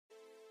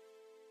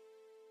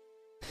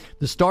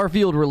The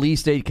Starfield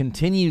release date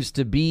continues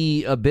to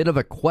be a bit of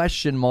a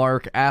question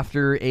mark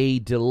after a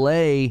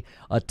delay.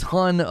 A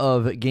ton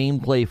of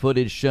gameplay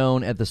footage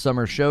shown at the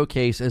Summer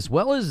Showcase, as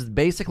well as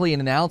basically an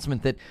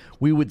announcement that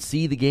we would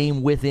see the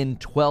game within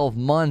 12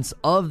 months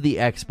of the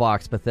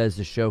Xbox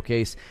Bethesda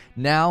Showcase.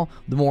 Now,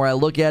 the more I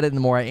look at it and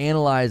the more I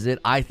analyze it,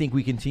 I think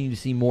we continue to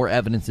see more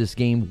evidence this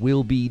game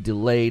will be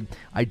delayed.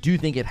 I do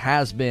think it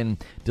has been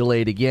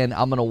delayed again.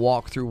 I'm going to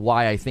walk through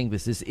why I think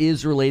this. This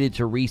is related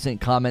to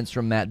recent comments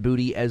from Matt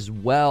Booty, as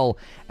well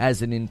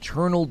as an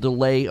internal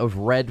delay of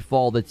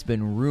Redfall that's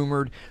been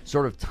rumored,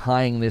 sort of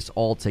tying this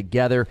all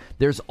together.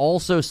 There's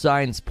also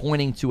signs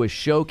pointing to a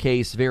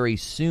showcase very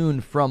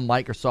soon from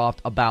Microsoft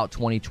about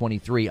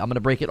 2023. I'm going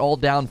to break it all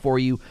down for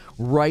you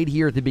right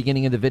here at the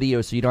beginning of the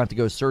video so you don't have to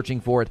go searching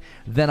for it.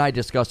 Then I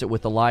discuss it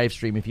with the live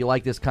stream. If you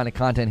like this kind of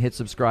content, hit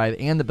subscribe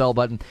and the bell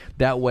button.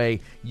 That way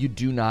you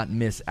do not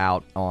miss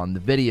out on the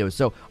video.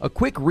 So a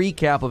quick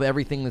recap of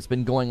everything that's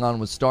been going on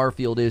with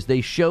Starfield is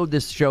they showed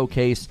this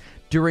showcase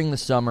during the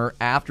summer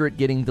after it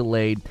getting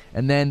delayed,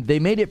 and then they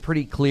made it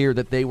pretty clear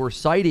that they were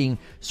citing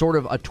sort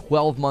of a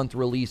 12-month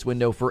release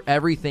window for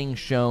everything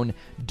shown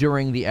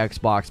during the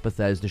Xbox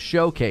Bethesda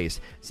Showcase,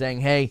 saying,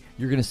 hey,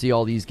 you're going to see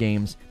all these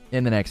games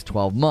in the next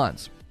 12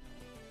 months.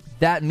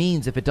 That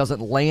means if it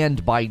doesn't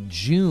land by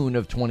June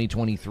of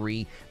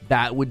 2023,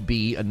 that would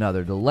be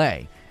another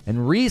delay.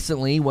 And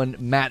recently, when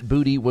Matt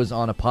Booty was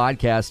on a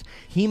podcast,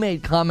 he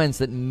made comments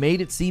that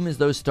made it seem as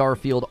though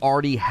Starfield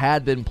already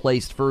had been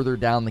placed further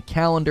down the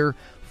calendar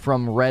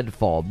from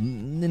Redfall.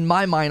 In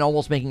my mind,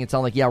 almost making it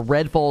sound like, yeah,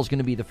 Redfall is going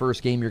to be the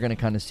first game you're going to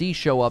kind of see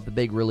show up, the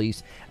big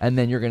release, and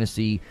then you're going to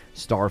see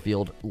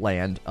Starfield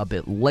land a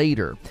bit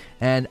later.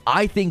 And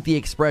I think the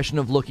expression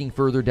of looking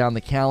further down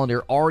the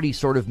calendar already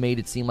sort of made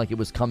it seem like it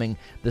was coming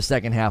the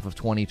second half of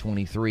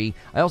 2023.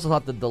 I also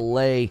thought the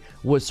delay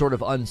was sort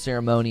of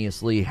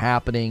unceremoniously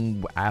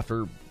happening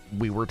after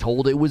we were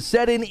told it was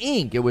set in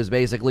ink. It was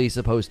basically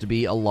supposed to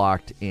be a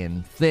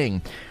locked-in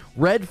thing.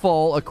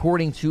 Redfall,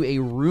 according to a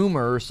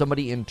rumor,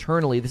 somebody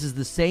internally, this is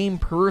the same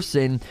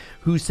person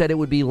who said it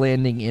would be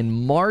landing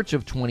in March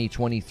of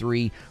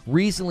 2023,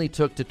 recently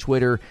took to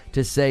Twitter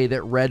to say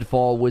that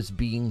Redfall was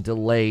being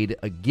delayed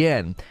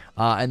again.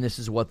 And this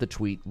is what the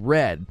tweet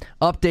read.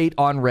 Update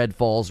on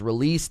Redfall's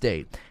release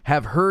date.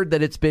 Have heard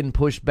that it's been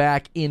pushed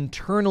back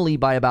internally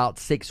by about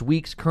 6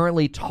 weeks,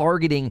 currently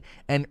targeting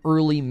an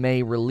early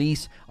May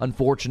release.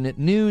 Unfortunate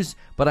news,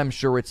 but I'm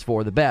sure it's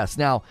for the best.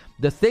 Now,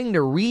 the thing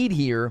to read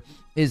here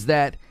is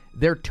that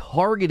they're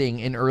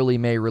targeting an early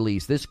May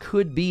release. This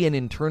could be an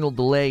internal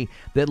delay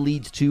that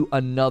leads to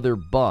another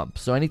bump.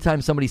 So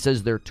anytime somebody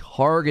says they're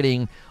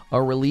targeting a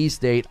release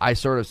date, I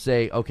sort of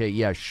say, okay,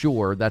 yeah,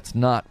 sure, that's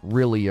not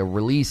really a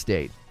release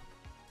date.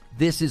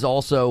 This is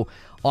also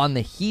on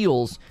the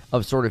heels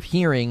of sort of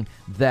hearing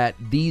that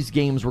these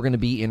games were going to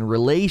be in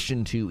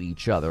relation to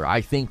each other.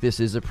 I think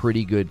this is a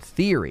pretty good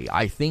theory.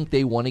 I think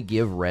they want to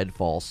give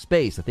Redfall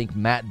space. I think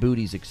Matt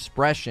Booty's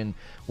expression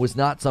was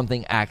not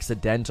something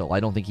accidental. I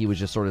don't think he was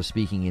just sort of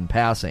speaking in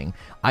passing.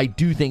 I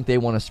do think they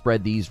want to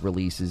spread these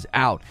releases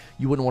out.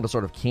 You wouldn't want to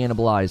sort of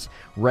cannibalize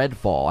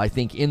Redfall. I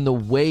think in the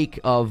wake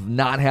of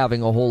not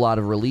having a whole lot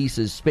of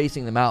releases,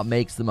 spacing them out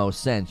makes the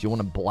most sense. You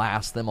want to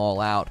blast them all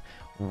out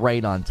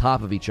right on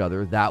top of each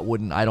other. That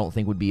I don't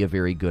think would be a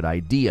very good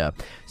idea.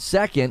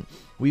 Second,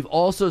 we've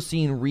also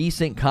seen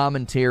recent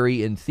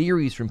commentary and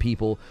theories from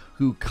people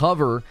who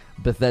cover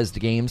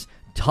Bethesda games.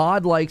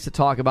 Todd likes to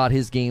talk about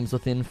his games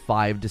within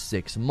 5 to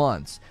 6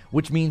 months,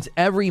 which means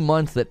every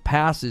month that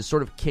passes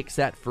sort of kicks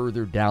that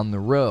further down the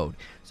road.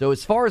 So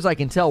as far as I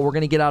can tell, we're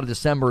going to get out of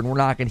December and we're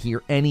not going to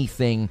hear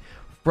anything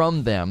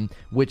from them,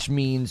 which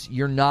means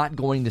you're not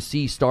going to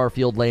see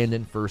Starfield land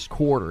in first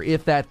quarter,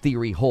 if that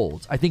theory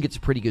holds. I think it's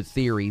a pretty good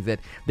theory that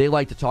they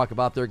like to talk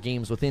about their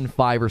games within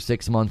 5 or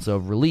 6 months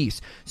of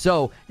release.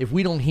 So if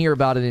we don't hear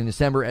about it in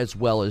December as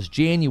well as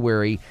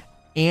January,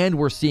 and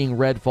we're seeing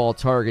Redfall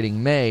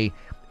targeting May,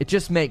 it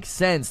just makes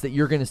sense that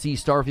you're going to see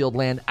Starfield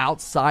land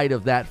outside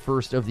of that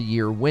first half of the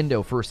year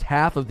window of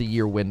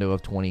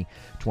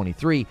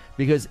 2023,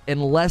 because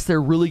unless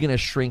they're really going to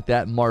shrink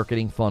that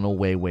marketing funnel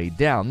way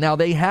down. Now,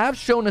 they have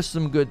shown us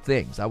some good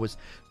things. I was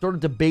sort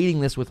of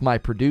debating this with my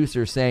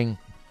producer, saying,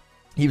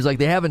 he was like,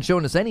 they haven't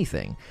shown us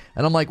anything.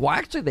 And I'm like, well,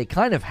 actually, they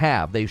kind of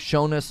have. They've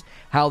shown us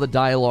how the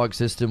dialogue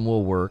system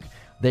will work.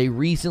 They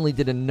recently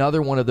did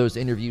another one of those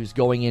interviews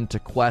going into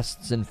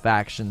quests and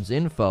factions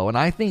info, and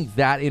I think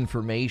that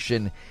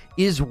information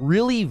is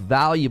really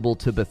valuable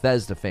to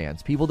Bethesda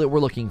fans. People that were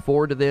looking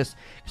forward to this.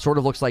 Sort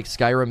of looks like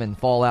Skyrim and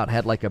Fallout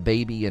had like a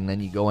baby and then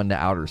you go into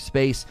outer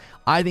space.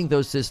 I think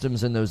those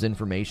systems and those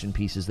information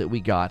pieces that we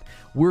got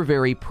were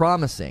very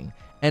promising.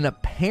 And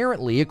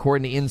apparently,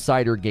 according to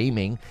Insider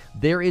Gaming,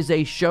 there is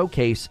a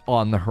showcase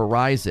on the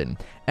horizon.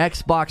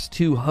 Xbox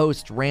 2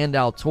 hosts Rand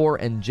Altor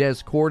and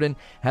Jez Corden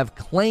have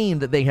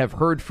claimed that they have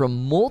heard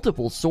from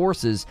multiple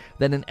sources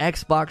that an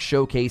Xbox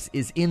showcase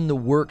is in the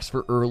works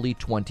for early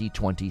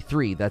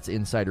 2023. That's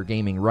Insider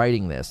Gaming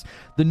writing this.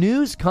 The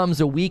news comes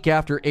a week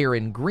after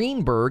Aaron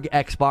Greenberg,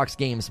 Xbox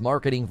Games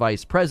Marketing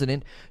Vice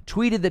President,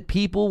 tweeted that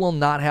people will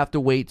not have to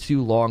wait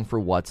too long for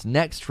what's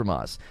next from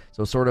us.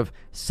 So sort of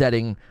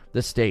setting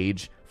the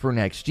stage for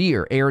next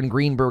year. Aaron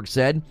Greenberg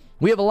said,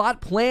 "We have a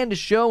lot planned to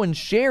show and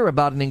share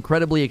about an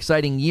incredibly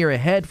exciting year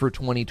ahead for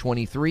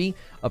 2023.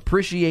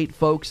 Appreciate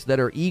folks that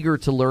are eager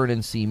to learn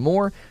and see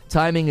more.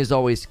 Timing is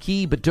always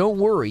key, but don't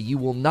worry, you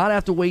will not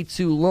have to wait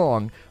too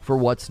long for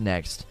what's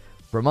next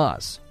from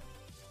us."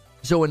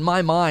 So in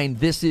my mind,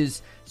 this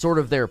is sort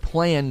of their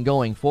plan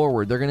going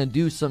forward. They're going to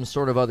do some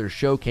sort of other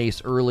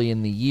showcase early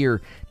in the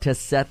year to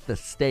set the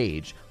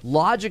stage.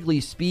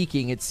 Logically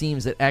speaking, it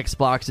seems that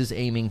Xbox is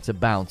aiming to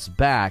bounce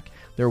back.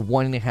 They're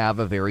wanting to have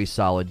a very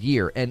solid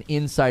year, and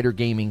Insider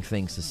Gaming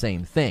thinks the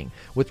same thing.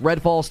 With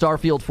Redfall,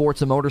 Starfield,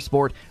 Forza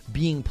Motorsport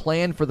being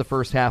planned for the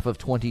first half of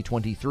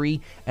 2023,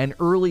 an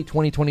early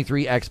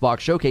 2023 Xbox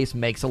showcase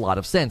makes a lot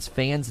of sense.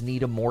 Fans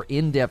need a more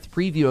in-depth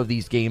preview of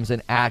these games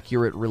and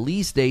accurate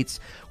release dates,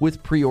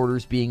 with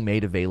pre-orders being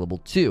made available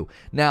too.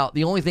 Now,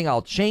 the only thing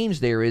I'll change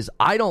there is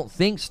I don't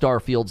think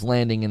Starfield's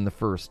landing in the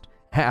first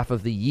half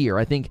of the year.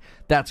 I think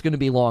that's going to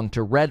belong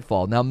to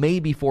Redfall. Now,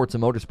 maybe Forza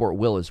Motorsport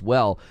will as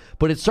well,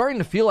 but it's starting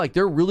to feel like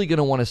they're really going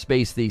to want to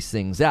space these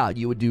things out.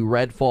 You would do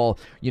Redfall,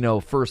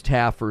 first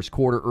half, first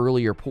quarter,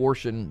 earlier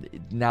portion.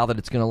 Now that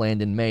it's going to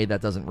land in May,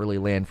 that doesn't really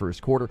land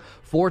first quarter.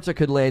 Forza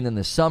could land in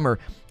the summer,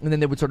 and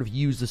then they would sort of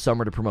use the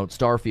summer to promote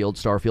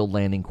Starfield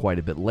landing quite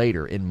a bit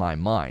later, in my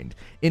mind.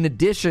 In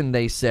addition,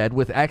 they said,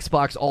 with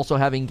Xbox also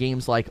having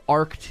games like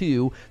Ark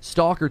 2,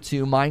 Stalker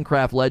 2,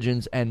 Minecraft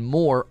Legends, and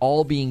more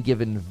all being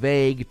given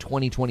vague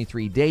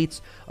 2023 dates,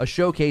 a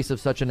showcase of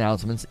such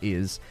announcements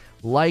is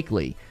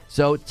likely.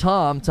 So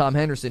Tom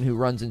Henderson, who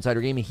runs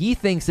Insider Gaming, he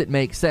thinks it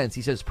makes sense.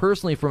 He says,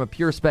 personally, from a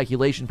pure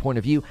speculation point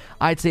of view,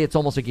 I'd say it's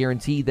almost a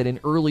guarantee that an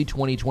early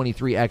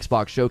 2023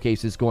 Xbox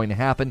showcase is going to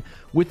happen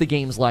with the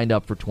games lined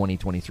up for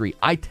 2023.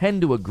 I tend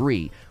to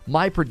agree.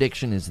 My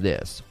prediction is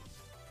this.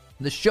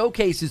 The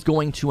showcase is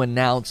going to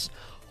announce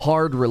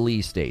hard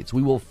release dates.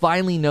 We will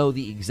finally know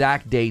the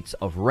exact dates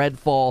of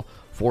Redfall,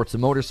 Forza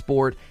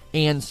Motorsport,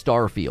 and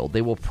Starfield.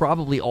 They will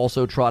probably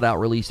also trot out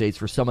release dates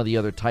for some of the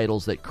other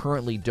titles that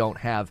currently don't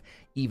have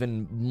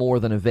even more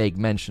than a vague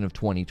mention of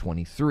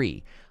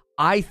 2023.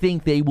 I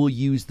think they will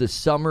use the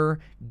summer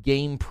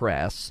game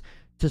press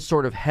to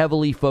sort of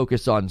heavily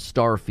focus on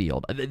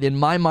Starfield. In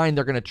my mind,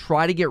 they're going to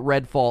try to get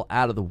Redfall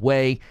out of the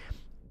way.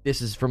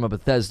 This is from a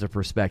Bethesda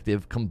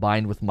perspective,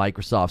 combined with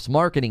Microsoft's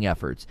marketing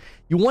efforts.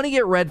 You want to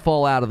get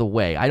Redfall out of the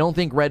way. I don't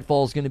think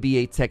Redfall is going to be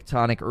a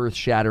tectonic,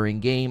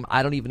 earth-shattering game.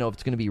 I don't even know if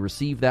it's going to be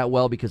received that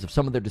well because of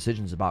some of their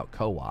decisions about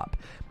co-op.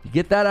 You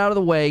get that out of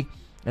the way,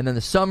 and then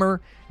the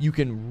summer, you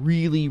can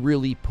really,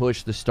 really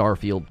push the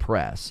Starfield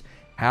press.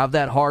 Have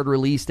that hard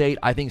release date.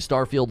 I think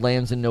Starfield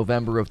lands in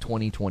November of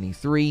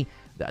 2023.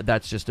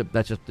 That's just a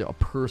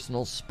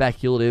personal,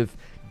 speculative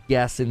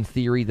guess in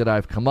theory that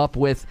I've come up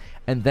with,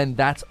 and then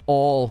that's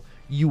all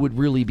you would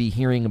really be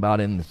hearing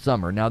about in the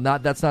summer. Now,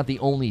 that's not the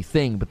only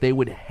thing, but they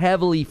would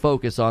heavily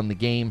focus on the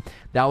game.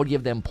 That would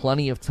give them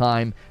plenty of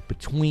time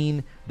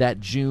between that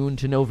June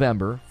to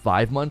November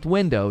 5-month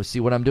window.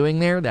 See what I'm doing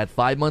there? That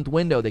 5-month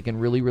window, they can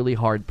really, really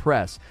hard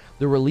press.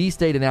 The release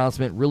date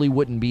announcement really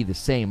wouldn't be the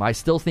same. I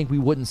still think we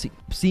wouldn't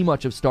see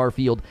much of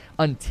Starfield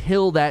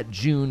until that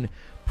June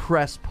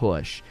press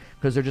push,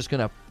 because they're just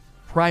going to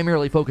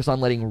primarily focus on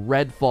letting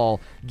Redfall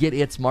get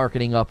its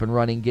marketing up and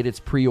running, get its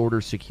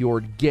pre-orders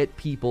secured, get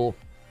people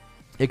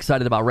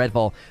excited about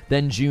Redfall.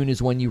 Then June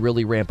is when you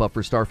really ramp up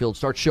for Starfield,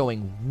 start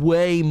showing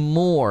way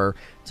more.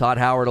 Todd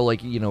Howard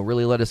will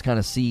really let us kind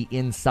of see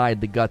inside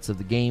the guts of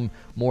the game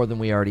more than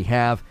we already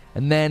have.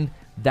 And then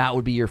that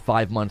would be your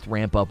 5-month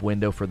ramp-up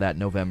window for that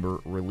November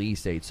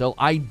release date. So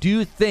I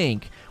do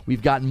think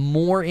we've got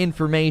more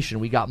information.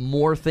 We got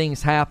more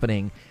things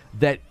happening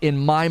that, in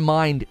my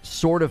mind,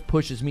 sort of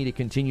pushes me to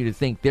continue to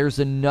think there's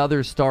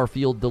another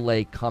Starfield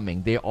delay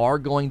coming. They are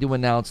going to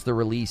announce the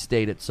release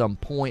date at some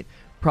point,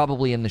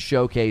 probably in the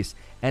showcase,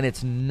 and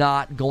it's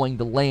not going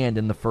to land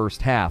in the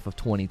first half of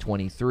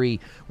 2023,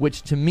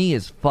 which to me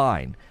is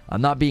fine.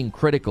 I'm not being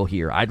critical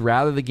here. I'd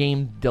rather the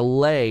game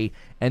delay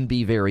and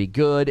be very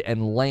good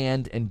and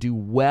land and do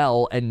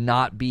well and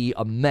not be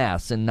a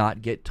mess and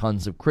not get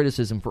tons of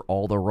criticism for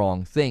all the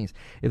wrong things.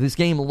 If this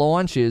game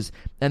launches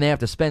and they have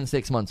to spend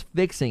 6 months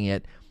fixing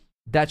it,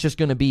 that's just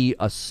going to be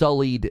a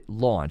sullied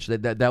launch.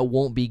 That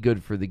won't be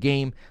good for the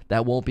game.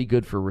 That won't be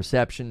good for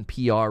reception,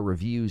 PR,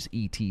 reviews,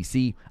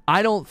 etc.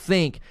 I don't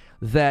think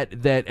that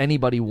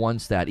anybody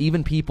wants that.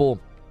 Even people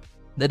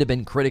that have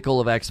been critical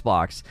of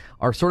Xbox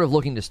are sort of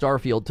looking to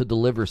Starfield to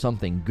deliver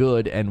something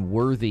good and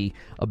worthy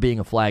of being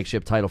a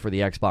flagship title for the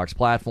Xbox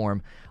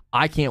platform.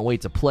 I can't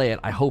wait to play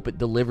it. I hope it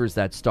delivers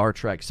that Star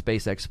Trek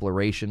space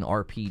exploration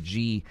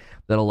RPG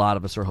that a lot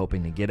of us are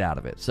hoping to get out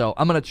of it. So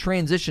I'm going to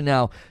transition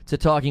now to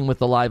talking with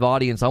the live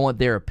audience. I want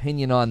their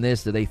opinion on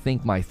this. Do they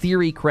think my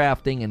theory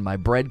crafting and my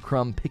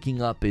breadcrumb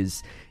picking up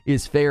is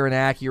fair and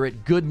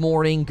accurate? Good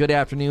morning, good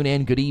afternoon,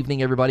 and good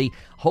evening, everybody.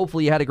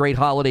 Hopefully you had a great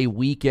holiday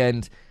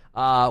weekend.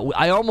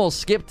 I almost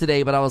skipped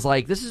today, but I was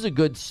like, this is a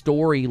good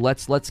story.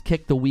 Let's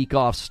kick the week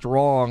off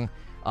strong.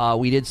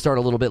 We did start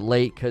a little bit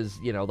late because,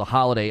 the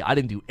holiday. I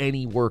didn't do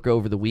any work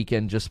over the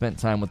weekend, just spent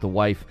time with the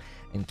wife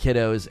and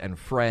kiddos and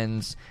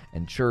friends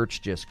and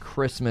church. Just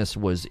Christmas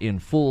was in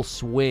full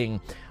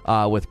swing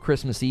with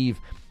Christmas Eve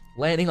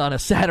landing on a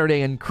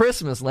Saturday and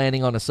Christmas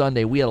landing on a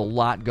Sunday. We had a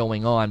lot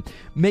going on.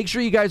 Make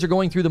sure you guys are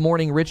going through the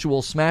morning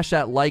ritual. Smash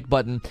that like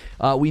button.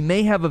 We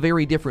may have a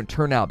very different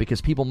turnout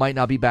because people might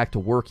not be back to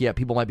work yet.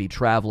 People might be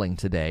traveling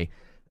today.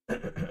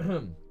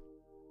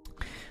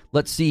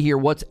 Let's see here.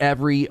 What's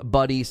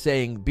everybody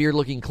saying? Beard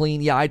looking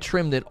clean. Yeah, I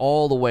trimmed it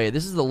all the way.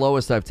 This is the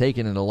lowest I've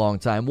taken in a long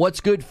time. What's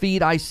good,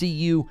 feed? I see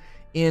you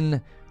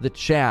in the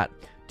chat.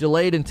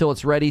 Delayed until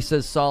it's ready,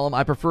 says Solemn.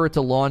 I prefer it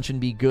to launch and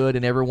be good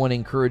and everyone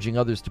encouraging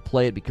others to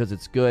play it because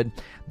it's good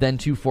than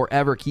to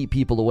forever keep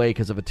people away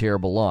because of a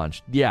terrible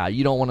launch. Yeah,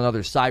 you don't want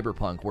another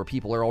Cyberpunk where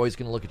people are always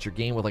going to look at your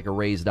game with like a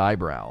raised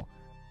eyebrow.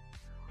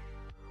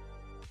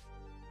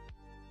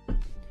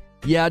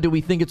 Yeah, do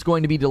we think it's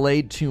going to be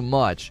delayed too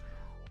much?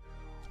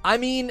 I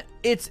mean,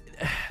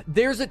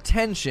 there's a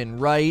tension,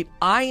 right?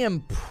 I am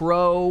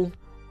pro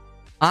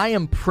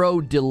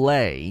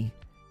delay,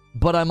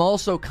 but I'm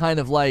also kind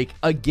of like,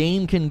 a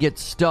game can get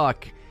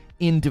stuck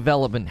in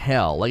development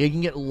hell. Like, it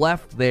can get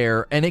left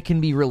there, and it can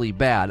be really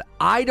bad.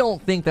 I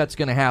don't think that's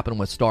going to happen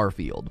with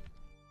Starfield.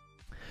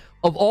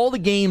 Of all the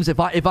games, if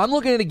I'm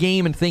looking at a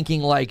game and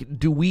thinking, like,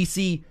 do we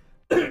see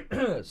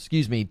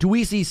do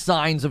we see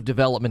signs of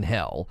development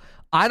hell?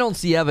 I don't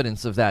see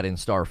evidence of that in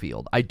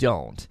Starfield. I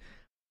don't.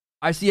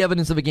 I see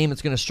evidence of a game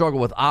that's going to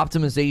struggle with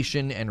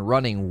optimization and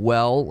running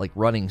well, like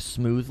running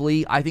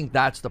smoothly. I think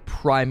that's the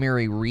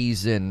primary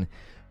reason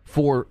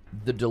for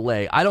the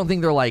delay. I don't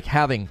think they're like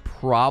having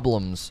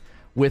problems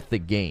with the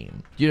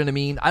game. Do you know what I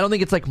mean? I don't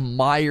think it's like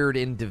mired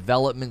in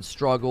development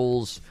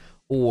struggles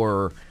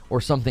or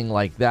something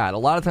like that. A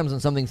lot of times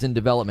when something's in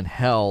development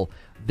hell,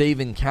 they've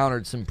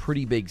encountered some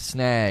pretty big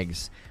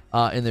snags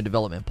in the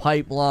development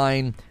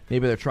pipeline.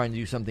 Maybe they're trying to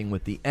do something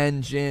with the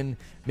engine.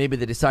 Maybe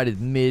they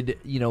decided mid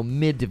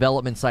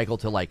development cycle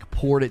to like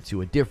port it to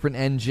a different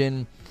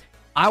engine.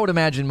 I would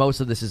imagine most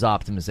of this is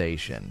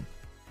optimization.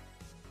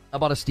 I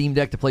bought a Steam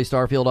Deck to play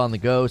Starfield on the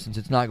go since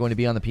it's not going to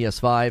be on the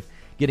PS5.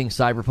 Getting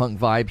Cyberpunk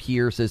vibe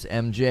here, says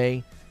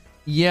MJ.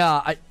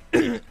 Yeah,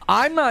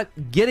 I'm not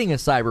getting a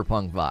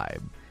Cyberpunk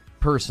vibe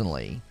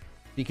personally,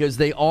 because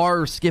they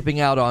are skipping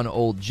out on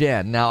old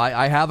gen. Now,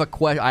 I have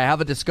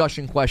a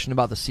discussion question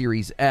about the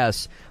Series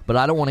S, but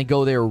I don't want to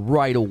go there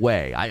right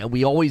away.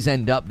 We always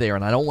end up there,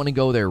 and I don't want to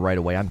go there right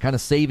away. I'm kind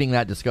of saving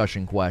that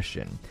discussion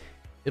question.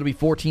 It'll be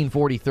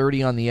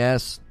 1440-30 on the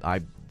S.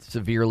 I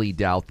severely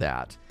doubt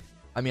that.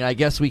 I mean, I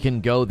guess we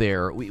can go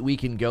there. We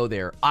can go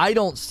there. I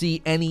don't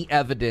see any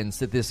evidence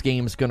that this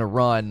game's going to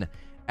run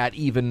at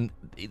even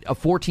a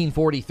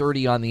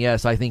 1440-30 on the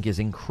S. I think is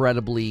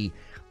incredibly...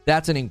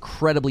 That's an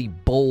incredibly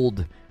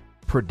bold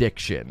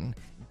prediction,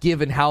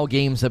 given how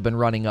games have been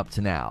running up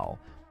to now.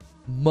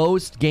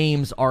 Most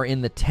games are in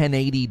the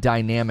 1080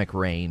 dynamic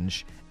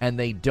range, and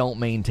they don't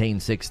maintain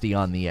 60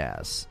 on the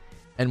S.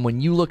 And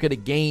when you look at a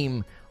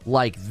game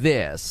like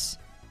this,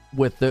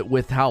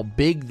 with how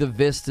big the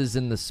vistas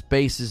and the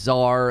spaces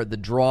are, the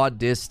draw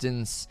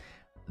distance,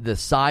 the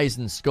size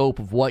and scope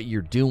of what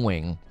you're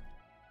doing,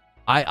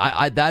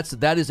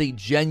 that is a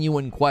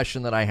genuine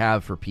question that I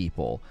have for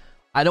people.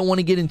 I don't want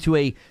to get into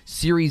a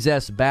Series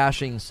S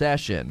bashing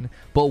session,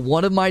 but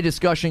one of my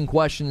discussion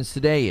questions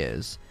today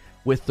is,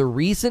 with the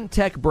recent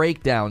tech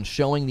breakdown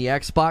showing the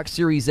Xbox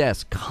Series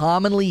S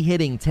commonly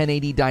hitting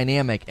 1080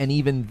 dynamic and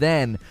even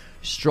then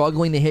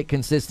struggling to hit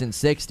consistent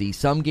 60,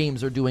 some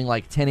games are doing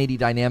like 1080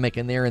 dynamic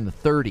and they're in the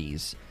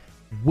 30s,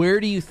 where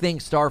do you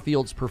think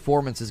Starfield's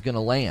performance is going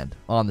to land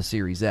on the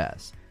Series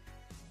S?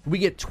 We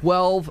get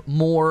 12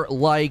 more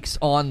likes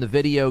on the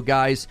video,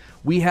 guys.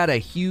 We had a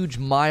huge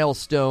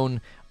milestone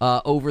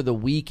over the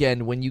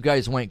weekend when you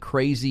guys went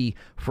crazy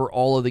for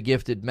all of the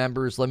gifted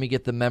members. Let me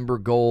get the member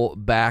goal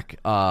back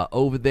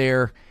over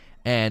there.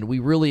 And we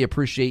really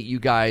appreciate you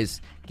guys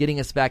getting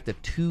us back to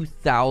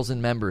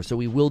 2,000 members. So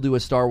we will do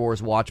a Star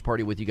Wars watch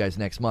party with you guys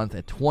next month.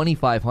 At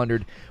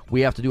 2,500,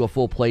 we have to do a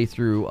full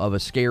playthrough of a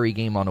scary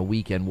game on a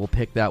weekend. We'll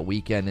pick that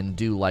weekend and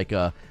do like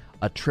a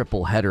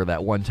triple header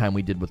that one time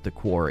we did with The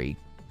Quarry.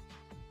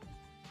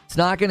 It's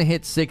not going to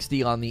hit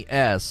 60 on the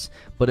S,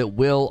 but it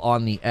will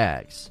on the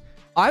X.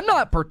 I'm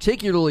not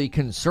particularly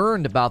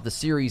concerned about the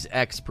Series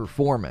X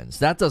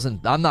performance.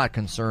 I'm not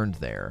concerned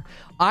there.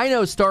 I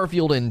know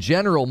Starfield in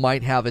general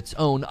might have its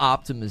own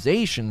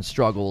optimization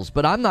struggles,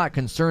 but I'm not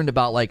concerned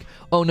about like,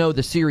 oh no,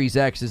 the Series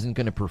X isn't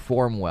going to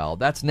perform well.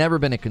 That's never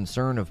been a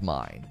concern of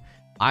mine.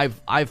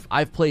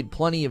 I've played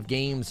plenty of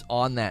games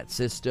on that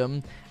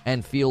system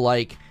and feel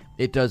like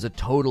it does a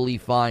totally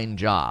fine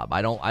job.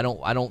 I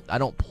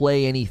don't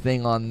play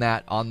anything on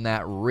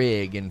that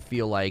rig and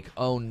feel like,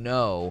 oh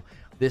no,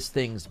 this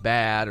thing's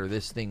bad or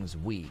this thing's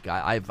weak.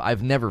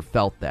 I've never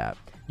felt that.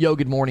 Yo,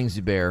 good morning,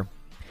 Zubair.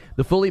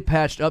 The fully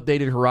patched,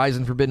 updated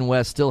Horizon Forbidden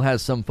West still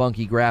has some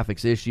funky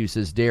graphics issues,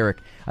 says Derek.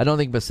 I don't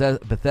think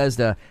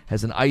Bethesda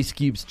has an Ice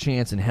Cube's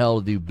chance in hell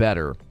to do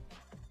better.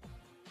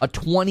 A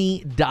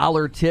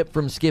 $20 tip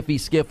from Skiffy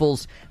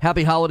Skiffles.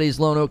 Happy holidays,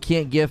 Lono.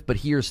 Can't gift, but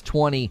here's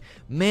 20.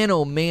 Man,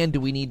 oh man, do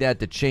we need that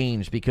to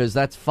change, because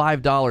that's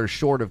 $5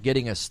 short of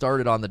getting us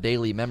started on the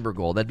daily member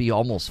goal. That'd be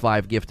almost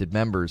 5 gifted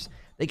members.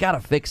 They got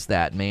to fix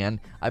that, man.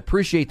 I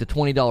appreciate the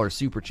 $20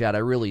 super chat. I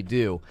really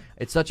do.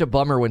 It's such a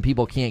bummer when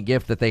people can't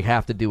gift that they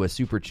have to do a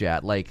super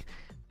chat. Like,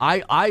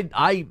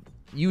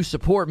 you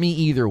support me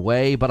either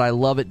way, but I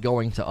love it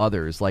going to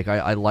others. Like,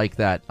 I like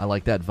that. I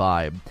like that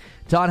vibe.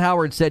 Todd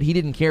Howard said he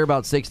didn't care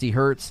about 60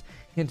 hertz,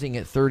 hinting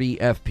at 30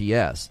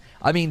 FPS.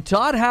 I mean,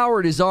 Todd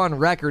Howard is on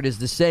record as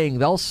the saying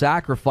they'll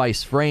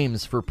sacrifice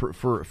frames for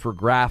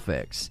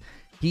graphics.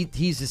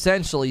 He's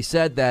essentially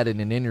said that in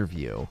an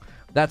interview.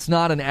 That's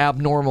not an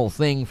abnormal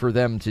thing for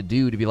them to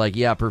do, to be like,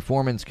 yeah,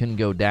 performance can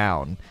go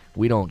down.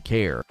 We don't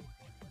care.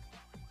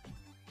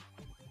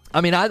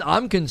 I mean,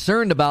 I'm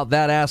concerned about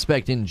that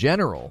aspect in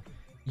general.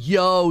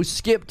 Yo,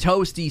 Skip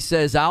Toasty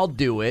says, I'll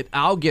do it.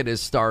 I'll get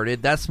us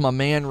started. That's my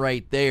man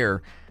right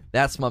there.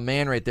 That's my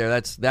man right there.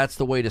 That's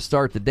the way to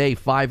start the day.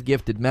 5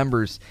 gifted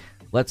members.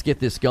 Let's get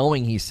this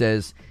going, he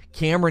says.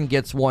 Cameron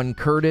gets one.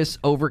 Curtis,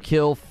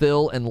 Overkill,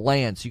 Phil, and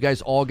Lance. You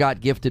guys all got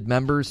gifted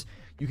members.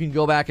 You can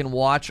go back and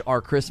watch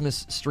our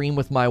Christmas stream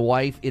with my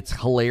wife. It's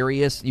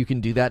hilarious. You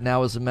can do that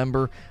now as a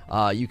member.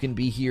 You can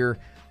be here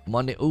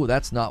Monday. Ooh,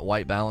 that's not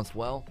white balanced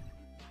well.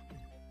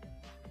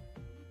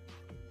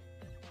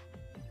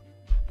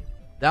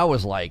 That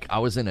was like I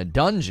was in a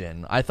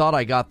dungeon. I thought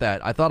I got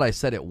that. I thought I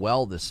said it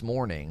well this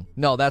morning.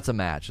 No, that's a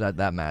match.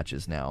 That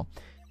matches now.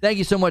 Thank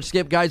you so much,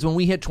 Skip. Guys, when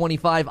we hit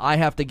 25, I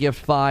have to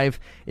gift 5.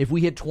 If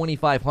we hit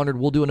 2,500,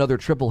 we'll do another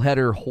triple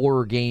header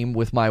horror game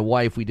with my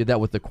wife. We did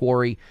that with The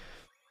Quarry.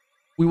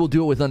 We will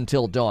do it with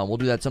Until Dawn. We'll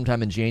do that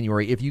sometime in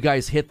January. If you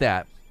guys hit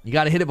that, you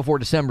got to hit it before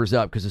December's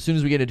up, because as soon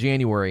as we get to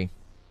January,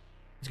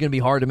 it's going to be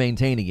hard to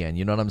maintain again.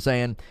 You know what I'm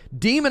saying?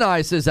 Demon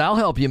Eye says, I'll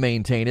help you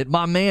maintain it.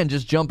 My man,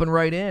 just jumping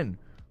right in.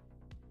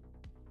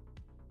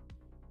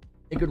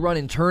 It could run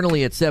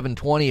internally at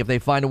 720. If they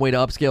find a way to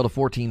upscale to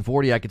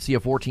 1440, I could see a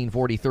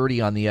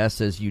 1440-30 on the S,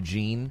 says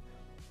Eugene.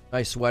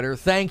 Nice sweater.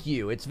 Thank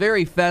you. It's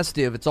very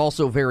festive. It's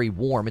also very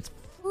warm. It's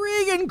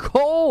friggin'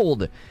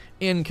 cold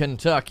in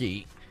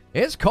Kentucky.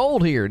 It's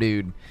cold here,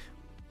 dude.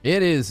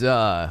 It is,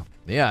 yeah,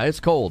 it's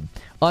cold.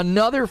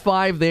 Another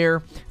 5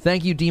 there.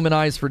 Thank you, Demon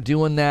Eyes, for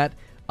doing that.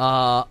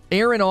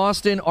 Aaron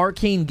Austin,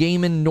 Arcane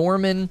Gaiman,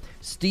 Norman,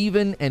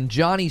 Steven, and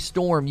Johnny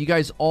Storm, you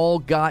guys all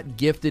got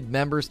gifted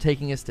members,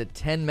 taking us to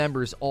 10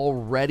 members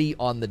already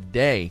on the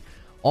day.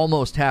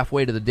 Almost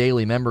halfway to the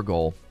daily member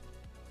goal.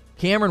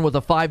 Cameron with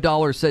a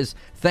 $5 says,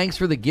 thanks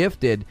for the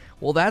gifted.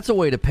 Well, that's a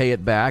way to pay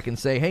it back and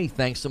say, hey,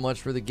 thanks so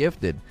much for the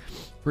gifted.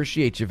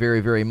 Appreciate you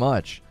very, very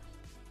much.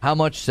 How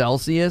much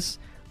Celsius?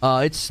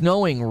 It's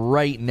snowing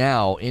right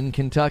now in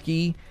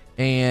Kentucky,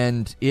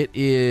 and it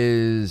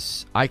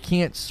is... I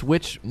can't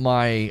switch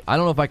my... I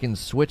don't know if I can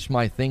switch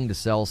my thing to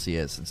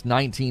Celsius. It's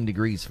 19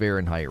 degrees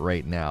Fahrenheit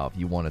right now, if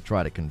you want to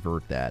try to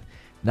convert that.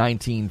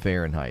 19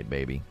 Fahrenheit,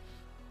 baby.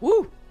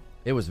 Woo!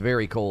 It was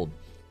very cold.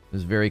 It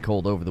was very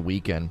cold over the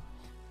weekend.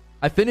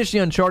 I finished the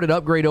Uncharted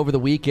upgrade over the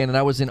weekend, and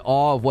I was in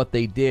awe of what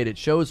they did. It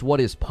shows what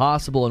is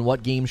possible and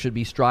what games should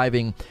be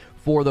striving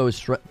for those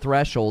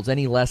thresholds.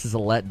 Any less is a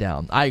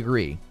letdown. I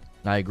agree.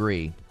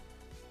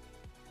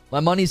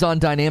 My money's on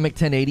Dynamic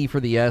 1080 for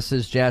the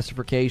S's,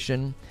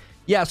 Jastification.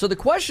 Yeah, so the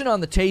question on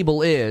the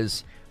table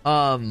is,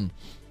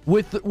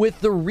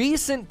 with the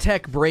recent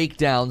tech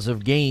breakdowns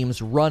of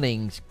games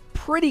running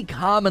pretty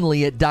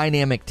commonly at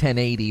Dynamic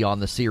 1080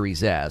 on the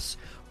Series S,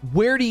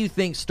 where do you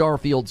think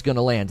Starfield's going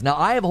to land? Now,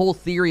 I have a whole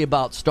theory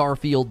about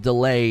Starfield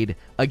delayed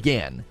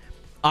again.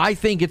 I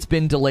think it's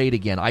been delayed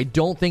again. I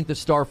don't think the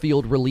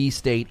Starfield release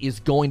date is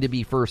going to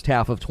be first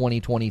half of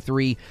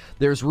 2023.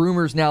 There's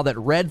rumors now that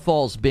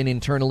Redfall's been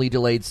internally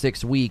delayed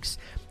 6 weeks,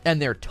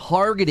 and they're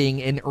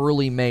targeting an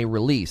early May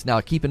release.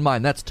 Now, keep in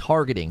mind, that's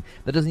targeting.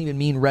 That doesn't even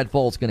mean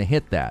Redfall's going to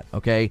hit that,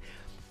 okay?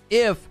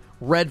 If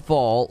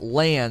Redfall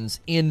lands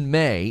in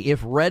May,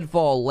 if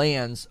Redfall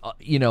lands,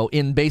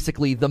 in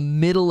basically the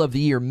middle of the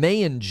year,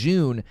 May and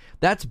June,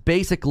 that's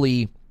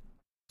the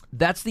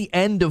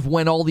end of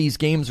when all these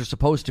games are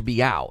supposed to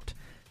be out.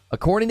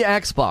 According to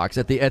Xbox,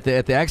 at the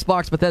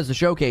Xbox Bethesda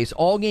showcase,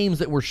 all games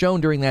that were shown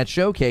during that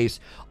showcase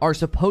are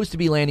supposed to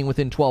be landing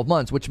within 12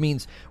 months, which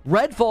means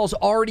Redfall's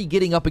already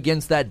getting up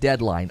against that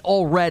deadline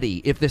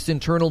already if this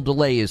internal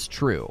delay is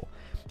true.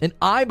 And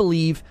I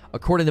believe,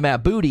 according to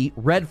Matt Booty,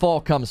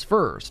 Redfall comes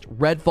first.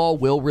 Redfall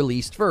will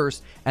release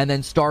first, and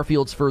then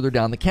Starfield's further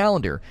down the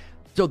calendar.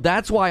 So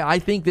that's why I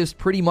think this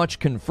pretty much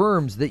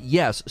confirms that,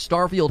 yes,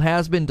 Starfield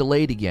has been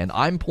delayed again.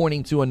 I'm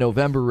pointing to a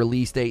November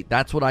release date.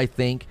 That's what I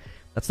think.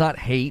 That's not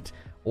hate.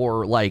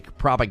 or like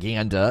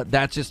propaganda.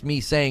 That's just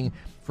me saying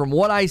from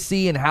what I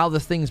see and how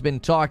this thing's been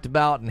talked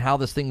about and how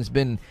this thing's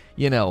been,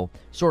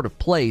 sort of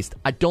placed,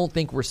 I don't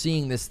think we're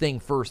seeing this thing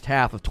first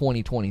half of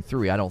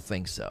 2023. I don't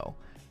think so.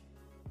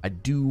 I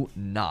do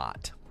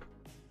not.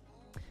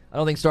 I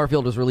don't think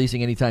Starfield is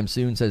releasing anytime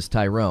soon, says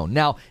Tyrone.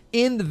 Now,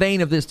 in the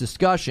vein of this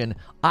discussion,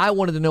 I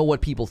wanted to know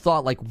what people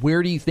thought. Like,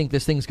 where do you think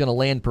this thing's going to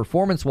land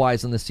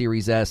performance-wise on the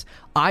Series S?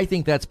 I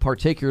think that's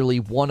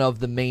particularly one of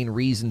the main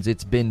reasons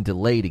it's been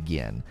delayed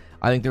again.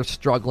 I think they're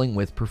struggling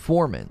with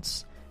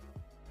performance.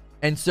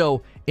 And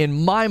so,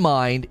 in my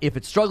mind, if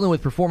it's struggling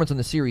with performance on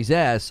the Series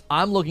S,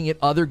 I'm looking at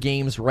other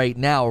games right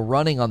now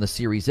running on the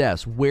Series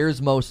S.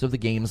 Where's most of the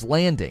games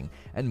landing?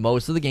 And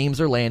most of the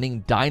games are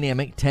landing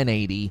dynamic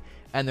 1080,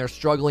 and they're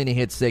struggling to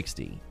hit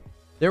 60.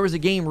 There was a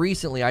game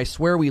recently, I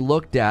swear we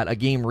looked at a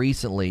game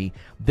recently,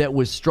 that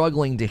was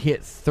struggling to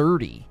hit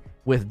 30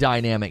 with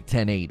dynamic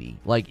 1080.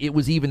 Like, it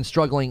was even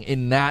struggling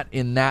in that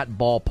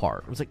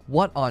ballpark. It was like,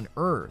 what on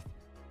earth?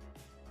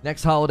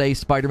 Next holiday,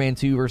 Spider-Man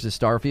 2 versus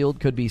Starfield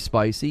could be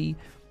spicy.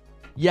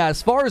 Yeah,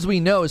 as far as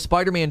we know,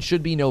 Spider-Man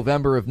should be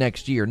November of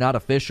next year. Not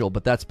official,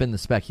 but that's been the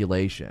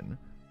speculation.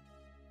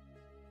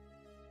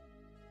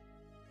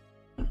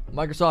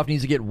 Microsoft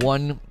needs to get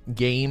one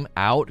game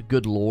out.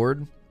 Good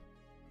Lord.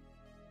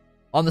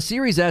 On the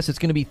Series S, it's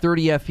going to be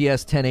 30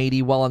 FPS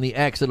 1080, while on the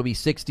X, it'll be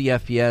 60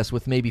 FPS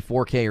with maybe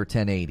 4K or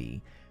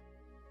 1080.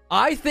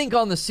 I think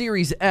on the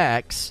Series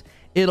X,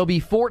 it'll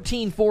be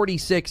 1440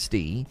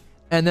 60,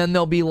 and then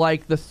there'll be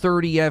like the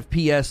 30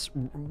 FPS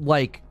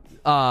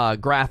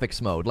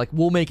graphics mode. Like,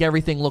 we'll make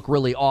everything look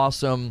really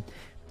awesome.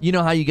 You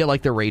know how you get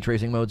like the ray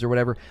tracing modes or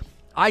whatever?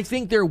 I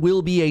think there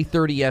will be a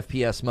 30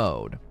 FPS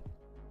mode.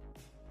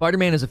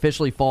 Spider-Man is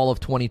officially fall of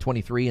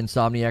 2023.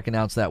 Insomniac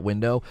announced that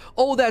window.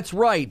 Oh, that's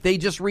right. They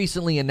just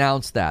recently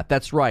announced that.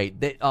 That's right.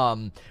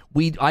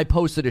 I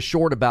posted a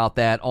short about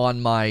that on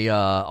my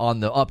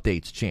on the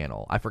updates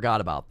channel. I forgot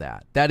about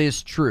that. That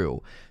is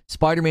true.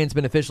 Spider-Man's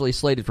been officially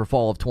slated for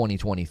fall of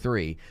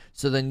 2023.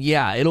 So then,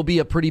 yeah, it'll be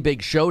a pretty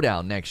big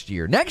showdown next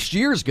year. Next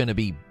year's going to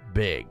be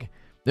big.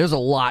 There's a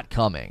lot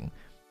coming.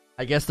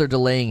 I guess they're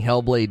delaying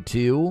Hellblade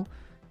 2.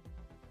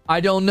 I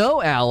don't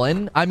know,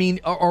 Alan. I mean,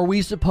 are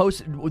we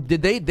supposed...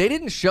 Did they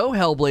didn't show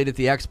Hellblade at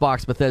the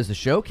Xbox Bethesda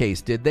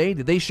showcase, did they?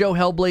 Did they show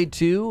Hellblade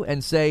 2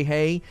 and say,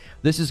 hey,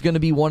 this is going to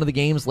be one of the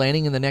games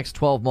landing in the next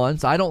 12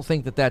 months? I don't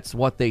think that that's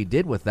what they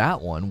did with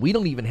that one. We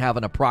don't even have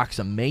an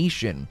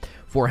approximation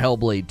for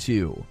Hellblade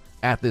 2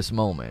 at this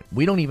moment.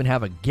 We don't even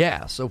have a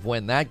guess of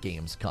when that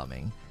game's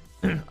coming.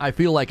 I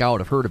feel like I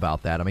would have heard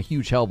about that. I'm a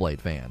huge Hellblade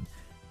fan.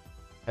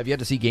 Have you yet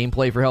to see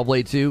gameplay for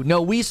Hellblade 2?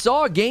 No, we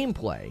saw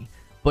gameplay,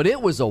 but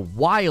it was a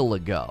while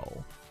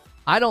ago.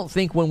 I don't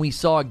think when we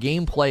saw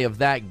gameplay of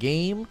that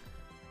game,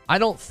 I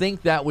don't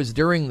think that was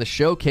during the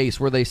showcase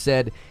where they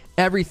said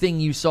everything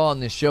you saw in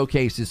this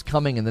showcase is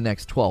coming in the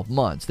next 12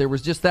 months. There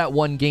was just that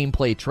one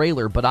gameplay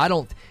trailer,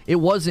 but it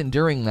wasn't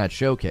during that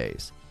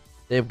showcase.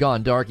 They've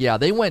gone dark. Yeah,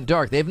 they went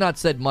dark. They've not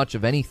said much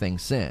of anything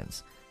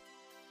since.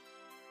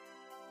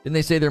 Didn't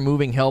they say they're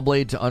moving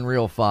Hellblade to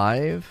Unreal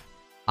 5?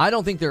 I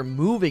don't think they're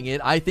moving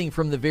it. I think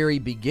from the very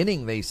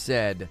beginning they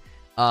said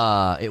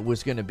it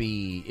was going to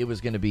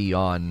be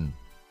on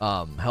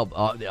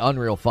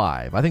Unreal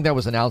 5. I think that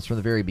was announced from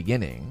the very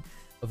beginning.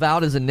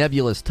 Avowed is a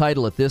nebulous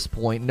title at this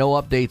point. No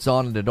updates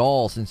on it at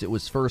all since it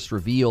was first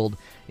revealed.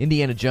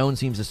 Indiana Jones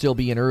seems to still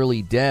be in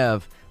early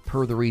dev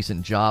per the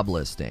recent job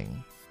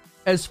listing.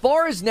 As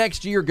far as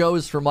next year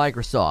goes for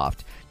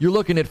Microsoft, you're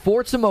looking at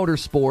Forza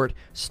Motorsport,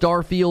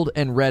 Starfield,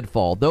 and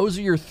Redfall. Those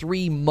are your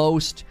three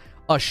most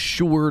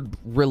assured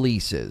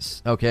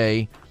releases,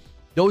 okay?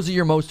 Those are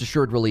your most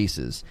assured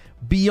releases.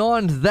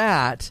 Beyond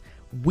that,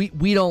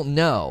 we don't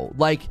know.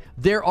 Like,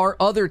 there are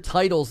other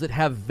titles that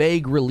have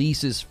vague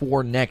releases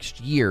for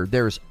next year.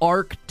 There's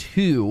Ark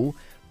 2,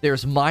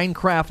 there's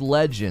Minecraft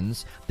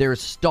Legends, there's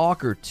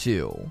Stalker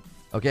 2,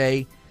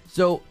 okay?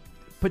 So,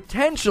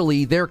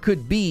 potentially, there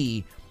could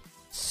be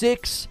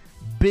 6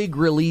 big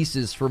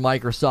releases for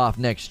Microsoft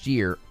next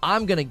year.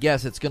 I'm going to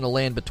guess it's going to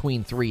land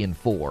between 3 and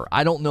 4.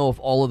 I don't know if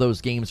all of those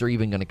games are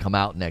even going to come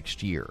out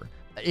next year.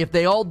 If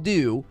they all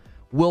do,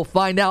 we'll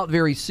find out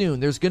very soon.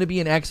 There's going to be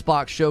an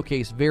Xbox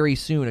showcase very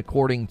soon,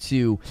 according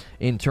to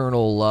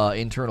internal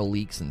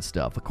leaks and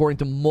stuff. According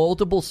to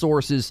multiple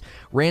sources,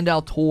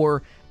 Randall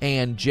Tor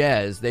and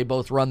Jez, they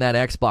both run that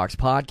Xbox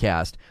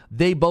podcast.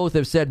 They both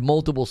have said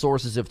multiple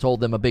sources have told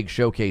them a big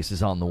showcase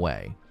is on the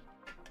way,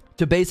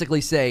 to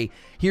basically say,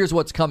 here's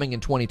what's coming in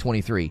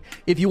 2023.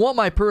 If you want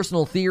my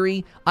personal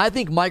theory, I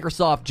think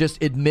Microsoft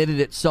just admitted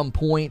at some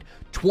point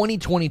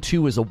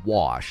 2022 is a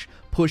wash.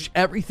 Push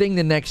everything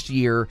to next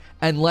year,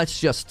 and let's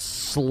just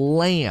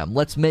slam.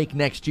 Let's make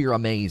next year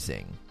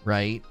amazing,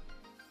 right?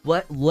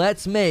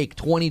 Let's make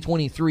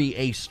 2023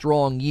 a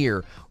strong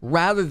year,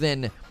 rather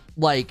than,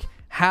 like,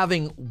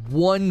 having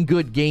one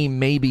good game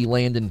maybe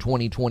land in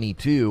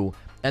 2022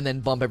 and then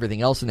bump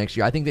everything else in next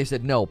year. I think they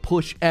said, no,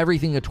 push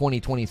everything to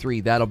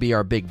 2023. That'll be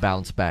our big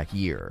bounce back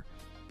year.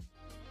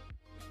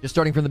 Just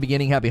starting from the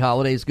beginning, happy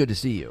holidays. Good to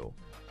see you.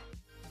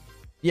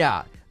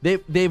 Yeah,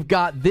 they've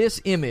got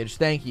this image.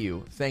 Thank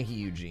you,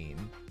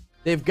 Eugene.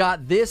 They've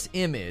got this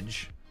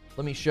image.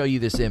 Let me show you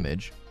this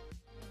image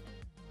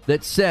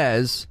that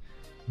says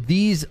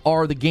these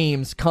are the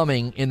games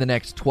coming in the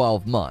next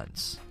 12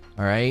 months.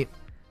 All right,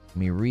 let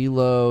me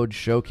reload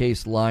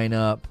showcase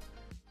lineup.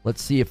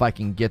 Let's see if I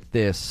can get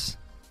this.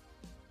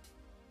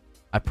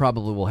 I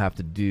probably will have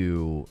to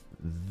do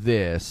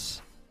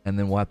this, and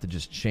then we'll have to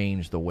just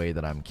change the way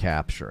that I'm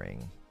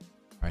capturing.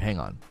 All right, hang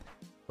on.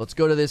 Let's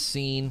go to this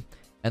scene,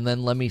 and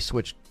then let me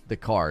switch the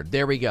card.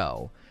 There we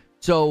go.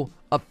 So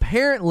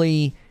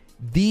apparently,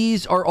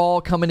 these are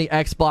all coming to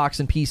Xbox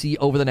and PC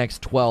over the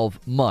next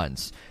 12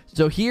 months.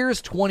 So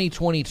here's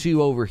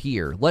 2022 over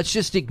here. Let's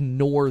just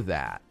ignore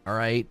that, all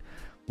right?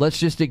 Let's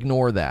just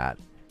ignore that.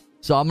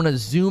 So I'm going to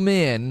zoom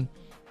in,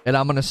 and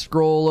I'm going to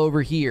scroll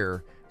over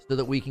here so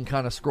that we can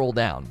kind of scroll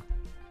down.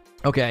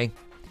 Okay.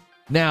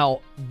 Now,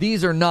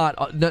 these are not...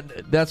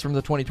 that's from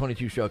the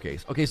 2022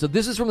 showcase. Okay, so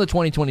this is from the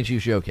 2022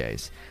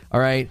 showcase.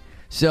 All right?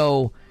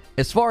 So,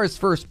 as far as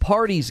first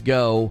parties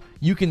go,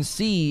 you can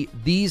see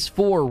these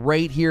 4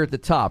 right here at the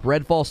top.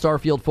 Redfall,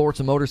 Starfield,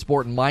 Forza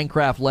Motorsport, and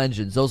Minecraft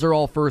Legends. Those are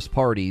all first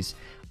parties.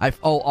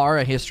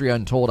 Ara History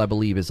Untold, I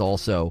believe, is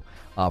also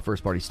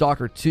first party.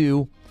 Stalker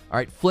 2. All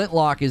right,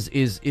 Flintlock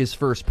is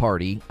first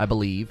party, I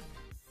believe.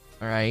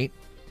 All right.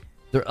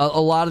 There,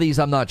 a lot of these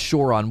I'm not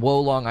sure on.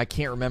 Wolong, I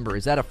can't remember.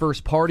 Is that a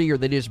first party or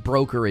they just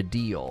broker a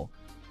deal?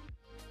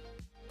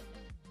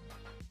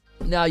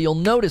 Now, you'll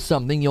notice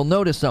something.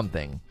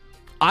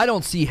 I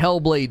don't see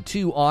Hellblade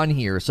 2 on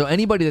here. So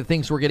anybody that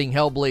thinks we're getting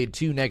Hellblade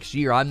 2 next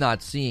year, I'm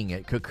not seeing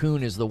it.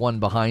 Cocoon is the one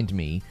behind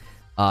me.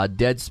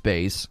 Dead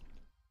Space.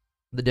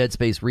 The Dead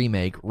Space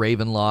remake.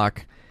 Ravenlock,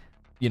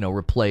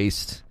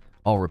 replaced.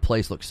 All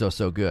replaced looks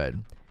so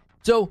good.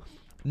 So,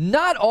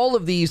 not all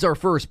of these are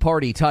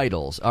first-party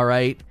titles, all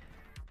right?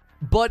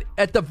 But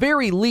at the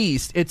very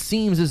least, it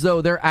seems as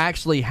though they're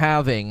actually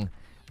having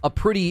a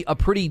pretty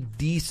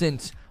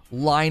decent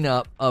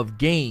lineup of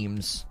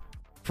games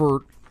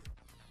for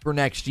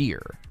next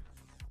year.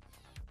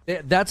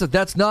 That's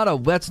not a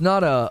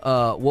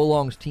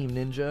Wolong's Team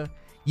Ninja.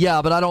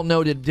 Yeah, but I don't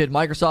know. Did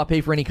Microsoft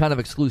pay for any kind of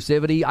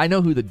exclusivity? I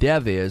know who the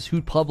dev is,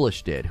 who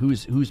published it,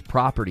 whose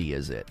property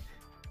is it.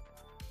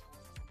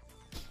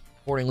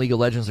 Porting League of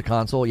Legends to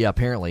console? Yeah,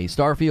 apparently.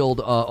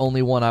 Starfield,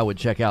 only one I would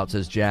check out,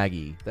 says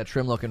Jaggy. That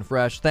trim looking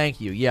fresh?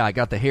 Thank you. Yeah, I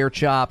got the hair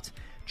chopped,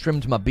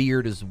 trimmed my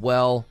beard as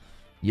well.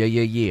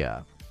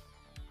 Yeah.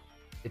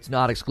 It's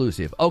not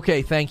exclusive.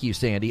 Okay, thank you,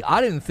 Sandy.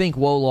 I didn't think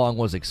Wolong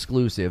was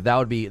exclusive. That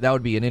would be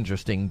an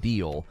interesting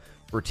deal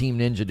for Team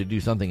Ninja to do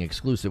something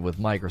exclusive with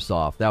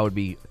Microsoft. That would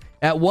be,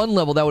 at one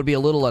level, that would be a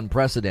little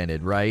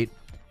unprecedented, right?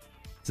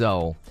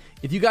 So,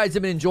 if you guys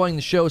have been enjoying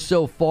the show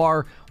so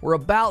far, we're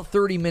about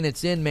 30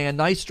 minutes in, man.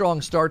 Nice,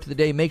 strong start to the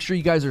day. Make sure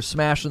you guys are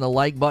smashing the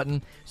like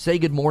button. Say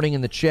good morning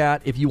in the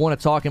chat. If you want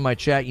to talk in my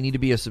chat, you need to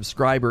be a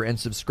subscriber, and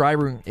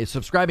subscribing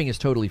is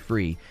totally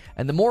free.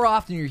 And the more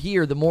often you're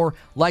here, the more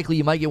likely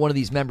you might get one of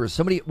these members.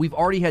 We've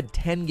already had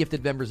 10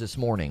 gifted members this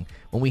morning.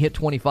 When we hit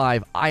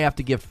 25, I have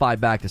to give 5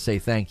 back to say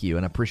thank you,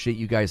 and I appreciate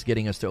you guys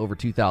getting us to over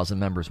 2,000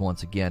 members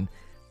once again.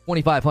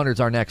 2,500 is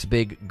our next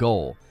big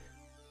goal.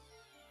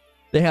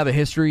 They have a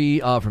history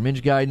from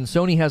Ninja Gaiden.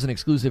 Sony has an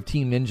exclusive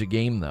Team Ninja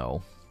game,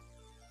 though.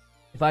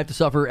 If I have to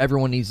suffer,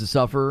 everyone needs to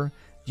suffer.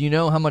 Do you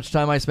know how much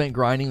time I spent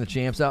grinding the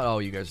champs out? Oh,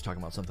 you guys are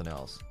talking about something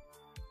else.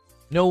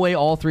 No way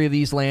all 3 of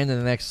these land in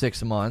the next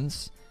 6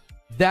 months.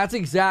 That's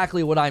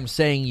exactly what I'm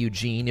saying,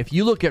 Eugene. If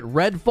you look at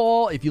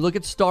Redfall, if you look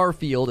at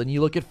Starfield, and you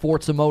look at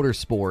Forza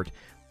Motorsport,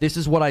 this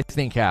is what I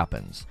think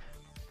happens.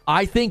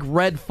 I think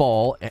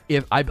Redfall,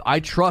 if I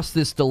trust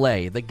this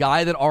delay. The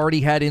guy that already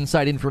had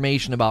inside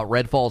information about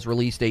Redfall's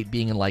release date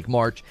being in like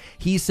March,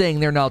 he's saying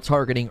they're now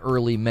targeting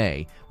early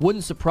May.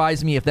 Wouldn't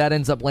surprise me if that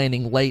ends up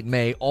landing late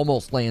May,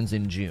 almost lands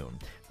in June.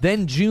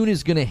 Then June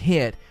is going to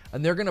hit,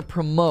 and they're going to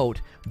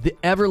promote the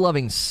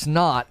ever-loving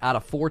snot out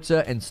of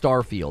Forza and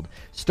Starfield.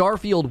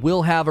 Starfield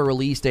will have a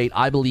release date,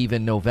 I believe,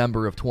 in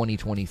November of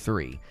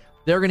 2023.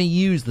 They're going to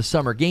use the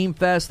Summer Game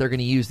Fest. They're going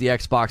to use the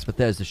Xbox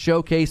Bethesda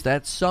Showcase,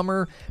 that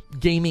summer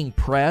gaming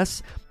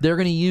press. They're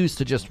going to use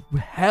to just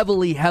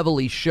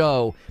heavily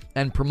show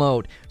and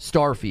promote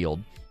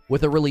Starfield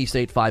with a release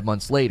date 5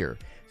 months later.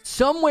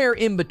 Somewhere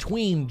in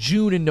between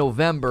June and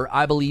November,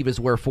 I believe, is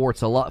where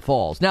Forza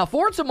falls. Now,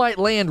 Forza might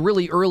land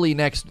really early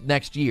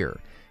next year.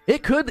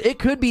 It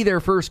could be their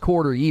first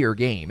quarter year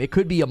game. It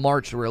could be a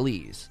March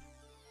release.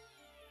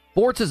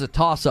 Forza's a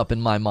toss-up in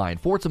my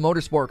mind. Forza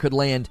Motorsport could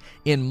land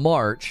in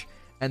March,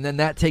 and then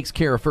that takes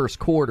care of first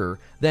quarter.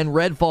 Then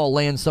Redfall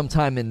lands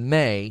sometime in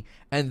May,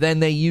 and then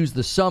they use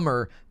the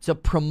summer to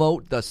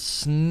promote the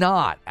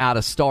snot out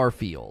of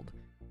Starfield.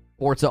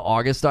 Forza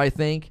August, I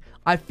think.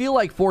 I feel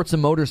like Forza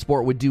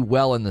Motorsport would do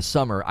well in the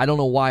summer. I don't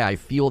know why I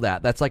feel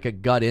that. That's like a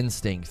gut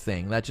instinct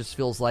thing. That just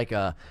feels like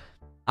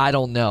I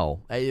don't know.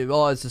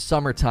 It's a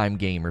summertime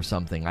game or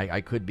something. I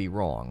could be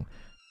wrong.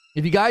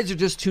 If you guys are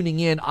just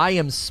tuning in, I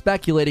am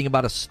speculating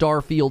about a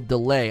Starfield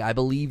delay. I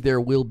believe there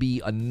will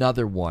be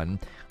another one.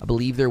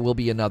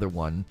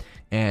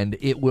 And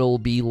it will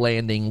be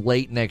landing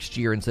late next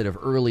year instead of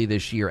early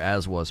this year,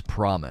 as was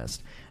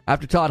promised.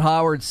 After Todd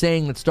Howard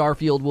saying that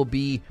Starfield will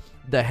be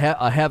a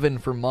heaven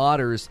for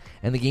modders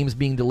and the game's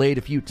being delayed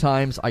a few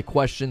times, I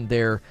questioned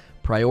their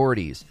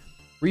priorities.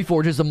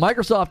 Reforge, is a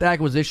Microsoft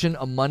acquisition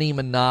a money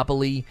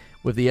monopoly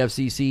with the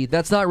FCC?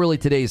 That's not really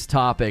today's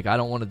topic. I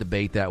don't want to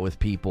debate that with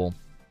people.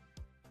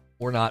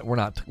 We're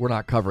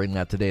not covering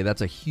that today.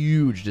 That's a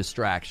huge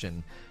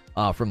distraction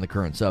from the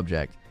current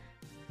subject.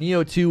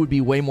 Neo 2 would be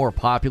way more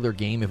popular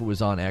game if it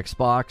was on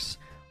Xbox.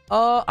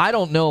 I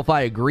don't know if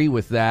I agree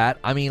with that.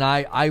 I mean,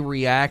 I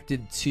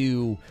reacted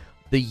to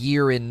the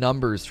year-end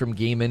numbers from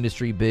Game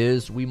Industry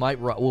Biz.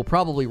 We'll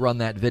probably run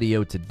that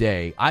video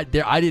today. I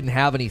didn't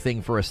have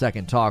anything for a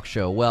second talk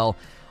show. Well,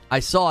 I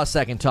saw a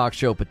second talk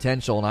show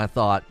potential, and I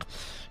thought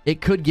it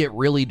could get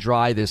really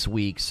dry this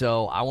week,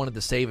 so I wanted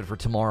to save it for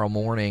tomorrow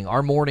morning.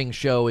 Our morning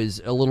show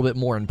is a little bit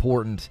more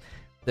important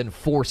than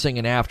forcing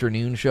an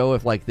afternoon show.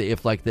 If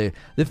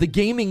the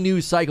gaming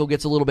news cycle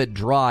gets a little bit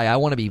dry, I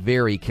want to be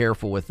very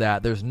careful with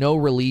that. There's no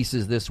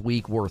releases this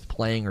week worth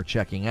playing or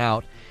checking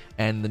out,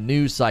 and the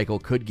news cycle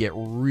could get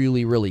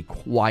really, really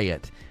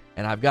quiet.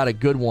 And I've got a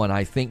good one,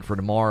 I think, for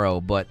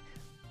tomorrow, but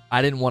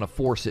I didn't want to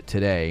force it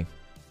today.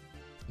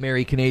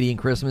 Merry Canadian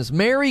Christmas.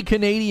 Merry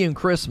Canadian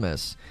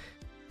Christmas.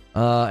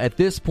 At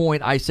this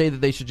point, I say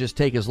that they should just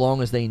take as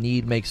long as they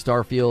need, make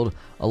Starfield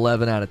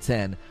 11 out of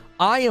 10.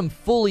 I am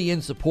fully in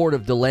support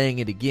of delaying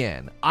it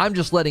again. I'm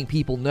just letting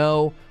people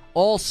know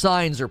all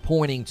signs are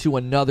pointing to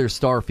another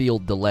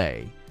Starfield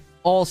delay.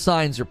 All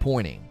signs are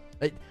pointing.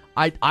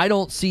 I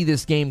don't see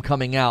this game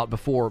coming out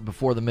before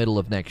the middle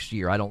of next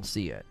year. I don't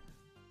see it.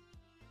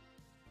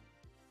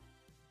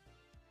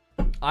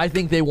 I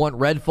think they want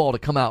Redfall to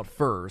come out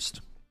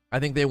first.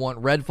 And because they want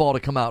Redfall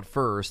to come out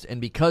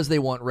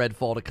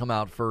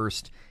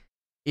first,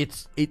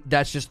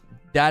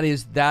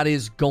 that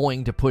is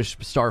going to push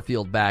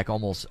Starfield back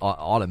almost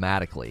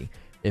automatically.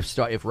 If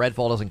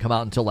Redfall doesn't come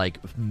out until like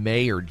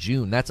May or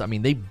June,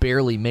 they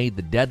barely made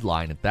the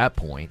deadline at that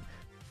point.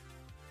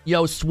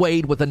 Yo,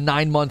 Suede with a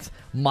 9-month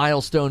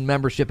milestone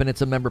membership, and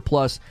it's a Member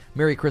Plus.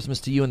 Merry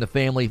Christmas to you and the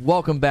family.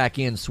 Welcome back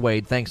in,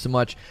 Suede. Thanks so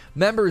much.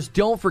 Members,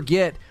 don't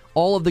forget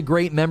all of the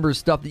great members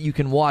stuff that you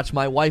can watch.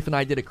 My wife and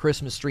I did a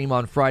Christmas stream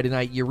on Friday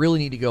night. You really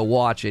need to go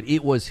watch it.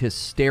 It was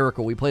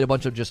hysterical. We played a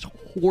bunch of just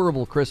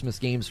horrible Christmas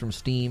games from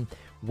Steam.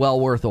 Well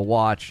worth a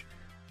watch.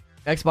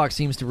 Xbox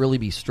seems to really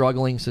be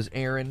struggling, says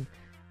Aaron.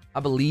 I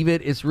believe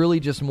it. It's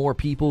really just more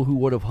people who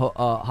would have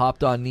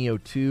hopped on Neo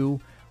 2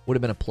 would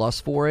have been a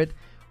plus for it.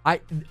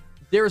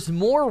 There's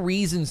more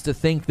reasons to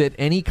think that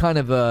any kind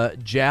of a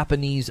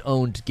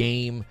Japanese-owned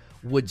game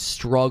would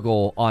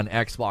struggle on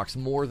Xbox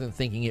more than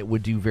thinking it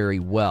would do very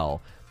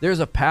well. There's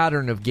a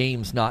pattern of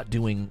games not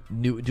doing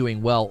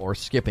well or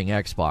skipping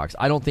Xbox.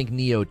 I don't think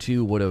Neo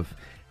 2 would have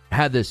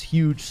had this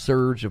huge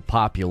surge of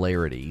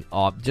popularity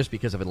just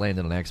because of it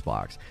landed on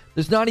Xbox.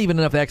 There's not even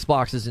enough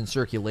Xboxes in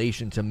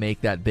circulation to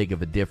make that big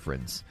of a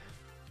difference.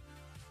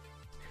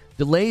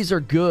 Delays are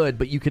good,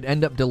 but you could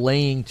end up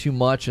delaying too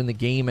much and the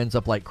game ends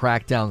up like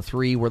Crackdown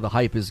 3 where the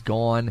hype is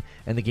gone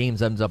and the game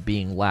ends up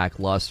being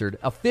lackluster.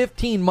 A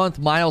 15-month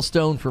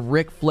milestone from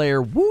Ric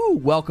Flair. Woo!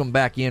 Welcome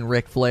back in,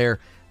 Ric Flair.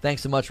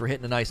 Thanks so much for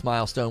hitting a nice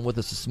milestone with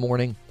us this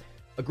morning.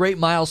 A great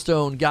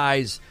milestone,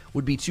 guys,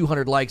 would be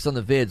 200 likes on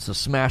the vid, so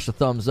smash the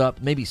thumbs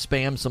up. Maybe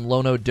spam some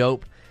Lono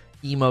Dope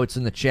emotes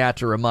in the chat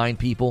to remind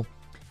people.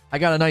 I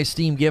got a nice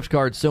Steam gift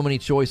card, so many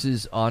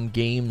choices on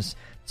games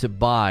to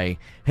buy.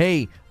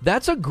 Hey,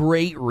 that's a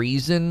great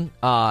reason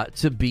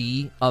to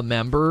be a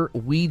member.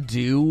 We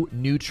do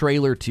New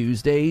Trailer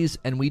Tuesdays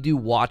and we do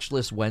Watch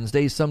List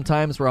Wednesdays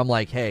sometimes where I'm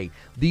like, hey,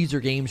 these are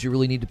games you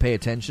really need to pay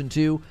attention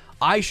to.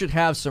 I should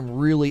have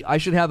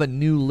a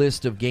new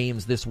list of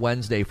games this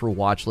Wednesday for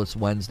Watch List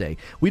Wednesday.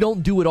 We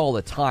don't do it all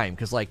the time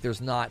because like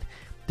there's not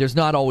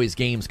always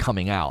games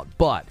coming out,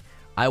 but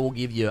I will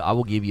give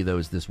you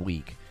those this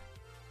week.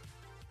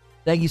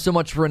 Thank you so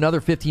much for another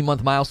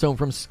 15-month milestone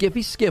from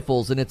Skiffy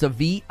Skiffles, and it's a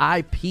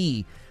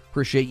VIP.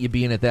 Appreciate you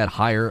being at that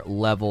higher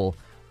level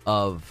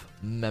of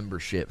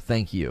membership.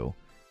 Thank you.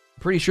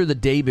 Pretty sure the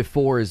day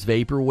before is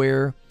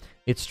Vaporware.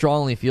 It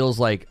strongly feels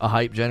like a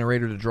hype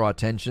generator to draw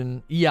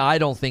attention. Yeah, I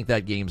don't think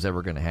that game's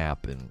ever going to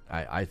happen.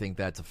 I think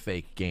that's a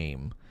fake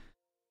game.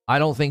 I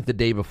don't think the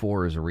day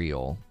before is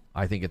real.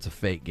 I think it's a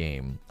fake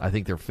game. I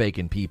think they're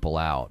faking people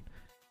out.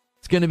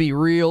 It's going to be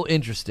real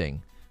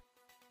interesting.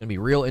 It's going to be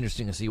real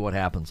interesting to see what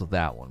happens with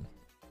that one.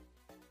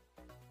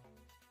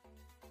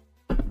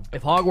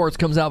 If Hogwarts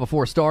comes out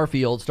before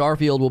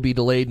Starfield will be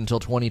delayed until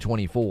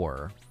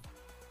 2024.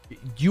 Do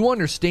you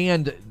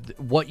understand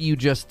what you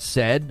just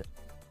said?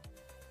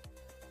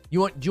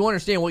 Do you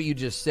understand what you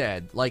just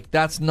said? Like,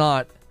 that's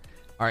not...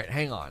 All right,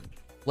 hang on.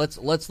 Let's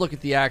look at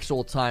the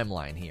actual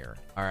timeline here,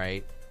 all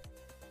right?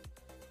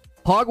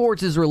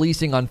 Hogwarts is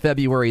releasing on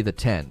February the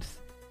 10th.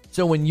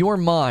 So in your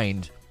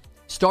mind,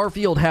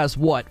 Starfield has,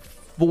 what,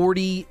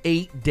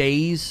 48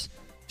 days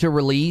to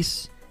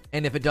release?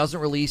 and if it doesn't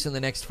release in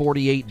the next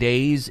 48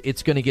 days,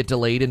 it's going to get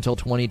delayed until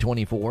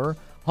 2024.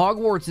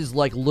 Hogwarts is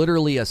like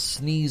literally a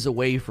sneeze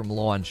away from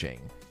launching.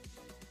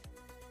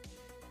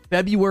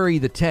 February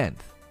the 10th.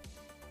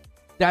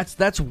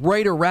 That's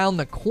right around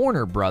the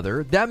corner,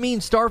 brother. That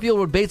means Starfield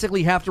would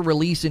basically have to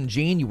release in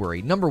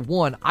January. Number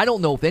one, I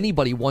don't know if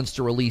anybody wants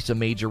to release a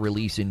major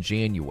release in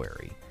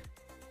January.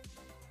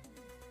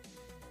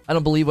 I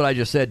don't believe what I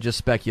just said, just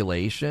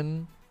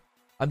speculation.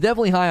 I'm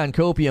definitely high on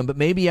Copium, but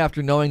maybe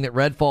after knowing that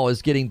Redfall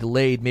is getting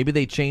delayed, maybe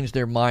they change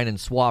their mind and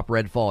swap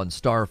Redfall and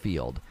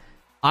Starfield.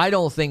 I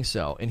don't think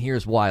so, and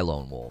here's why,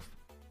 Lone Wolf.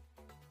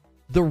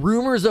 The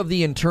rumors of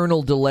the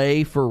internal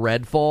delay for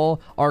Redfall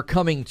are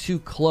coming too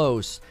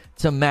close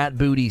to Matt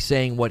Booty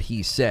saying what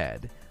he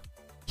said.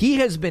 He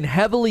has been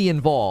heavily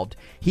involved.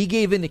 He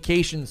gave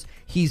indications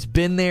he's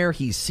been there,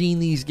 he's seen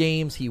these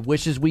games, he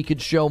wishes we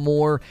could show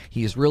more,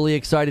 he's really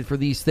excited for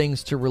these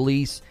things to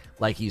release,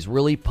 like he's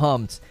really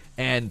pumped,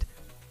 and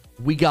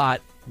we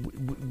got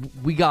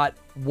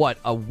what,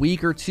 a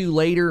week or two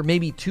later,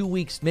 maybe 2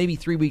 weeks, maybe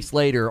 3 weeks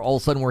later, all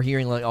of a sudden we're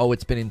hearing like, oh,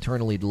 it's been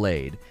internally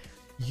delayed.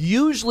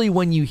 Usually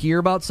when you hear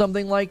about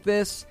something like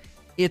this,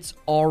 it's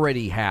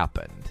already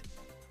happened.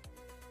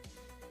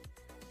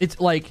 It's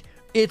like,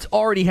 it's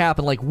already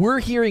happened. Like, we're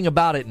hearing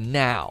about it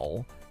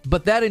now,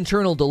 but that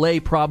internal delay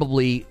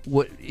probably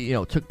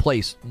took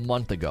place a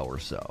month ago or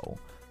so,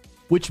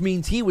 which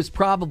means he was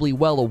probably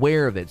well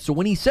aware of it. So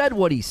when he said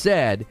what he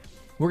said,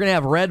 we're going to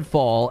have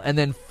Redfall, and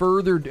then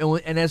further,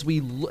 and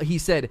he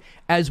said,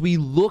 as we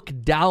look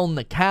down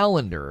the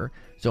calendar,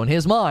 so in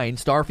his mind,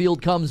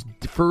 Starfield comes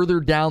further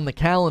down the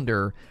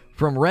calendar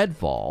from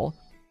Redfall.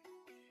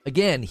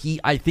 Again,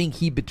 I think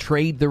he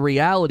betrayed the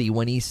reality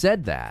when he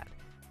said that.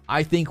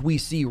 I think we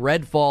see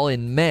Redfall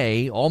in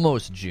May,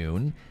 almost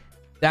June.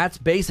 That's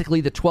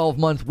basically the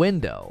 12-month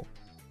window.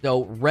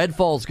 So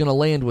Redfall's going to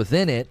land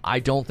within it. I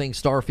don't think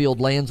Starfield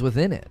lands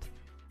within it.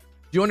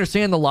 Do you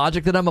understand the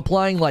logic that I'm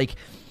applying? Like,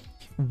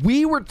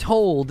 we were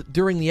told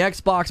during the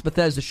Xbox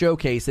Bethesda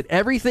showcase that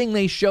everything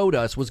they showed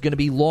us was going to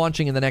be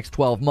launching in the next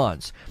 12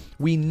 months.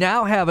 We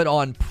now have it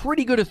on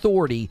pretty good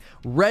authority.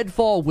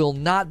 Redfall will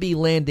not be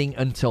landing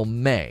until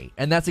May.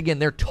 And that's, again,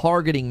 they're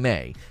targeting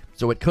May.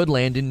 So it could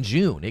land in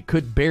June. It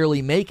could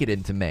barely make it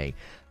into May.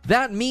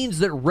 That means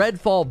that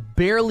Redfall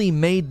barely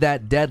made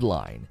that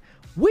deadline.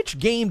 Which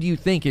game do you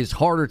think is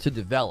harder to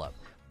develop?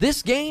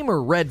 This game or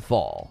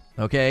Redfall?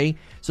 Okay?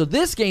 So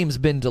this game's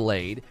been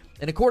delayed.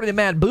 And according to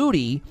Matt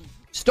Booty,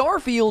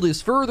 Starfield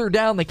is further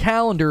down the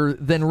calendar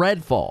than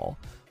Redfall.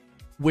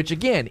 Which,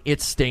 again,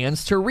 it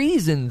stands to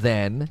reason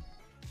then,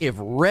 if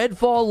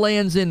Redfall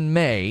lands in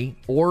May,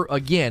 or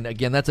again,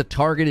 that's a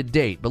targeted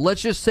date, but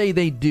let's just say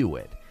they do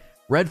it.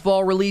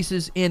 Redfall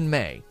releases in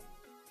May.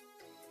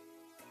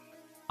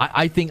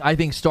 I think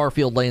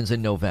Starfield lands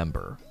in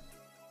November.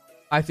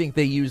 I think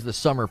they use the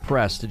summer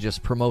press to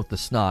just promote the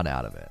snot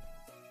out of it.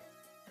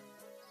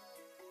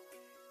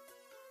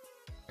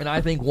 And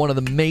I think one of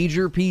the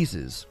major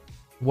pieces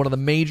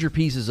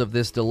of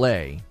this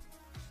delay,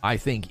 I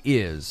think,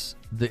 is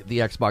the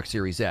Xbox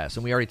Series S.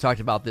 And we already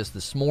talked about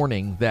this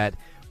morning, that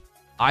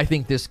I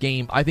think this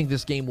game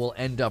will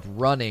end up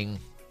running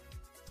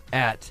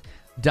at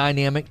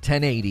Dynamic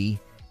 1080.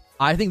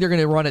 I think they're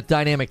going to run at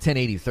Dynamic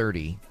 1080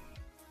 30.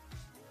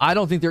 I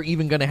don't think they're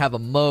even going to have a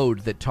mode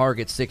that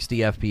targets 60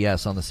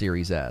 FPS on the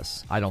Series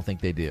S. I don't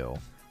think they do.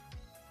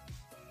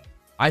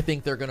 I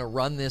think they're going to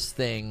run this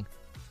thing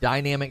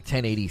Dynamic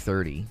 1080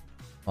 30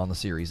 on the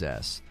Series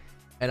S.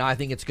 And I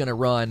think it's going to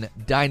run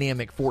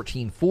Dynamic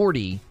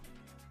 1440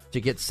 to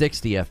get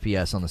 60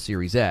 FPS on the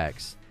Series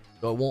X.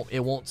 So it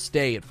won't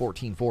stay at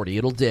 1440.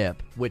 It'll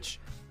dip, which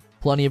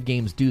plenty of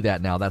games do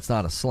that now. That's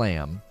not a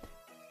slam.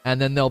 And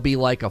then there'll be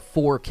like a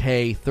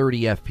 4K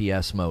 30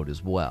 FPS mode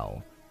as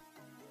well.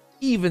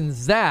 Even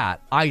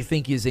that, I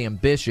think, is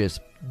ambitious,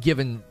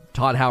 given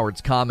Todd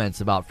Howard's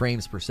comments about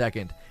frames per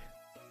second.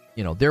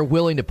 They're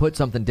willing to put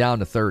something down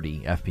to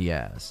 30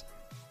 FPS.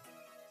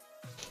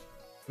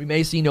 We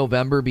may see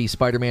November be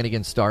Spider-Man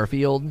against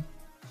Starfield.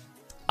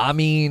 I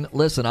mean,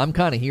 listen, I'm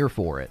kind of here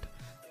for it.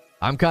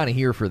 I'm kind of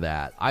here for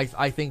that.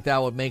 I think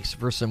that would make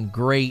for some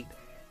great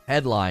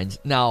headlines.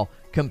 Now,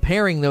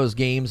 comparing those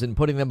games and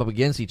putting them up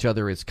against each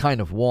other is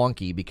kind of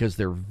wonky because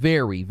they're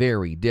very,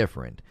 very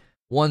different.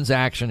 One's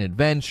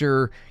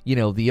action-adventure,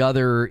 the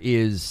other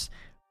is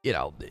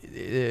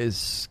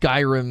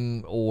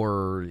Skyrim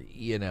or,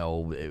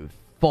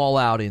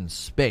 Fallout in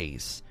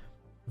space.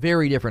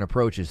 Very different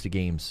approaches to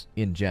games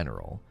in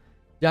general.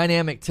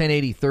 Dynamic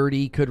 1080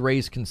 30 could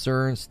raise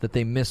concerns that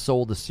they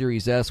missold the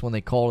Series S when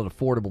they called it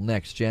affordable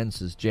next gen,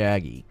 says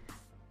Jaggy.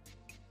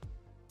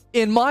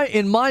 In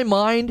my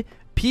mind,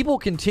 people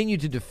continue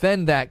to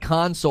defend that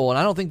console, and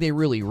I don't think they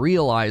really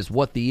realize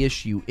what the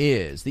issue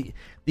is. The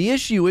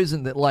issue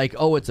isn't that, like,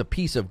 oh, it's a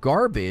piece of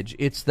garbage.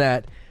 It's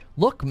that,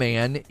 look,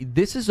 man,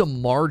 this is a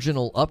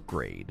marginal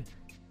upgrade.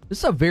 This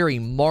is a very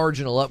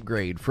marginal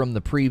upgrade from the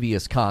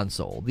previous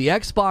console. The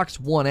Xbox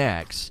One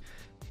X,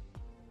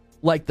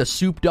 like the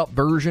souped-up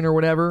version or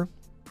whatever,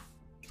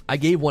 I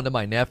gave one to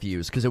my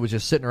nephews because it was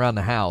just sitting around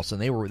the house, and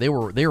they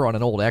were on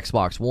an old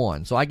Xbox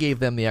One, so I gave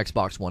them the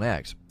Xbox One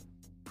X.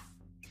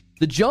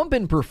 The jump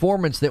in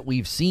performance that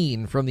we've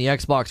seen from the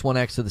Xbox One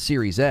X to the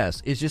Series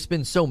S has just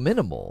been so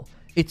minimal.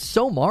 It's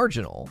so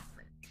marginal.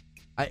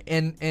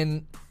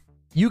 And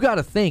you got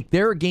to think,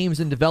 there are games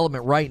in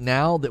development right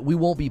now that we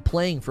won't be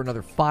playing for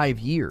another 5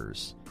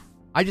 years.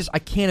 I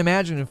can't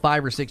imagine in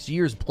 5 or 6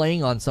 years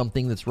playing on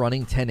something that's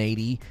running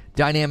 1080,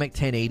 dynamic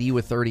 1080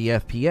 with 30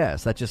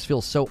 FPS. That just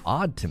feels so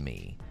odd to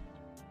me.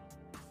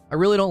 I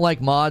really don't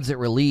like mods at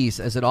release,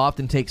 as it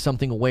often takes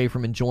something away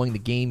from enjoying the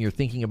game you're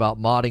thinking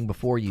about modding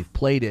before you've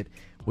played it,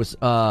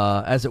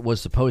 as it was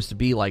supposed to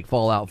be, like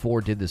Fallout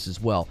 4 did this as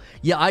well.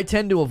 Yeah, I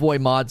tend to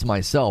avoid mods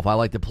myself. I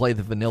like to play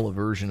the vanilla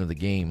version of the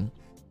game.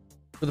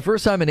 For the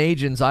first time in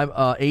ages,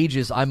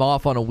 I'm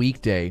off on a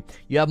weekday.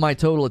 You have my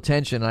total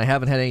attention, and I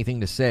haven't had anything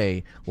to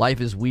say.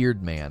 Life is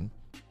weird, man.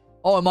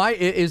 Oh, am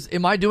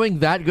I doing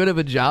that good of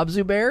a job,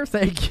 Zubair?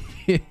 Thank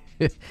you.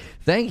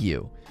 Thank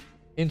you.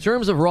 In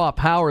terms of raw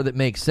power, that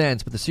makes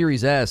sense, but the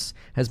Series S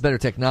has better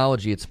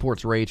technology. It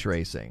supports ray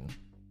tracing.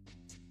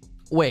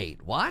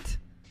 Wait, what?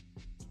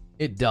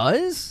 It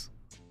does?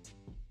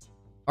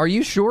 Are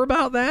you sure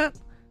about that?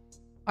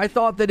 I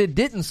thought that it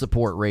didn't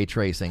support ray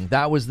tracing.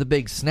 That was the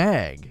big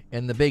snag,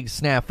 and the big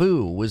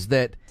snafu was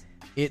that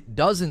it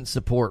doesn't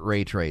support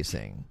ray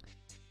tracing.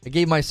 I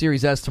gave my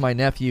Series S to my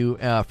nephew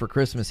for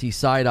Christmas. He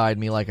side-eyed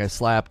me like I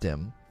slapped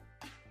him.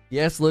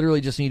 Yes,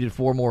 literally just needed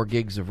 4 more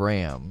gigs of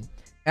RAM.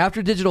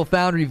 After Digital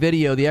Foundry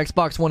video, the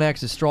Xbox One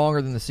X is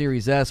stronger than the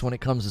Series S when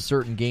it comes to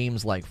certain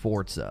games like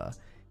Forza.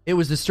 It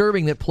was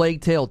disturbing that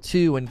Plague Tale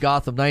 2 and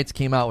Gotham Knights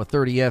came out with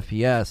 30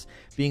 FPS,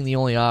 being the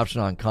only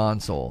option on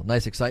console.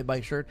 Nice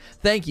Excitebike shirt.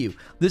 Thank you.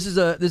 This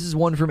is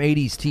one from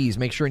 80s Tees.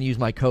 Make sure and use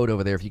my code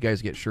over there if you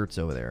guys get shirts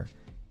over there.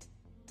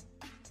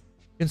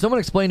 Can someone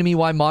explain to me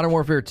why Modern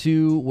Warfare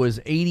 2 was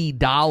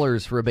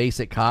 $80 for a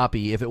basic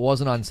copy? If it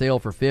wasn't on sale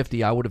for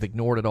 $50, I would have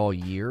ignored it all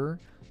year.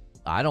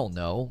 I don't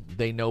know.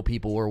 They know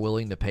people were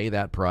willing to pay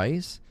that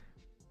price.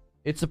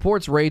 It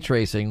supports ray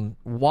tracing.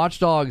 Watch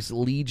Dogs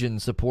Legion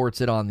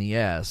supports it on the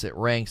S. It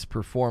ranks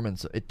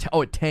performance. It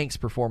tanks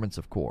performance,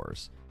 of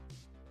course.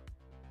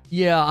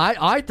 Yeah,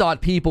 I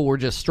thought people were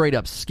just straight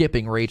up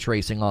skipping ray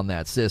tracing on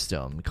that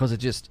system because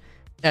it just,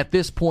 at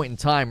this point in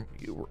time,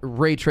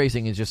 ray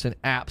tracing is just an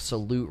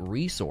absolute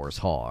resource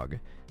hog.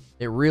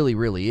 It really,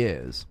 really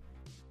is.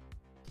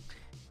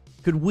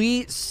 Could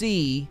we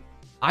see...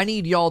 I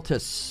need y'all to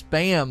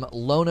spam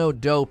Lono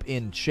Dope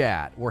in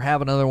chat. We're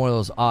having another one of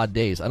those odd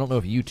days. I don't know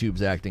if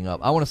YouTube's acting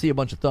up. I want to see a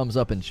bunch of thumbs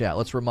up in chat.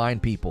 Let's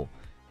remind people.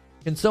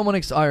 Can someone...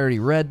 I already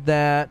read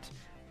that.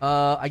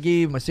 I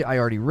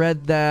already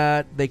read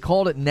that. They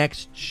called it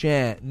next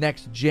gen.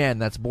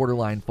 That's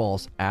borderline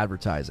false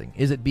advertising.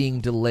 Is it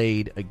being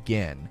delayed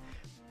again?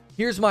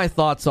 Here's my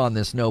thoughts on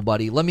this,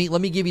 nobody. Let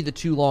me give you the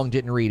too long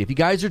didn't read. If you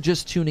guys are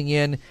just tuning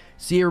in,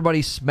 see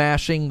everybody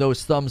smashing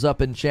those thumbs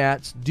up in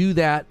chats, do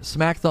that.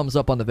 Smack thumbs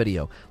up on the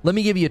video. Let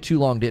me give you a too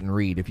long didn't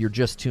read if you're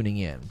just tuning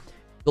in.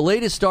 The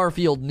latest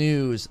Starfield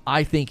news,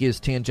 I think, is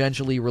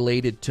tangentially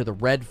related to the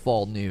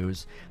Redfall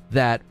news,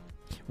 that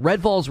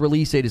Redfall's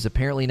release date is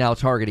apparently now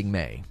targeting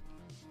May.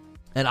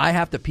 And I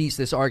have to piece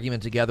this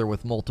argument together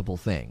with multiple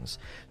things.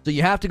 So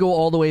you have to go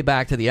all the way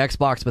back to the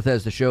Xbox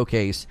Bethesda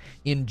showcase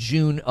in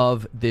June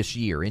of this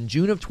year. In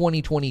June of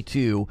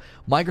 2022,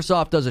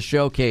 Microsoft does a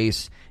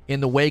showcase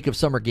in the wake of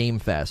Summer Game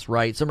Fest,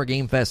 right? Summer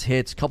Game Fest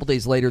hits. A couple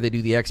days later, they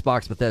do the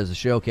Xbox Bethesda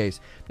showcase.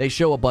 They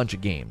show a bunch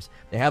of games.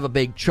 They have a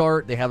big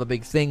chart. They have a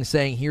big thing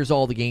saying, here's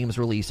all the games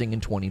releasing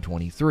in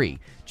 2023.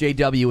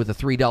 JW with a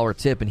 $3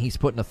 tip, and he's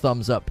putting a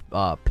thumbs up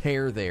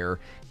pair there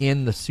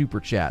in the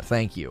super chat.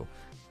 Thank you.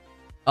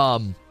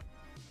 And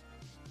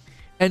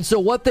so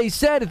what they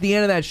said at the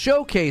end of that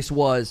showcase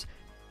was,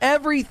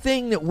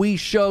 everything that we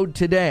showed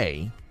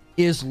today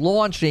is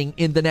launching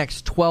in the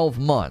next 12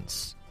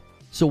 months.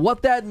 So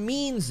what that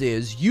means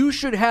is you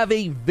should have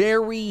a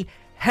very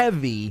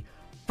heavy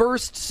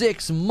first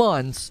 6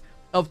 months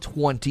of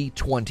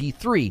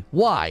 2023.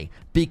 Why?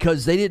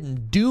 Because they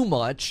didn't do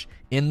much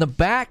in the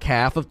back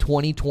half of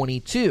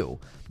 2022.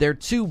 Their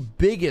two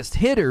biggest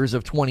hitters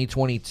of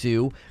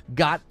 2022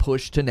 got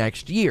pushed to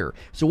next year.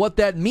 So what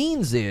that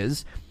means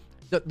is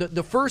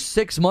the first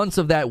 6 months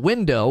of that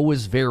window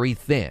was very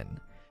thin.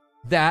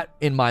 That,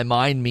 in my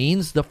mind,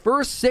 means the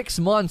first 6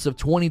 months of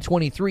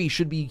 2023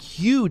 should be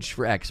huge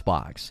for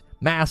Xbox.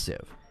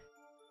 Massive.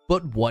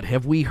 But what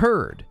have we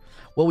heard?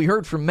 Well, we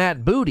heard from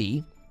Matt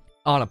Booty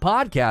on a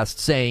podcast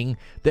saying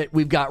that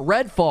we've got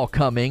Redfall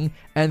coming,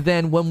 and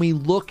then when we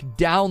look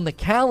down the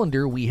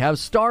calendar, we have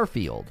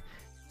Starfield.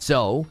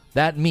 So,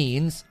 that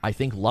means, I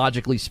think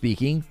logically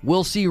speaking,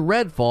 we'll see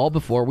Redfall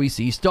before we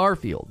see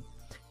Starfield.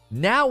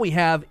 Now we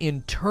have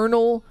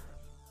internal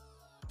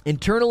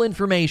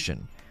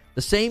information.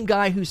 The same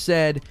guy who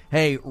said,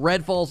 hey,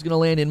 Redfall's going to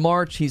land in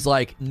March, he's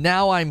like,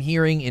 now I'm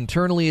hearing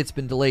internally it's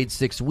been delayed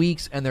 6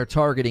 weeks and they're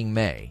targeting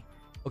May.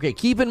 Okay,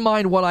 keep in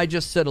mind what I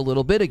just said a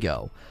little bit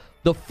ago.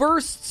 The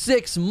first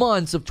 6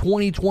 months of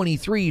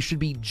 2023 should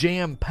be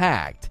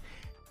jam-packed.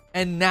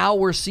 And now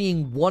we're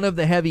seeing one of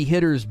the heavy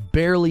hitters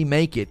barely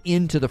make it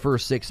into the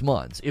first 6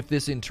 months, if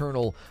this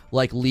internal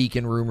leak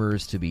and rumor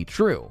is to be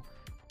true.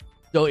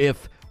 So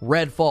if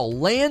Redfall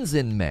lands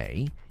in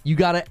May, you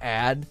got to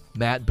add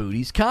Matt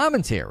Booty's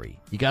commentary.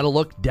 You got to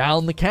look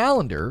down the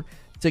calendar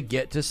to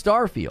get to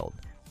Starfield.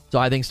 So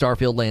I think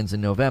Starfield lands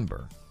in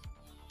November.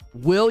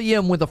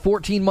 William with a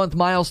 14-month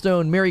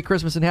milestone. Merry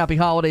Christmas and Happy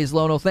Holidays,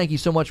 Lono. Thank you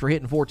so much for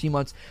hitting 14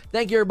 months.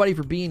 Thank you, everybody,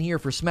 for being here,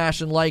 for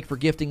smashing like, for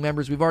gifting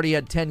members. We've already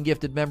had 10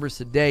 gifted members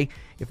today.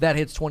 If that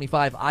hits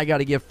 25, I got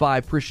to give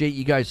 5. Appreciate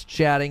you guys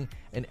chatting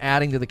and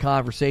adding to the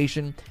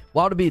conversation.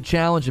 Why would it be a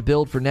challenge to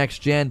build for next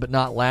gen but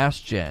not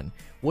last gen?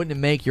 Wouldn't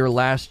it make your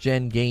last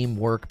gen game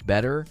work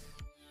better?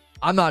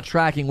 I'm not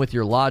tracking with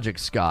your logic,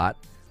 Scott.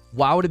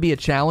 Why would it be a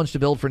challenge to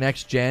build for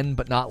next gen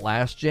but not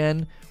last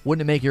gen?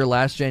 Wouldn't it make your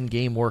last gen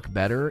game work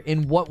better?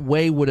 In what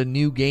way would a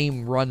new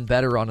game run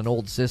better on an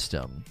old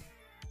system?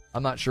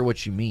 I'm not sure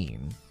what you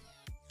mean.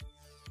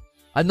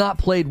 I've not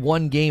played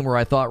one game where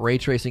I thought ray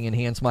tracing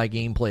enhanced my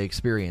gameplay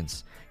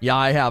experience. Yeah,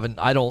 I haven't.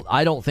 I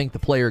don't think the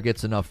player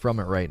gets enough from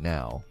it right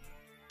now.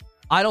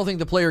 I don't think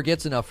the player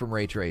gets enough from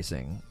ray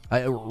tracing.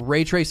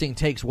 Ray tracing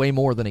takes way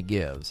more than it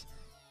gives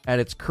at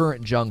its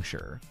current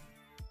juncture.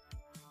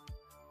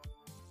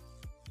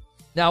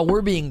 Now,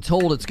 we're being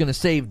told it's going to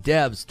save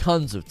devs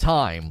tons of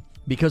time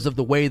because of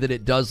the way that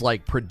it does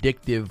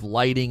predictive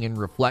lighting and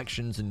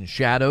reflections and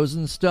shadows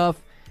and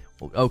stuff.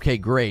 Okay,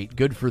 great.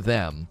 Good for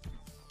them.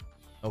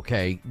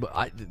 Okay, but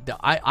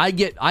I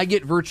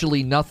get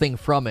virtually nothing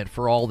from it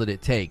for all that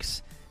it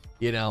takes.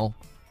 You know,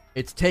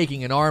 it's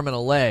taking an arm and a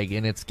leg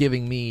and it's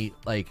giving me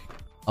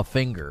a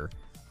finger.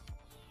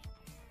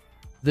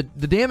 The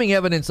damning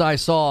evidence I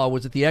saw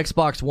was that the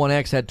Xbox One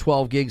X had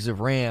 12 gigs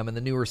of RAM and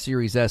the newer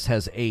Series S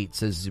has 8,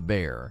 says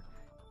Zubair.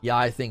 Yeah,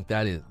 I think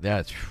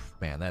that's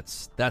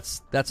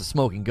a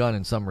smoking gun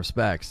in some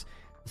respects.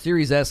 The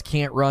Series S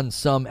can't run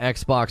some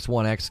Xbox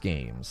One X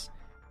games.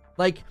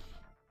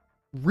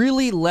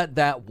 Really let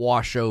that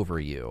wash over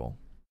you.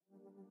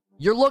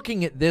 You're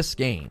looking at this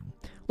game.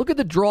 Look at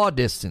the draw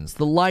distance,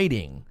 the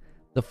lighting,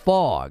 the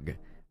fog,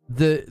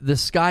 the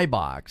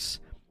skybox,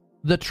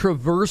 the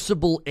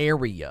traversable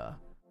area.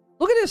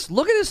 Look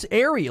at this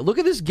area. Look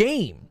at this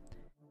game.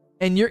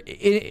 And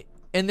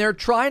they're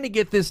trying to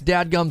get this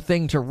dadgum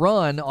thing to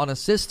run on a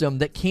system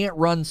that can't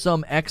run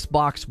some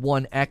Xbox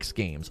One X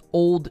games.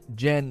 Old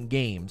gen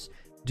games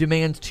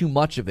demands too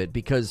much of it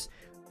because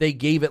they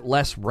gave it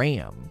less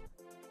RAM.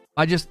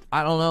 I don't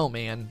know,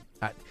 man.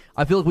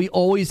 I feel like we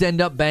always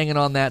end up banging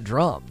on that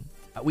drum.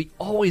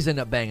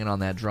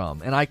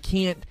 And I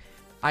can't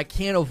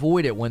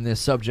avoid it when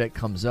this subject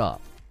comes up.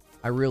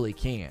 I really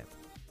can't.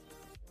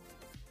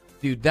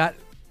 Dude,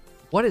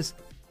 this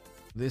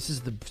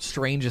is the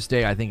strangest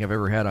day I think I've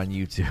ever had on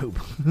YouTube.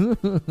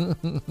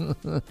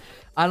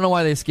 I don't know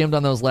why they skimmed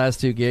on those last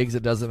 2 gigs.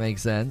 It doesn't make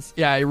sense.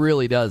 Yeah, it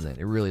really doesn't.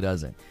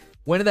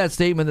 When did that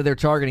statement that they're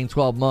targeting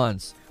 12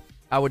 months,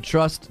 I would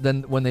trust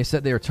then when they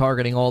said they were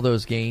targeting all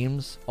those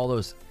games, all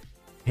those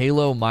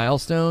Halo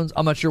milestones.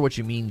 I'm not sure what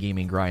you mean,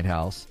 Gaming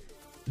Grindhouse.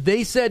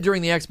 They said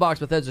during the Xbox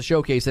Bethesda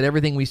showcase that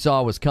everything we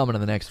saw was coming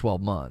in the next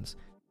 12 months.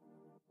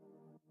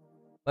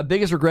 My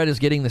biggest regret is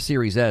getting the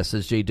Series S,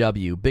 says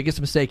JW.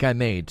 Biggest mistake I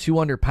made. Too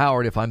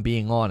underpowered if I'm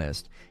being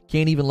honest.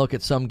 Can't even look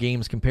at some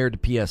games compared to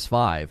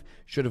PS5.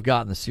 Should have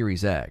gotten the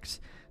Series X.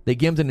 They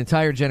gimped an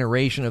entire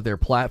generation of their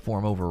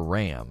platform over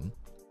RAM.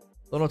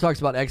 Lono talks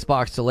about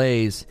Xbox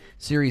delays.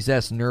 Series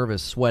S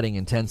nervous, sweating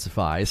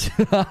intensifies.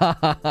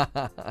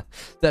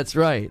 That's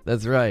right.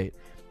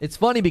 It's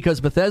funny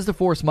because Bethesda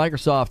forced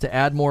Microsoft to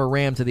add more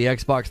RAM to the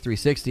Xbox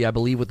 360, I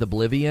believe, with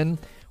Oblivion.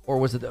 Or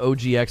was it the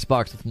OG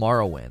Xbox with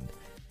Morrowind?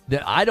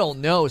 I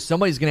don't know.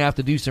 Somebody's going to have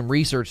to do some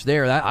research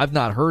there. I've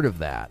not heard of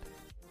that.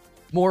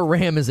 More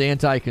RAM is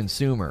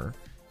anti-consumer.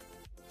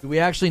 Do we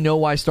actually know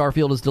why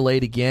Starfield is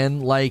delayed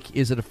again?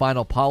 Is it a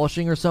final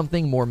polishing or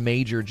something? More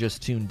major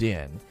just tuned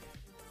in.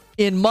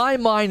 In my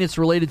mind, it's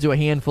related to a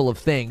handful of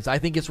things. I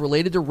think it's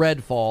related to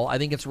Redfall. I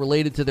think it's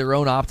related to their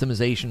own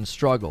optimization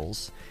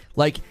struggles.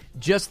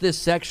 Just this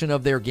section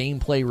of their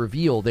gameplay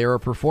reveal, there are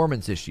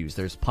performance issues.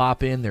 There's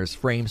pop-in, there's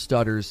frame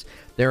stutters.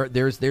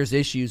 There's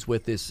issues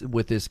with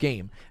this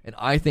game, and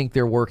I think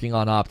they're working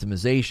on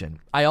optimization.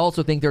 I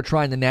also think they're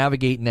trying to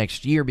navigate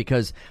next year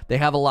because they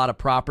have a lot of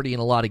property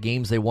and a lot of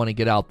games they want to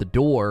get out the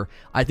door.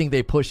 I think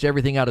they pushed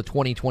everything out of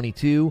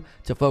 2022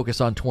 to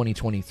focus on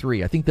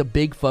 2023. I think the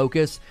big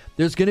focus,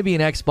 there's going to be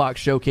an Xbox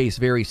showcase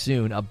very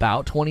soon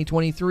about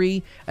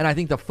 2023, and I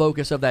think the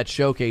focus of that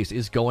showcase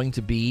is going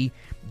to be,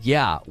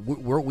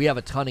 we have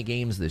a ton of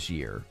games this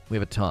year. We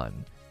have a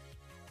ton.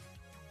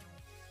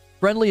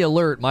 Friendly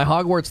alert, my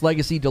Hogwarts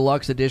Legacy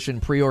Deluxe Edition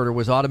pre-order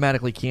was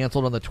automatically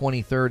canceled on the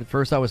 23rd. At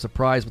first I was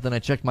surprised, but then I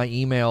checked my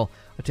email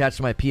attached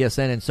to my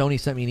PSN, and Sony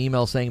sent me an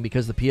email saying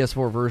because the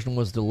PS4 version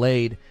was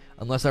delayed,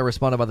 unless I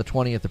responded by the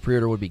 20th, the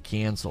pre-order would be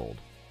canceled.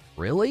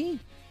 Really?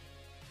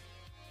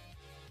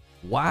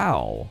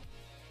 Wow.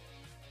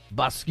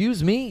 But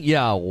excuse me?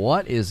 Yeah,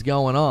 what is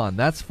going on?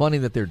 That's funny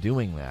that they're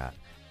doing that.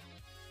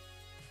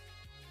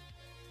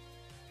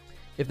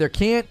 If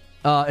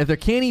If they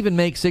can't even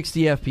make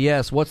 60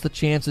 FPS, what's the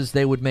chances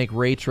they would make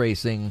ray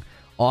tracing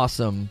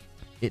awesome?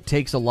 It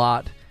takes a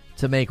lot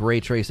to make ray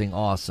tracing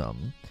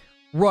awesome.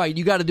 Right,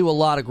 you got to do a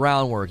lot of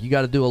groundwork. You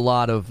got to do a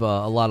lot of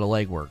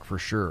legwork for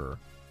sure.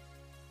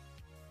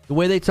 The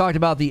way they talked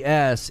about the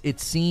S, it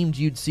seemed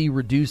you'd see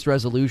reduced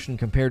resolution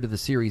compared to the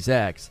Series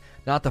X,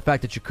 not the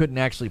fact that you couldn't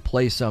actually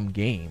play some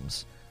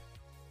games.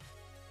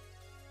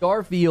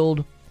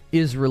 Starfield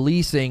is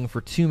releasing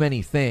for too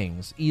many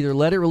things. Either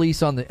let it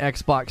release on the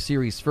Xbox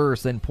Series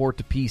first, then port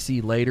to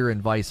PC later,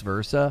 and vice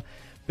versa.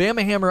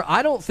 Bama Hammer,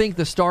 I don't think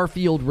the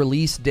Starfield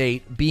release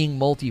date being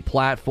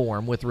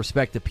multi-platform with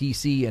respect to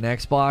PC and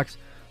Xbox,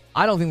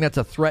 I don't think that's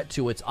a threat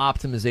to its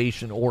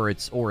optimization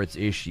or its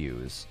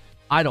issues.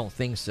 I don't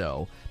think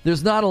so.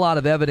 There's not a lot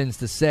of evidence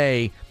to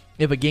say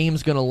if a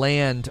game's going to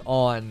land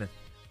on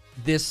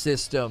this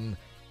system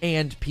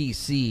and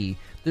PC.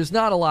 There's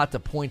not a lot to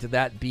point to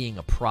that being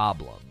a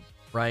problem,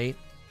 right?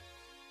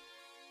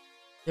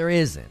 There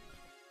isn't.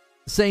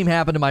 The same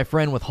happened to my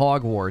friend with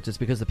Hogwarts. It's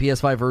because the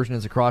PS5 version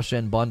is a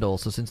cross-gen bundle,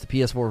 so since the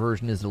PS4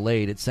 version is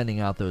delayed, it's sending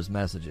out those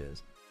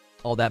messages.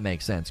 Oh, that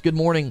makes sense. Good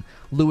morning,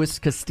 Luis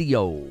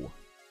Castillo.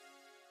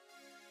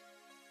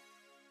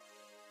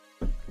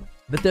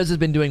 Bethesda's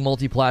been doing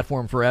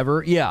multi-platform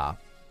forever. Yeah.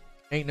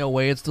 Ain't no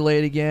way it's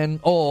delayed again.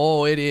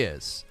 Oh, it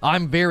is.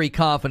 I'm very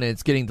confident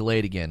it's getting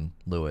delayed again,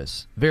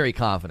 Lewis. Very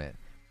confident.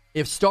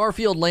 If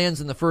Starfield lands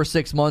in the first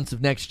 6 months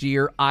of next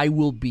year, I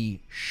will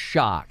be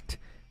shocked.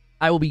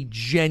 I will be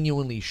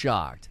genuinely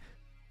shocked.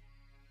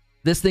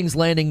 This thing's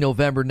landing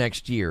November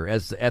next year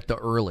as at the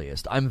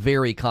earliest. I'm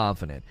very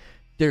confident.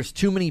 There's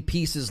too many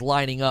pieces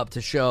lining up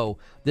to show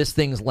this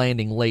thing's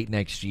landing late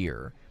next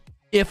year.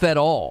 If at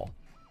all.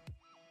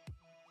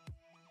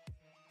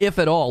 If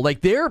at all.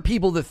 Like, there are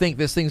people that think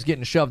this thing's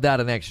getting shoved out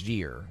of next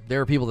year.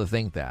 There are people that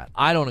think that.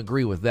 I don't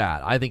agree with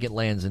that. I think it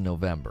lands in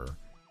November.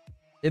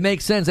 It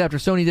makes sense after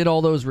Sony did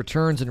all those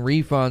returns and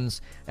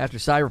refunds after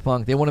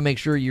Cyberpunk. They want to make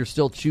sure you're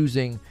still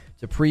choosing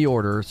to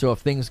pre-order, so if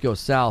things go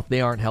south,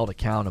 they aren't held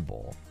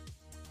accountable.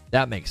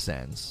 That makes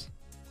sense.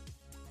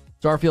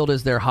 Starfield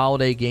is their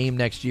holiday game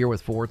next year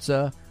with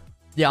Forza.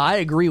 Yeah, I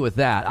agree with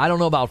that. I don't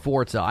know about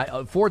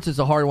Forza. Forza's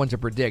a hard one to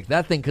predict.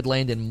 That thing could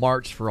land in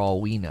March for all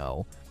we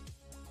know.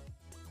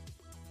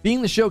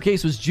 Being the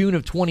showcase was June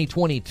of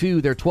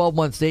 2022, their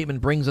 12-month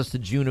statement brings us to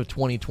June of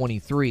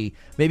 2023.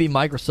 Maybe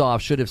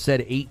Microsoft should have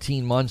said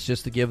 18 months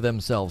just to give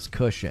themselves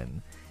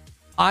cushion.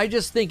 I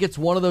just think it's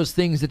one of those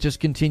things that just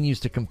continues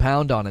to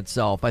compound on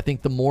itself. I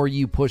think the more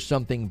you push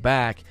something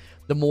back,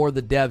 the more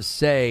the devs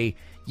say,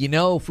 you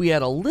know, if we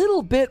had a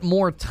little bit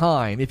more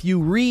time, if you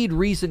read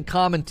recent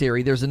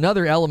commentary, there's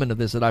another element of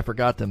this that I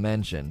forgot to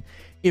mention.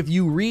 If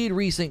you read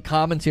recent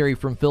commentary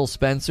from Phil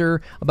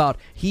Spencer about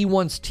he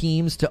wants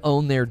teams to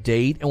own their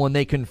date, and when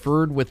they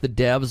conferred with the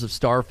devs of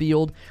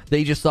Starfield,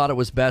 they just thought it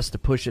was best to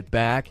push it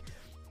back.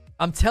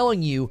 I'm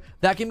telling you,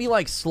 that can be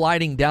like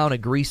sliding down a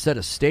greased set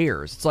of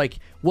stairs. It's like,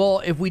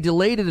 well, if we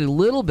delayed it a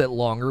little bit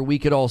longer, we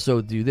could also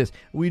do this.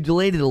 We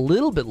delayed it a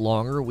little bit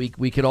longer, we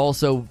could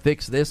also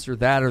fix this or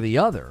that or the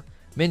other.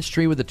 Minch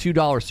Tree with a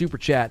 $2 super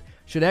chat.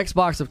 Should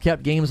Xbox have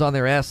kept games on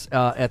their S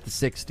at the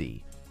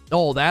 60?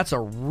 Oh, that's a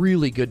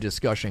really good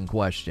discussion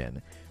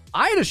question.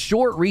 I had a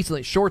short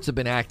recently. Shorts have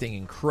been acting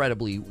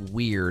incredibly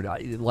weird. I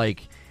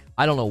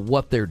don't know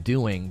what they're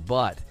doing,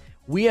 but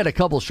we had a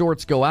couple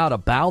shorts go out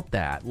about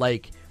that.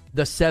 Like,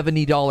 the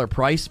 $70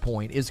 price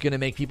point is going to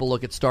make people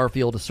look at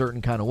Starfield a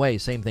certain kind of way.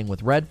 Same thing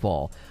with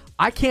Redfall.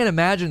 I can't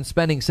imagine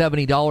spending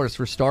 $70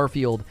 for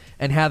Starfield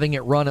and having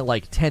it run at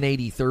like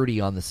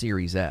 1080-30 on the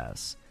Series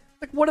S.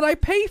 Like, what did I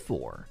pay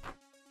for?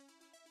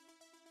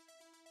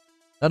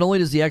 Not only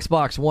does the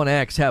Xbox One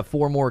X have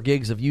 4 more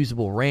gigs of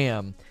usable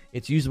RAM,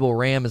 its usable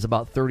RAM is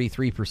about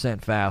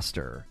 33%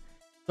 faster.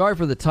 Sorry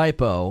for the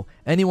typo.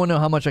 Anyone know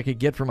how much I could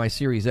get for my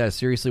Series S?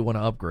 Seriously want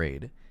to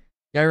upgrade.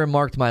 Skyrim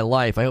marked my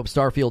life. I hope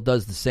Starfield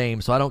does the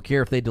same, so I don't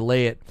care if they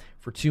delay it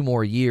for 2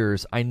 more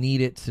years. I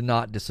need it to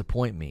not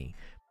disappoint me.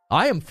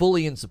 I am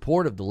fully in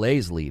support of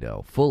delays,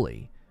 Lido.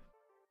 Fully.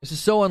 This is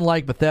so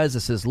unlike Bethesda,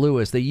 says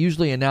Lewis. They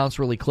usually announce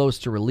really close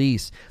to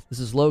release. This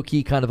is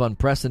low-key kind of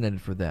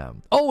unprecedented for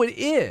them. Oh, it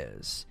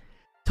is.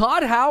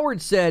 Todd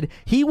Howard said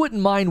he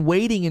wouldn't mind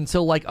waiting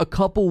until like a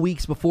couple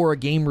weeks before a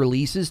game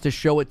releases to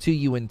show it to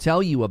you and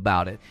tell you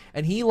about it.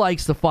 And he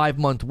likes the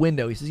 5-month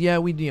window. He says, yeah,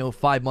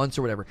 5 months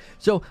or whatever.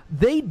 So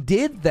they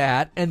did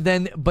that,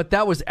 but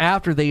that was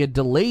after they had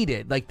delayed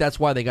it. Like, that's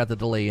why they got the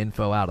delay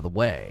info out of the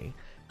way.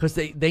 Because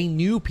they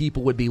knew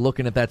people would be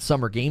looking at that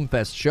Summer Game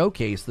Fest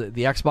showcase, the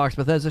Xbox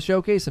Bethesda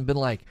showcase, and been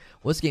like,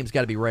 well, this game's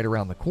got to be right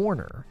around the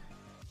corner.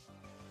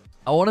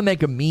 I want to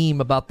make a meme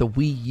about the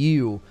Wii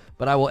U,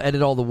 but I will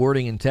edit all the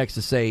wording in text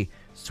to say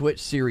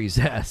Switch Series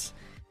S.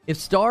 If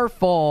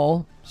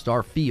Starfield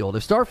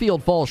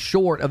falls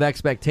short of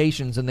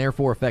expectations and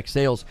therefore affects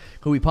sales,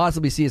 could we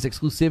possibly see its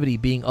exclusivity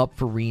being up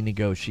for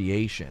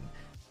renegotiation?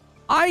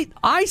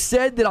 I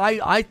said that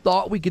I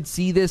thought we could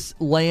see this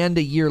land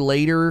a year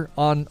later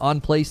on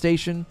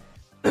PlayStation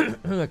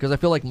because I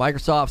feel like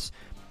Microsoft's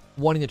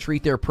wanting to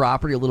treat their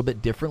property a little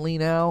bit differently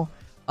now.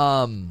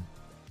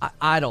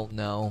 I don't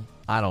know.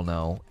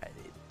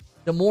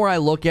 The more I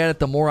look at it,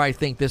 the more I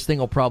think this thing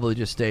will probably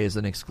just stay as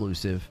an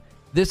exclusive.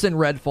 This and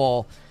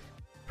Redfall.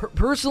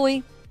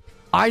 Personally,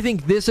 I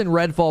think this and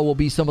Redfall will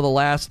be some of the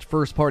last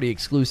first-party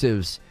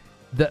exclusives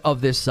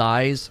of this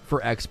size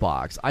for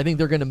Xbox. I think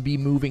they're going to be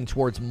moving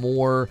towards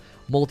more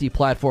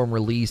multi-platform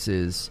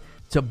releases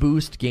to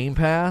boost Game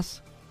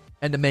Pass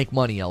and to make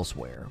money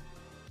elsewhere.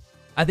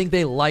 I think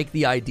they like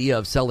the idea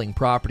of selling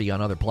property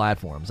on other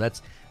platforms.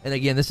 And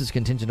again, this is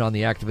contingent on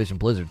the Activision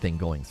Blizzard thing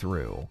going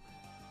through.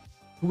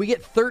 We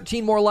get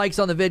 13 more likes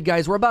on the vid,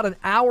 guys. We're about an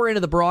hour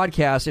into the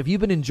broadcast. If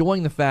you've been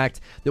enjoying the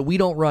fact that we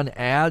don't run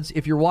ads,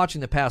 if you're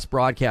watching the past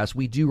broadcast,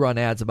 we do run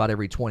ads about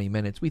every 20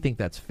 minutes. We think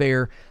that's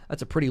fair.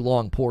 That's a pretty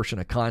long portion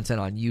of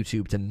content on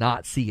YouTube to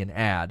not see an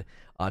ad.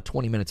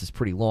 20 minutes is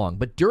pretty long.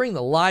 But during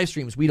the live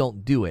streams, we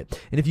don't do it.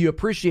 And if you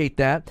appreciate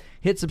that,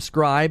 hit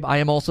subscribe. I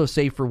am also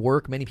safe for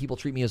work. Many people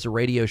treat me as a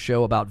radio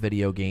show about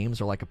video games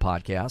or like a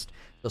podcast.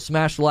 So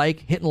smash like.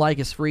 Hitting like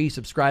is free.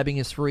 Subscribing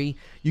is free.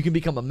 You can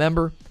become a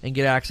member and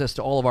get access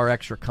to all of our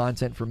extra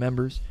content for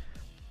members.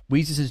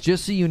 Weezy says,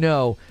 just so you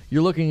know,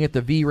 you're looking at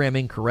the VRAM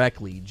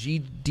incorrectly.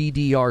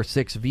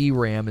 GDDR6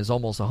 VRAM is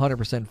almost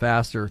 100%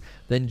 faster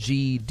than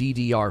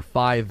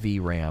GDDR5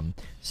 VRAM,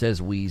 says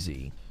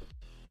Weezy.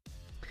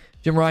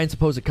 Jim Ryan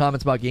supposed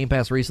comments about Game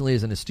Pass recently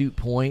is an astute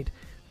point.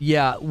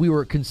 Yeah, we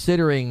were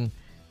considering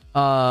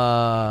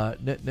talk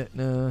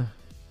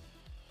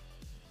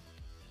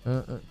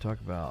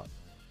about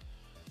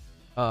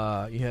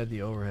you had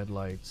the overhead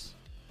lights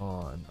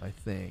on, I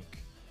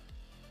think.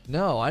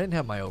 No, I didn't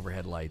have my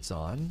overhead lights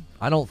on.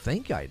 I don't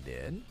think I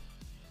did.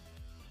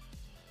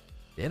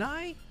 Did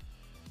I?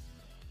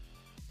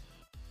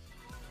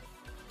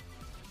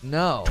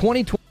 No.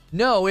 2020.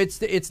 No,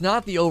 it's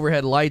not the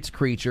overhead lights,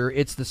 Creature.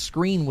 It's the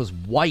screen was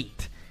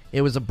white.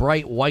 It was a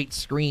bright white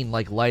screen,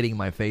 like lighting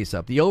my face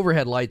up. The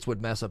overhead lights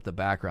would mess up the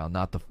background,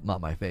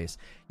 not my face.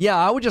 Yeah,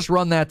 I would just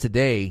run that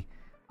today.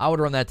 I would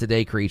run that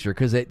today, Creature,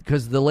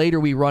 because the later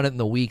we run it in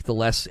the week, the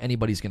less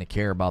anybody's going to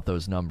care about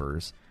those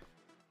numbers.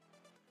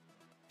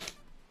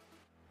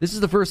 This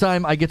is the first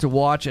time I get to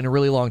watch in a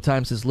really long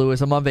time, says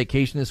Lewis. I'm on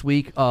vacation this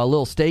week. A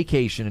little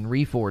staycation in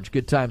Reforge.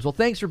 Good times. Well,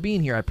 thanks for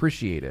being here. I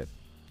appreciate it.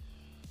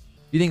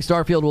 Do you think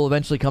Starfield will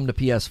eventually come to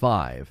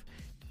PS5?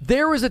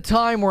 There was a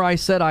time where I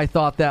said I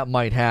thought that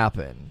might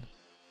happen.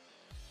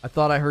 I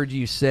thought I heard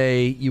you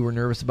say you were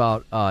nervous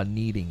about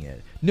needing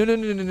it.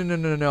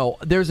 No.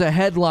 There's a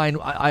headline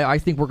I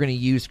think we're going to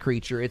use,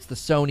 Creature. It's the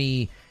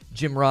Sony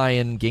Jim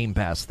Ryan Game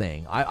Pass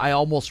thing. I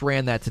almost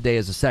ran that today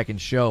as a second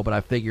show, but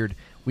I figured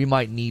we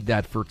might need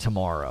that for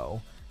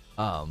tomorrow.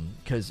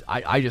 Because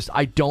I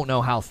don't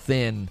know how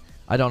thin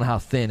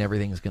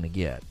everything's going to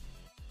get.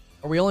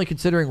 Are we only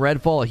considering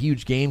Redfall a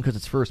huge game because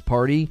it's first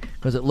party?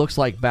 Because it looks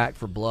like Back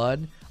 4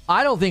 Blood?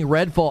 I don't think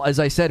Redfall, as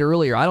I said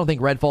earlier, I don't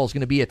think Redfall is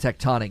going to be a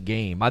tectonic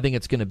game. I think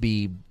it's going to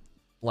be,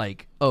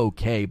 like,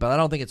 okay. But I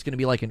don't think it's going to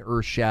be like an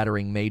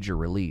earth-shattering major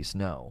release.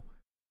 No.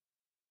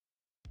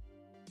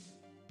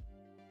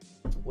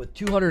 With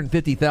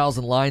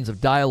 250,000 lines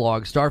of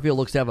dialogue, Starfield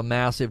looks to have a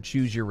massive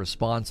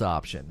choose-your-response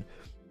option.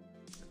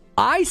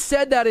 I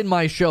said that in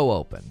my show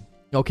open,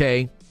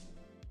 okay?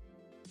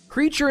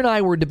 Creature and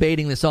I were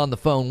debating this on the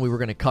phone. We were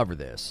going to cover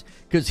this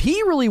because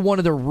he really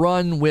wanted to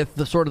run with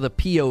the sort of the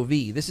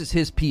POV. This is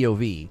his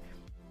POV.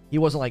 He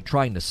wasn't like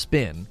trying to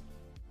spin.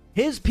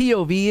 His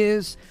POV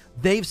is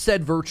they've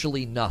said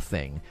virtually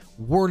nothing.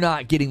 We're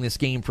not getting this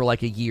game for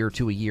like a year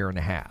to a year and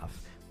a half.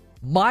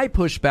 My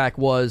pushback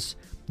was,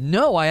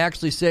 no, I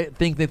actually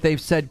think that they've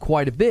said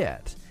quite a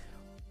bit.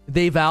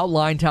 They've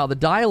outlined how the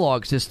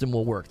dialogue system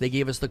will work. They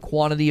gave us the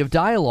quantity of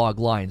dialogue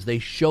lines. They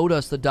showed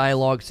us the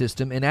dialogue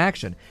system in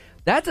action.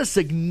 That's a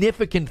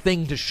significant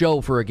thing to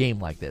show for a game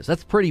like this.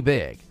 That's pretty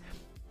big.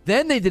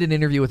 Then they did an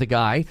interview with a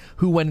guy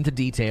who went into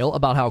detail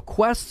about how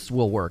quests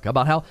will work,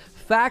 about how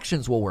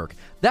factions will work.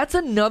 That's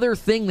another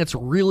thing that's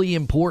really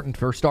important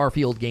for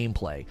Starfield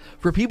gameplay.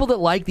 For people that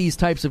like these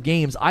types of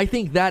games, I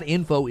think that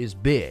info is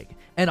big,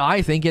 and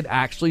I think it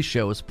actually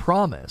shows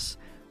promise.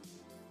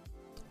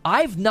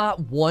 I've not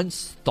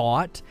once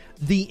thought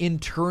the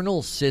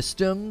internal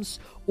systems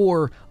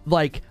or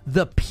like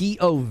the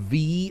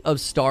POV of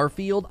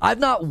Starfield, I've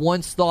not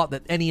once thought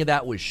that any of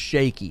that was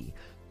shaky.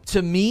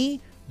 To me,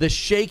 the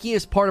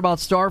shakiest part about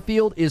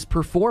Starfield is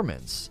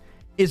performance.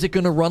 Is it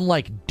going to run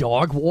like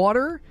dog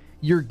water?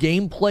 Your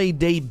gameplay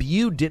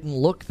debut didn't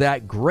look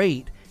that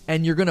great,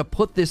 and you're going to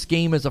put this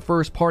game as a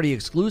first-party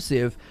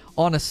exclusive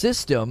on a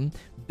system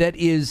that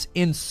is,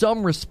 in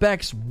some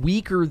respects,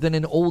 weaker than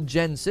an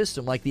old-gen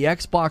system. Like the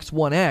Xbox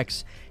One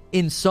X,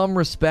 in some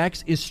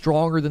respects, is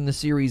stronger than the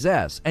Series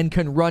S and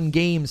can run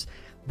games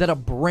that a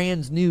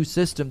brand new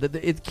system that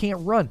it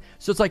can't run.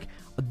 So it's like,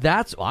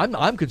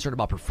 I'm concerned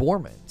about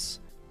performance.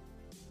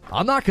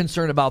 I'm not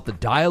concerned about the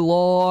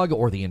dialogue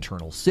or the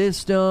internal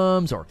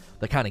systems or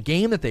the kind of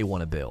game that they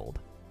want to build.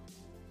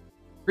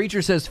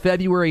 Creature says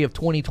February of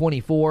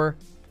 2024.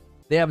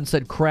 They haven't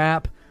said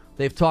crap.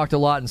 They've talked a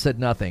lot and said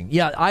nothing.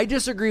 Yeah, I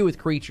disagree with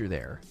Creature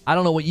there. I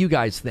don't know what you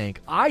guys think.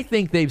 I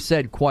think they've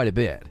said quite a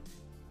bit.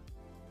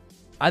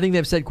 I think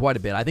they've said quite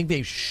a bit. I think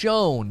they've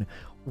shown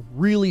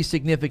really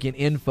significant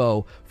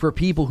info for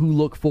people who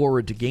look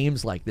forward to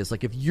games like this.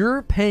 Like, if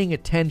you're paying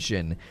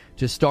attention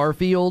to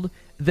Starfield,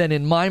 then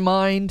in my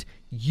mind,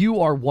 you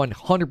are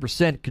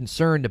 100%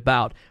 concerned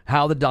about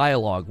how the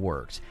dialogue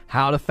works,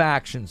 how the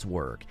factions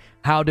work,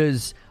 how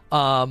does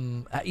how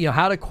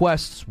do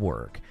quests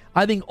work.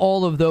 I think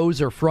all of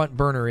those are front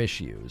burner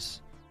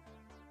issues.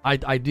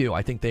 I do.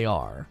 I think they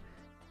are.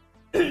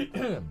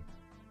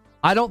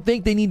 I don't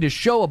think they need to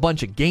show a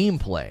bunch of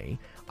gameplay.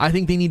 I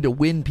think they need to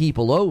win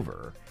people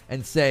over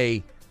and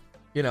say,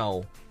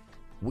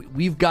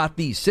 we've got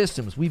these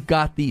systems, we've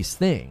got these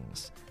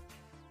things.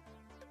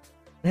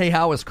 Hey,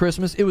 how was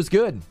Christmas? It was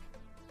good.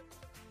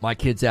 My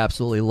kids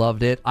absolutely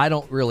loved it. I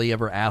don't really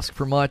ever ask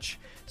for much,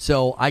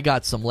 so I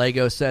got some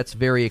Lego sets,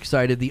 very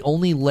excited. The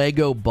only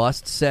Lego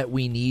bust set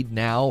we need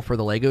now for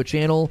the Lego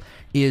channel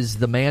is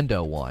the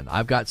Mando one.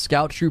 I've got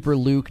Scout Trooper,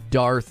 Luke,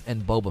 Darth,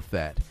 and Boba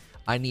Fett.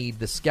 I need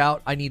the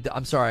Scout, I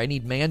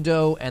need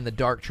Mando and the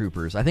Dark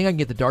Troopers. I think I can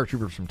get the Dark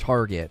Troopers from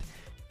Target.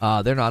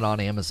 They're not on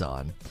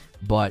Amazon.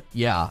 But,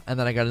 yeah, and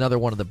then I got another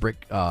one of the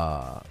brick.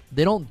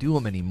 They don't do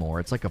them anymore.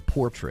 It's like a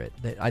portrait.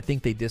 I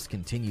think they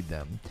discontinued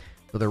them,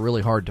 so they're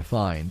really hard to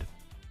find.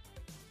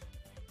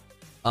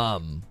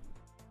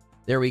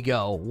 There we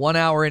go. 1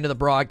 hour into the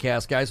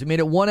broadcast, guys. We made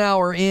it 1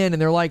 hour in,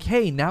 and they're like,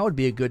 hey, now would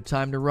be a good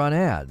time to run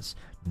ads.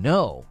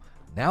 No.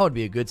 Now would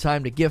be a good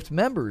time to gift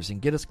members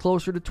and get us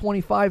closer to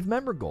 25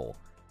 member goal.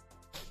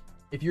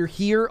 If you're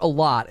here a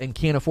lot and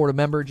can't afford a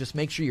member, just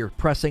make sure you're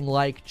pressing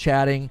like,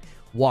 chatting,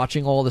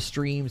 watching all the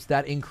streams.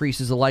 That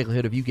increases the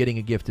likelihood of you getting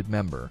a gifted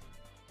member.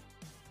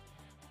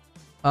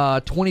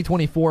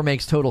 2024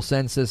 makes total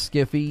sense, says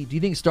Skiffy. Do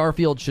you think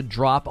Starfield should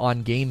drop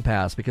on Game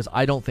Pass? Because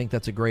I don't think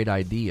that's a great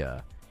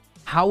idea.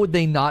 How would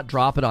they not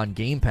drop it on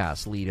Game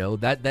Pass, Lido?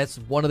 That's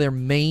one of their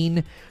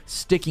main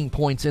sticking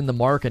points in the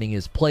marketing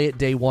is play it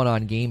day one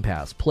on Game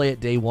Pass. Play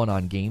it day one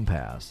on Game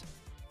Pass.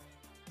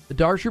 The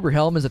Dark Trooper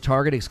helm is a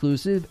Target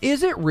exclusive.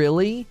 Is it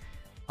really?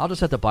 I'll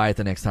just have to buy it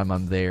the next time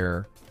I'm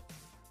there.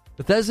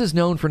 Bethesda is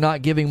known for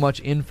not giving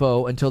much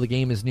info until the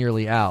game is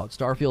nearly out.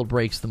 Starfield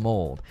breaks the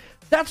mold.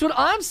 That's what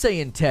I'm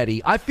saying,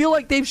 Teddy. I feel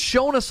like they've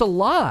shown us a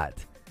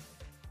lot.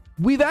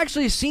 We've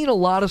actually seen a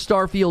lot of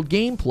Starfield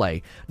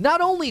gameplay.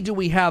 Not only do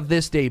we have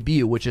this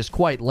debut, which is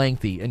quite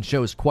lengthy and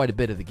shows quite a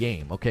bit of the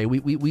game, okay?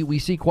 We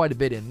see quite a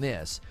bit in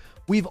this.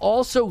 We've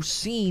also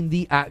seen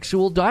the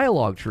actual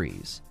dialogue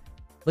trees.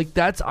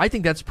 I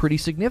think that's pretty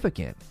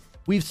significant.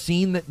 We've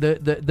seen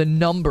the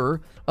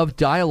number of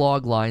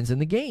dialogue lines in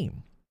the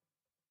game.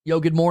 Yo,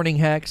 good morning,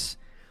 Hex.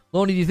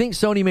 Loney, do you think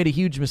Sony made a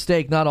huge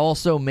mistake not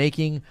also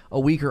making a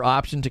weaker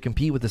option to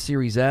compete with the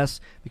Series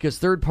S? Because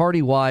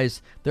third-party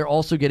wise, they're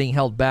also getting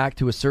held back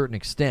to a certain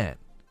extent.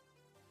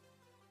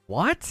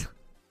 What?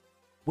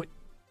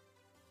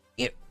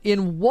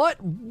 In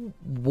what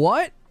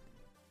way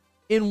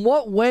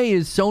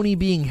is Sony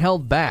being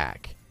held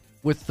back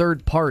with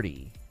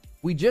third-party?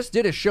 We just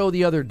did a show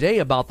the other day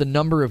about the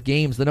number of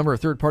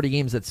third-party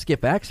games that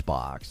skip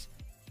Xbox.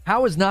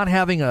 How is not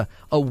having a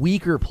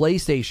weaker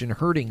PlayStation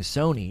hurting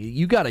Sony?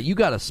 You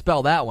gotta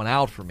spell that one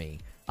out for me.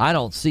 I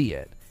don't see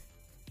it.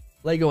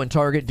 Lego and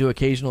Target do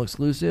occasional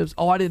exclusives.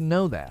 Oh, I didn't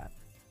know that.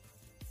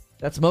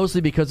 That's mostly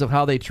because of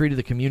how they treated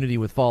the community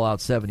with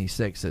Fallout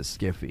 76, says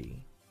Skiffy.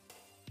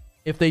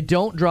 If they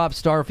don't drop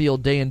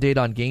Starfield day and date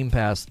on Game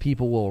Pass,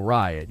 people will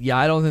riot. Yeah,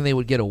 I don't think they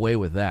would get away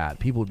with that.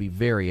 People would be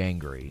very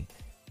angry.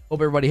 Hope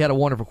everybody had a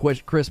wonderful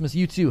Christmas.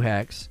 You too,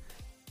 Hex.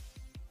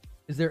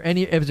 Is there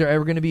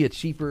ever going to be a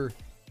cheaper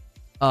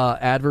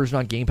ad version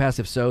on Game Pass?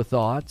 If so,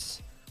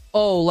 thoughts?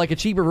 Oh, like a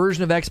cheaper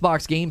version of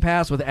Xbox Game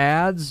Pass with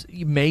ads?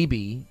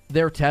 Maybe.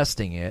 They're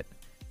testing it.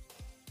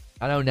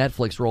 I know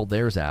Netflix rolled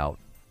theirs out.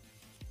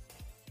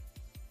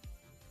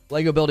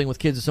 Lego building with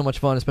kids is so much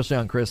fun, especially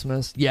on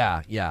Christmas.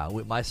 Yeah.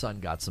 My son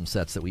got some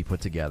sets that we put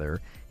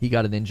together. He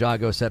got a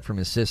Ninjago set from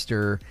his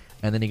sister,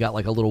 and then he got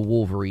like a little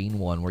Wolverine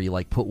one where you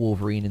like put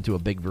Wolverine into a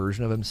big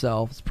version of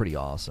himself. It's pretty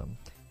awesome.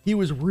 He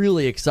was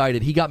really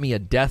excited. He got me a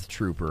Death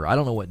Trooper. I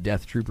don't know what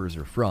Death Troopers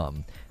are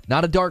from.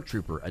 Not a Dark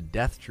Trooper, a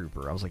Death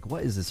Trooper. I was like,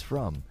 what is this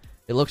from?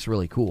 It looks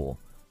really cool.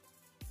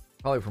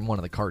 Probably from one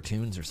of the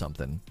cartoons or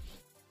something.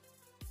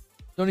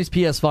 Sony's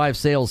PS5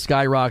 sales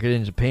skyrocketed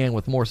in Japan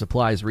with more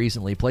supplies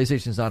recently.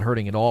 PlayStation's not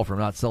hurting at all from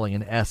not selling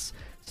an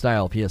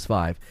S-style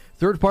PS5.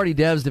 Third-party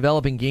devs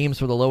developing games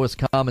for the lowest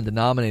common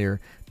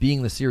denominator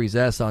being the Series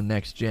S on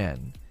next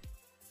gen.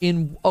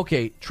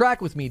 Okay,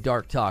 track with me,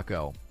 Dark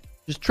Taco.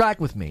 Just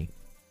track with me.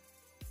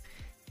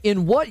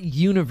 In what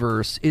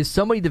universe is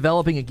somebody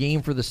developing a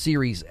game for the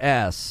Series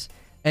S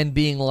and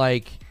being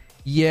like,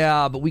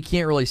 yeah, but we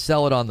can't really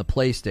sell it on the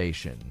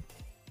PlayStation?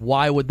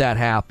 Why would that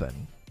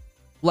happen?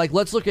 Like,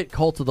 let's look at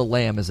Cult of the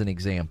Lamb as an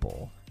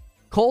example.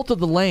 Cult of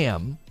the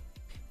Lamb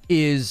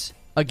is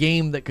a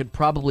game that could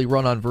probably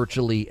run on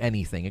virtually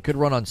anything. It could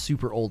run on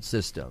super old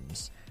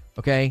systems.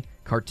 Okay?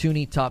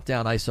 Cartoony,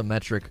 top-down,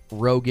 isometric,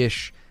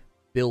 roguish,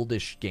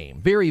 buildish game.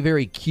 Very,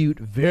 very cute,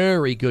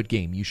 very good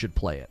game. You should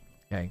play it.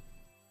 Okay?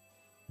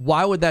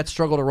 Why would that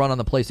struggle to run on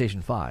the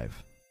PlayStation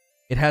 5?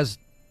 It has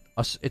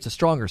it's a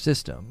stronger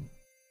system.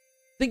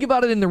 Think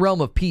about it in the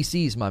realm of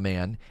PCs, my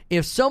man.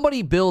 If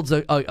somebody builds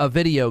a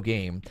video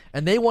game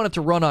and they want it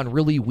to run on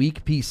really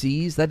weak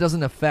PCs, that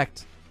doesn't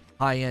affect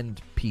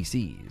high-end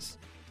PCs.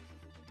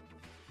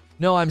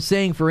 No, I'm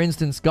saying, for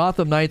instance,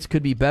 Gotham Knights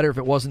could be better if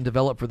it wasn't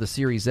developed for the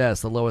Series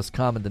S, the lowest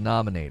common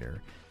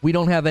denominator. We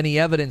don't have any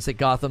evidence that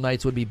Gotham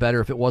Knights would be better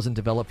if it wasn't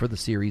developed for the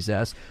Series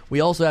S. We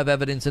also have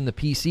evidence in the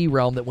PC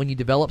realm that when you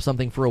develop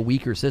something for a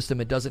weaker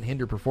system, it doesn't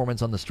hinder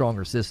performance on the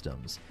stronger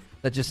systems.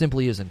 That just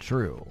simply isn't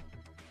true.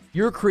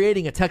 You're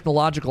creating a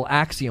technological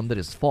axiom that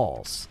is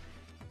false.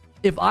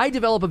 If I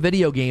develop a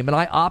video game and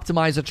I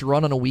optimize it to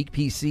run on a weak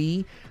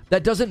PC,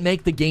 that doesn't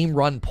make the game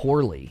run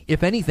poorly.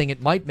 If anything,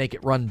 it might make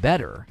it run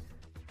better.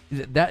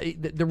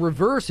 The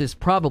reverse is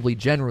probably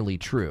generally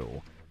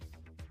true.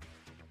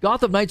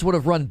 Gotham Knights would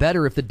have run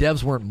better if the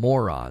devs weren't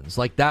morons.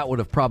 Like, that would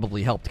have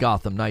probably helped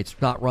Gotham Knights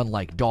not run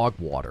like dog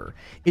water.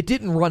 It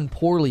didn't run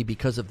poorly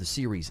because of the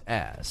Series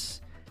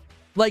S.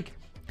 Like,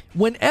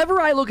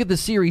 whenever I look at the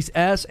Series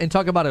S and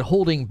talk about it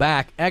holding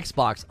back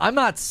Xbox, I'm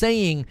not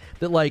saying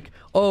that, like,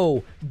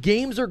 oh,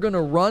 games are going to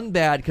run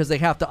bad because they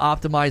have to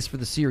optimize for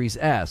the Series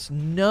S.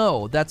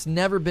 No, that's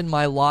never been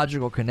my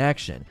logical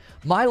connection.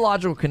 My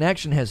logical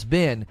connection has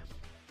been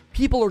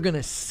people are going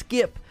to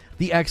skip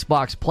the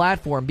Xbox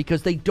platform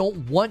because they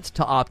don't want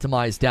to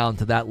optimize down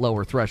to that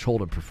lower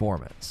threshold of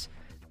performance.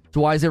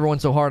 So why is everyone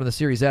so hard on the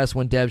Series S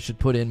when devs should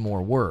put in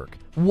more work?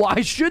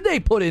 Why should they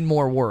put in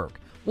more work?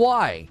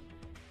 Why?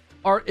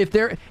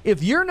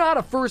 If you're not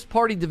a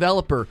first-party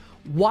developer,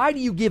 why do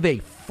you give a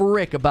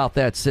frick about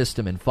that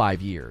system in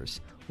 5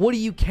 years? What do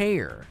you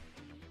care?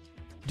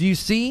 Do you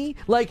see?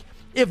 Like,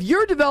 if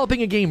you're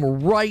developing a game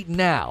right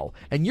now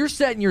and you're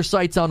setting your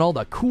sights on all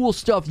the cool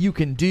stuff you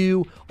can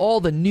do, all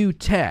the new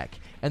tech,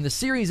 and the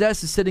Series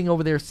S is sitting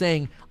over there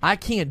saying, I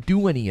can't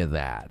do any of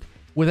that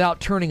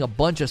without turning a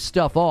bunch of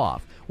stuff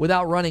off,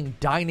 without running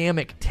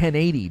dynamic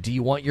 1080. Do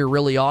you want your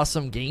really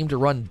awesome game to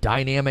run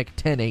dynamic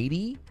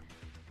 1080?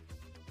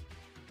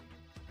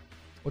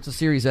 What's a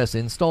Series S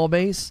install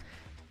base?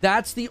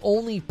 That's the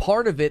only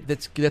part of it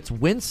that's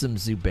winsome,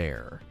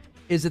 Zubair,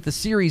 is that the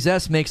Series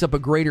S makes up a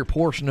greater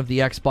portion of the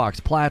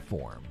Xbox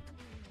platform.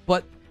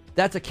 But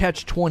that's a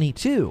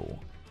catch-22.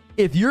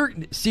 If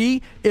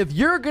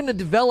you're going to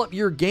develop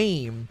your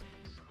game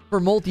for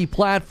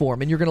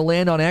multi-platform and you're going to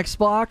land on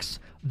Xbox,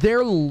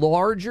 their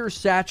larger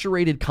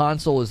saturated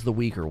console is the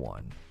weaker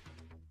one.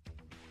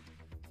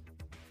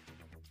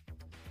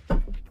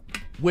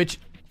 Which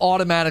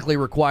automatically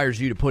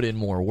requires you to put in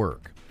more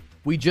work.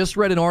 We just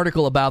read an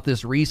article about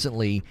this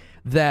recently,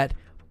 that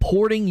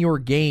porting your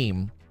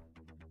game,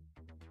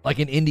 like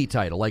an indie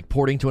title, like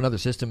porting to another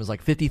system, is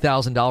like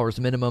 $50,000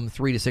 minimum,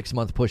 3 to 6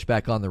 month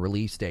pushback on the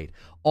release date.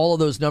 All of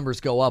those numbers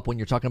go up when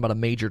you're talking about a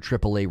major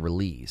AAA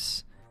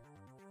release.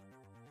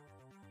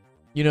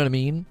 You know what I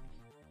mean?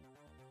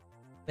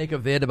 Make a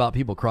vid about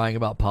people crying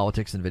about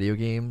politics in video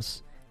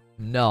games?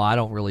 No, I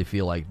don't really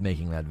feel like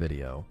making that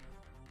video.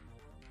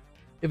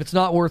 If it's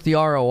not worth the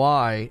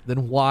ROI,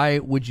 then why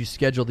would you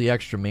schedule the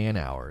extra man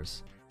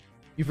hours?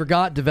 You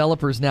forgot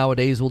developers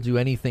nowadays will do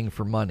anything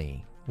for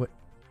money. What?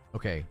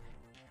 Okay.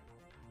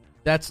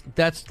 That's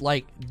just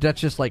like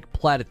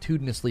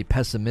platitudinously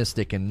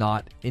pessimistic and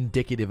not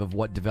indicative of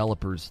what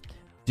developers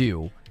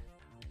do.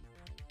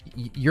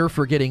 You're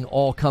forgetting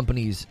all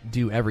companies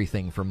do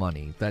everything for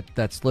money.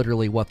 That's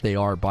literally what they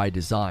are by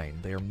design.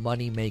 They are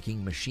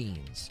money-making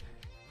machines.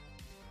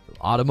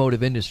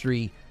 Automotive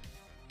industry,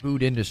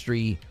 food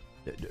industry,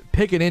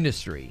 pick an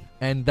industry,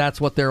 and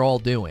that's what they're all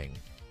doing.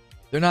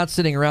 They're not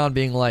sitting around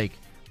being like,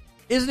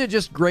 isn't it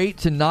just great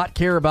to not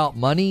care about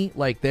money?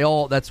 Like,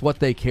 that's what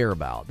they care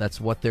about.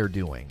 That's what they're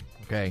doing,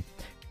 okay?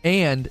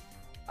 And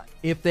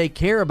if they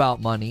care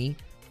about money,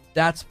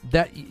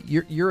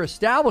 you're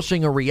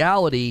establishing a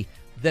reality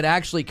that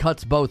actually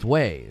cuts both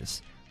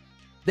ways.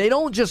 They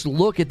don't just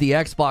look at the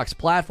Xbox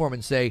platform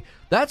and say,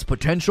 that's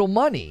potential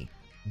money.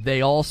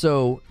 They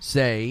also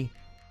say,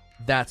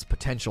 that's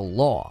potential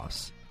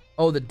loss.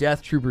 Oh, the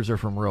Death Troopers are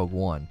from Rogue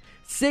One.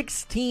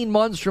 16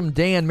 months from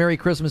Dan. Merry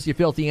Christmas, you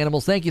filthy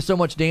animals. Thank you so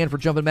much, Dan, for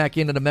jumping back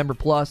into the Member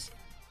Plus.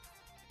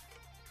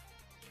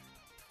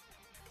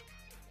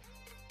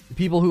 The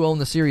people who own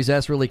the Series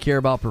S really care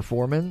about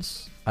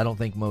performance? I don't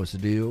think most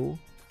do.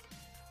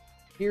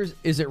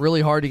 Is it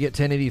really hard to get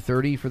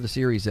 1080-30 for the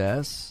Series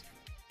S?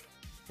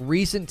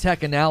 Recent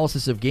tech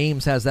analysis of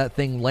games has that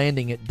thing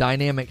landing at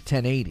dynamic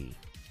 1080.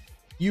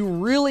 You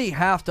really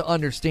have to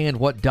understand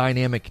what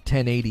dynamic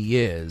 1080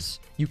 is.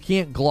 You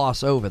can't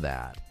gloss over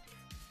that.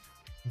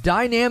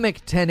 Dynamic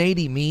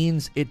 1080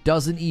 means it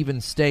doesn't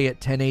even stay at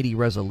 1080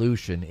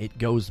 resolution. It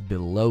goes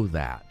below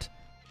that.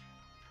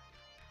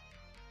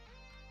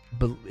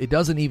 But it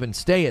doesn't even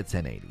stay at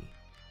 1080.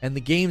 And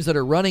the games that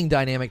are running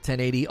dynamic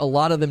 1080, a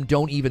lot of them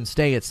don't even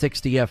stay at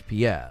 60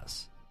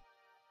 FPS.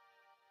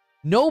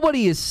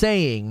 Nobody is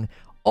saying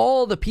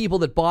all the people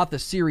that bought the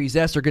Series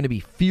S are going to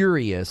be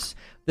furious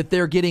that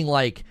they're getting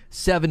like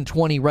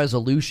 720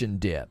 resolution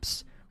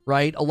dips,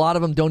 right? A lot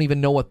of them don't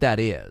even know what that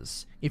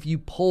is. If you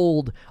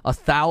polled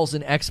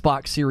 1,000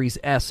 Xbox Series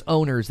S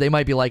owners, they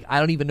might be like, I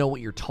don't even know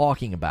what you're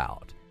talking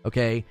about.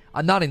 Okay?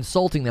 I'm not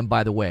insulting them,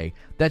 by the way.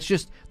 That's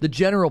just the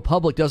general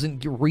public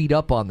doesn't read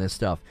up on this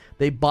stuff.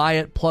 They buy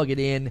it, plug it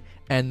in,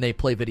 and they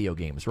play video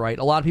games, right?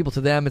 A lot of people,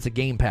 to them, it's a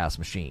Game Pass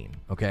machine.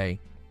 Okay?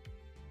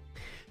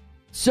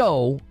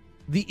 So,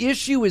 the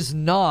issue is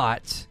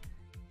not...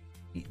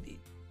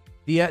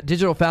 The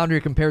Digital Foundry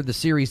compared the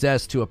Series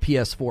S to a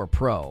PS4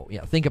 Pro.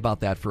 Yeah, think about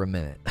that for a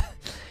minute.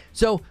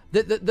 So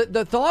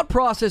the thought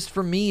process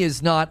for me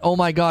is not, oh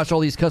my gosh, all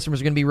these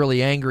customers are going to be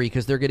really angry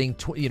because they're getting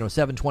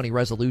 720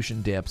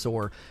 resolution dips,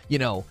 or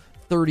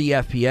 30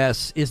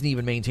 FPS isn't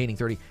even maintaining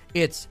 30.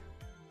 It's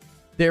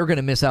they're going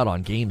to miss out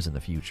on games in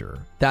the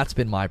future. That's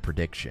been my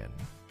prediction.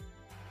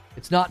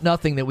 It's not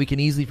nothing that we can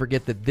easily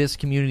forget that this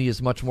community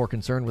is much more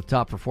concerned with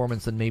top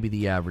performance than maybe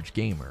the average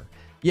gamer.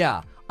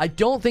 Yeah, I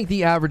don't think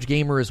the average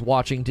gamer is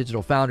watching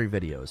Digital Foundry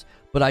videos,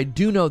 but I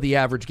do know the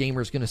average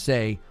gamer is going to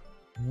say,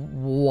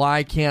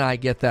 why can't I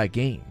get that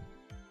game?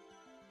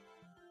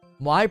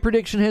 My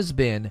prediction has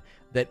been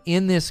that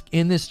in this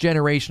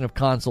generation of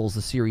consoles,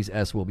 the Series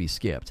S will be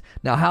skipped.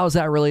 Now, how is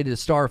that related to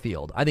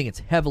Starfield? I think it's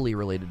heavily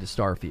related to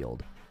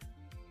Starfield.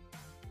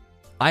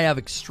 I have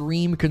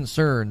extreme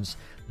concerns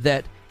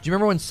that... Do you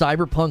remember when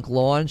Cyberpunk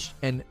launched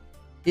and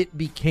it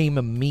became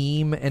a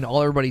meme and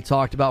all everybody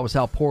talked about was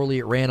how poorly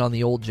it ran on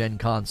the old gen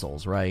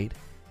consoles, right?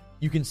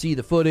 You can see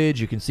the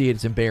footage, you can see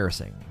it's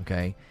embarrassing,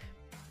 okay?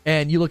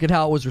 And you look at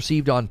how it was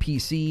received on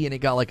PC and it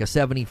got like a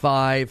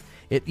 75.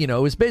 It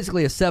was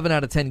basically a 7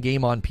 out of 10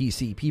 game on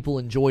PC. People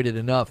enjoyed it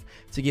enough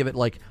to give it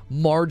like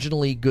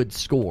marginally good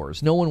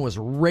scores. No one was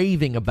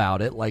raving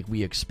about it like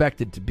we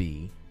expected to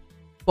be,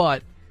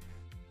 but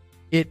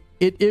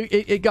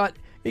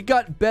it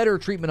got better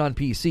treatment on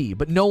PC,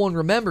 but no one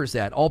remembers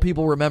that. All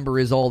people remember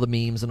is all the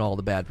memes and all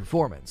the bad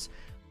performance.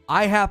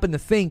 I happen to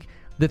think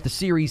that the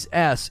Series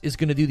S is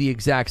going to do the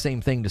exact same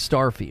thing to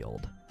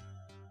Starfield.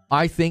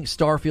 I think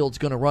Starfield's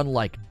going to run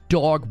like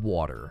dog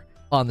water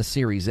on the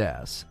Series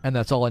S, and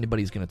that's all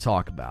anybody's going to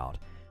talk about.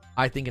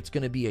 I think it's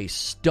going to be a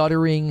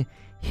stuttering,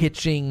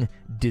 hitching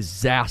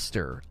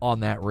disaster on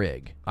that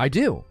rig. I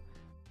do.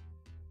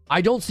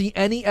 I don't see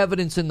any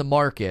evidence in the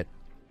market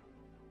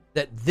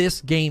that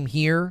this game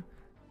here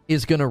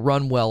is going to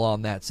run well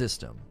on that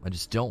system. I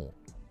just don't.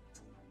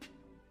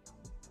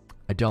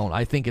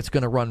 I think it's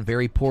going to run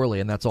very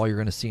poorly, and that's all you're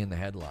going to see in the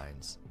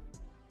headlines.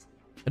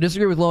 I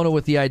disagree with Lona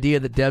with the idea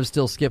that devs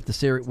still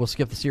will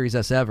skip the Series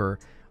S ever.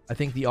 I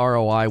think the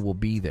ROI will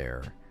be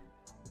there.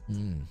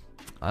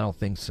 I don't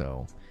think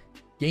so.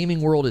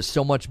 Gaming world is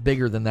so much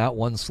bigger than that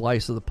one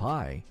slice of the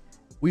pie.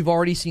 We've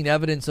already seen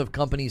evidence of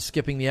companies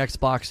skipping the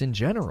Xbox in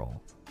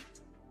general.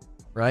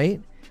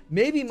 Right?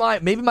 Maybe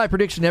my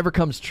prediction never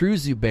comes true,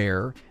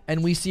 Zubair,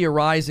 and we see a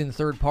rise in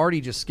third party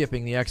just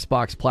skipping the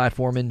Xbox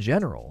platform in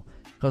general.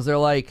 Because they're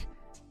like,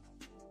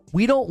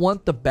 we don't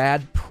want the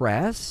bad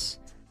press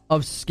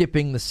of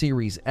skipping the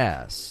Series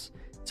S.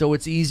 So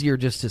it's easier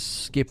just to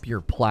skip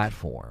your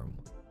platform.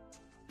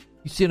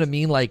 You see what I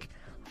mean? Like,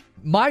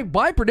 my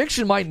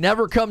prediction might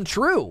never come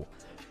true.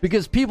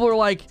 Because people are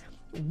like,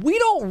 we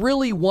don't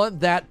really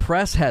want that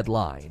press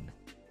headline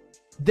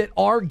that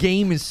our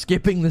game is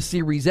skipping the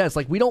Series S.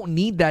 Like, we don't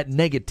need that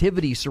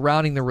negativity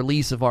surrounding the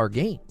release of our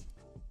game.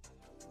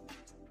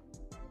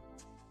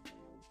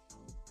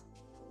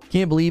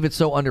 Can't believe it's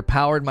so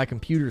underpowered. My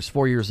computer's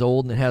 4 years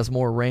old and it has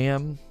more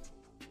RAM.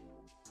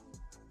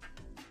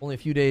 Only a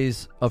few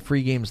days of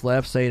free games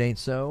left. Say it ain't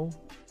so.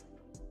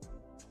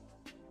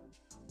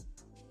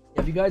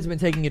 If you guys have been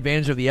taking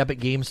advantage of the Epic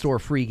Game Store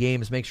free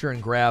games, make sure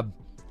and grab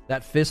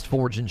that Fist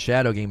Forge and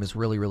Shadow game. Is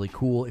really, really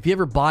cool. If you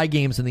ever buy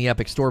games in the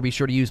Epic Store, be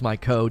sure to use my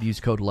code.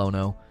 Use code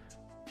LONO.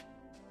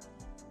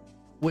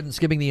 Wouldn't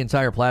skipping the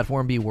entire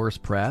platform be worse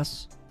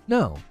press?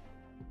 No.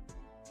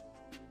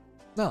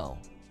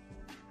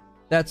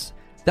 That's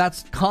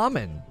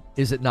common.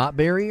 Is it not,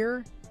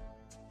 Barrier?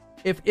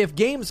 If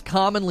games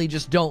commonly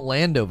just don't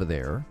land over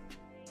there,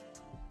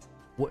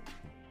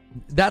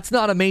 that's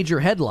not a major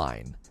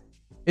headline.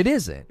 It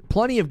isn't.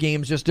 Plenty of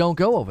games just don't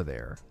go over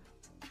there.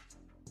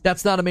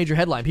 That's not a major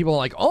headline. People are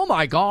like, oh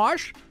my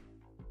gosh,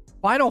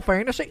 Final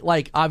Fantasy.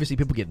 Like, obviously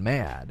people get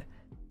mad,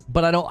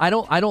 but I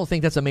don't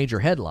think that's a major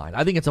headline.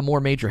 I think it's a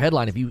more major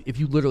headline if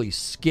you literally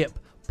skip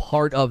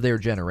part of their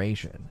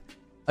generation.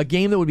 A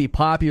game that would be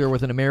popular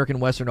with an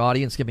American Western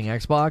audience skipping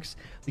Xbox,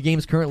 the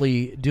game's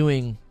currently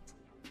doing,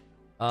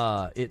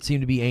 it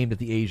seemed to be aimed at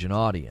the Asian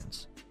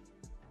audience.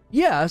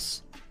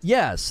 Yes,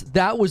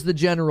 that was the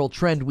general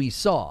trend we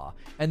saw.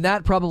 And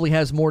that probably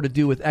has more to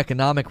do with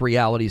economic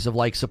realities of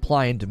like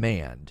supply and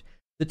demand.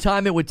 The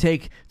time it would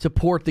take to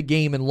port the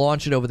game and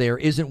launch it over there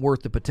isn't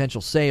worth the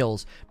potential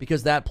sales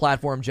because that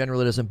platform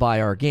generally doesn't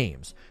buy our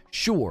games.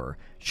 Sure.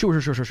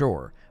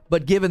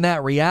 But given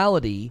that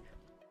reality,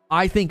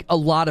 I think a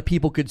lot of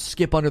people could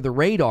skip under the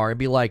radar and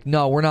be like,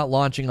 no, we're not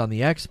launching on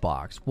the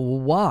Xbox. Well,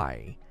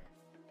 why?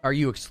 Are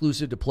you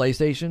exclusive to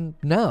PlayStation?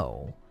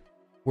 No.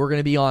 We're going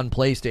to be on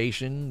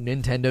PlayStation,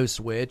 Nintendo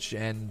Switch,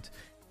 and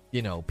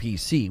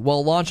PC.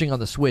 Well, launching on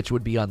the Switch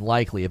would be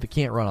unlikely. If it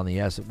can't run on the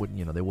S, it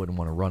wouldn't, they wouldn't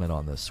want to run it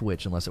on the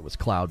Switch unless it was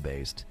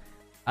cloud-based.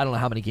 I don't know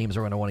how many games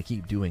are going to want to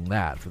keep doing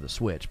that for the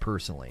Switch,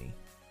 personally.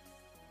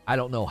 I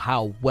don't know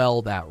how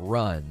well that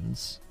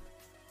runs.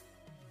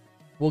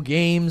 Will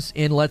games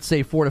in, let's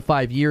say, 4 to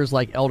 5 years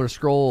like Elder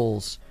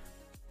Scrolls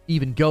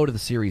even go to the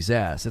Series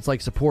S? It's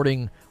like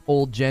supporting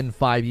old gen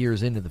 5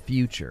 years into the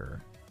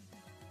future.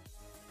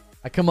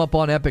 I come up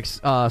on Epic's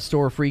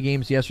store free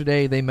games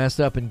yesterday. They messed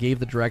up and gave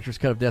the director's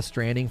cut of Death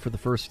Stranding for the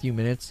first few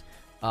minutes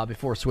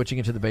before switching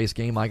into the base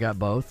game. I got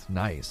both.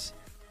 Nice.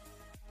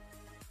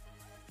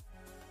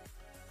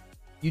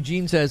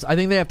 Eugene says, I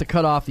think they have to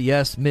cut off the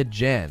S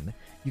mid-gen.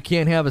 You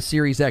can't have a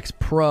Series X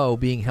Pro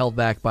being held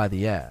back by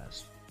the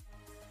S.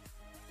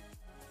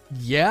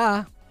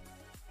 Yeah.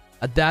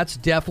 That's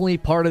definitely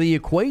part of the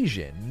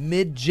equation.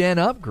 Mid-gen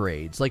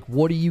upgrades. Like,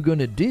 what are you going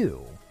to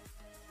do?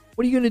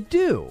 What are you going to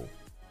do?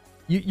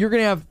 You're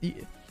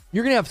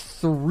gonna have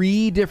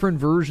 3 different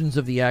versions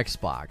of the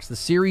Xbox: the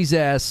Series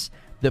S,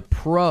 the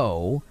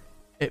Pro.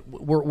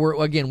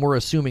 We're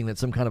assuming that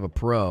some kind of a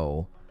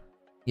Pro,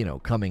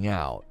 coming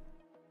out.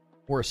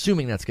 We're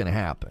assuming that's going to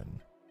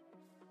happen.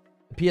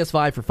 The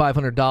PS5 for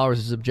 $500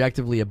 is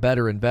objectively a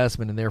better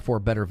investment and therefore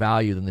better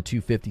value than the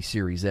 $250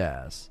 Series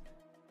S.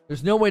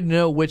 There's no way to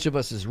know which of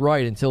us is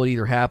right until it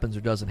either happens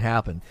or doesn't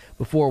happen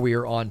before we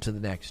are on to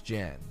the next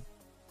gen.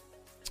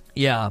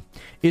 Yeah,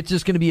 it's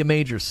just going to be a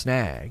major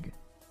snag.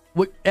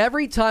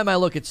 Every time I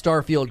look at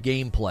Starfield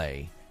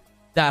gameplay,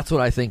 that's what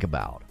I think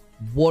about.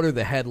 What are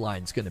the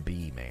headlines going to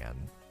be, man?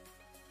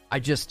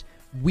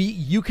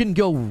 You can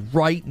go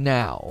right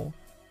now.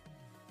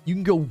 You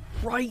can go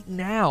right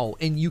now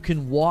and you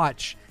can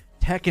watch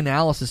tech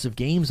analysis of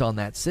games on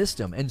that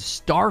system, and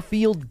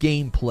Starfield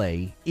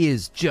gameplay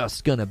is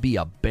just going to be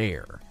a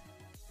bear.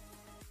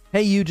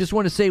 Hey, you, just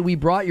want to say we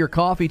brought your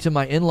coffee to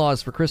my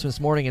in-laws for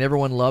Christmas morning and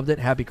everyone loved it.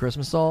 Happy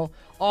Christmas all.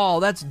 Oh,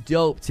 that's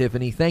dope,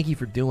 Tiffany. Thank you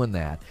for doing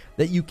that.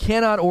 That you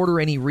cannot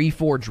order any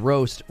Reforge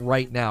Roast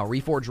right now.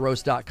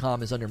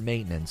 ReforgeRoast.com is under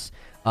maintenance.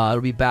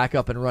 It'll be back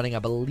up and running. I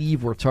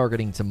believe we're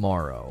targeting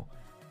tomorrow.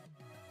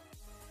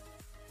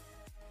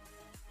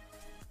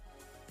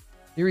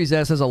 Series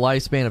S has a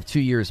lifespan of 2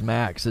 years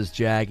max, says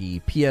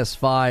Jaggy.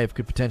 PS5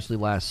 could potentially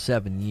last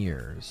 7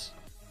 years.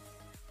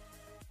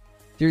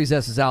 Series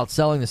S is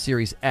outselling the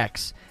Series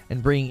X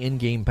and bringing in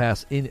Game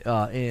Pass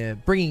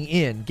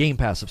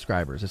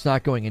subscribers. It's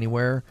not going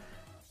anywhere.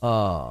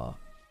 All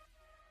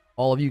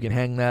of you can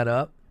hang that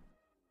up.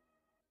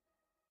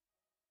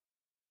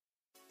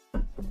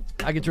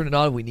 I can turn it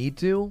on if we need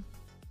to.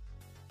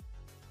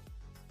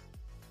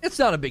 It's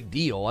not a big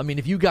deal. I mean,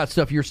 if you got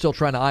stuff you're still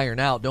trying to iron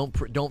out,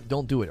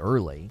 don't do it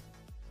early.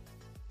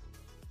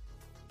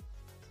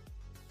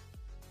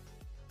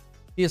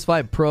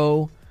 PS5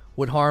 Pro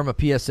would harm a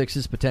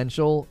PS6's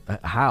potential?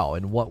 How?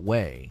 In what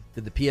way?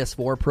 Did the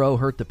PS4 Pro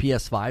hurt the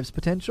PS5's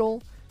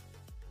potential?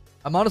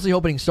 I'm honestly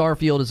hoping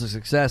Starfield is a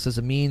success as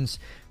a means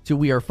to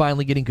we are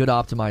finally getting good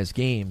optimized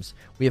games.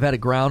 We have had a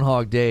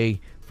Groundhog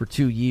Day for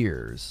 2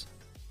 years.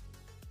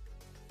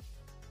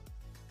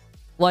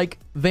 Like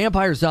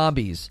Vampire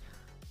Zombies.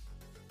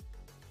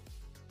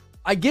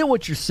 I get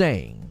what you're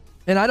saying.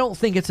 And I don't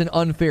think it's an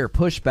unfair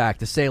pushback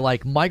to say,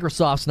 like,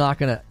 Microsoft's not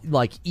going to,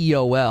 like,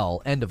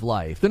 EOL, end of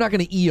life. They're not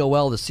going to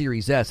EOL the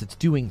Series S. It's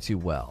doing too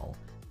well.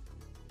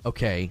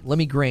 Okay, let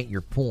me grant your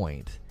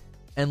point,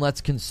 and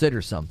let's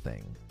consider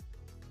something.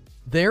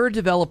 There are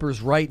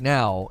developers right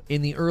now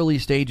in the early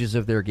stages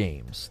of their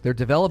games. They're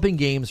developing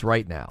games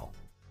right now,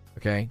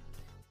 okay?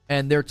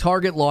 And their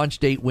target launch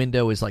date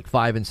window is like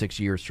 5 and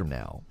 6 years from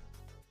now.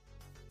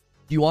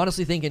 Do you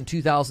honestly think in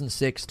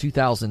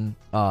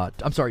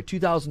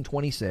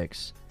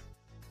 2026?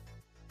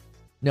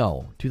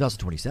 No,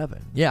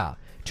 2027. Yeah,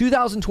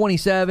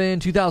 2027,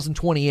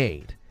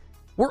 2028.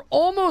 We're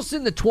almost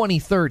in the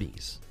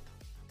 2030s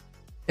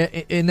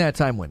in that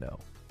time window.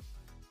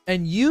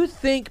 And you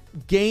think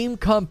game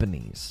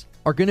companies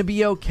are going to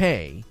be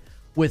okay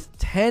with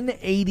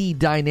 1080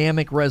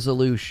 dynamic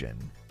resolution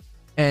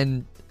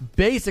and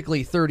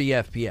basically 30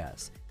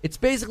 FPS? It's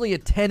basically a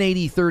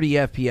 1080 30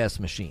 FPS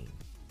machine.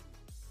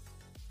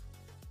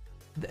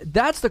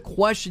 That's the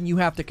question you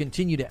have to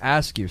continue to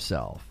ask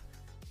yourself.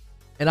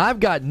 And I've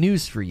got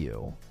news for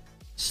you.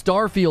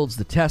 Starfield's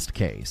the test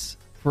case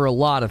for a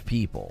lot of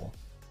people.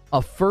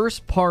 A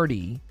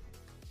first-party,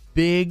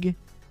 big,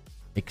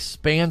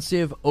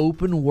 expansive,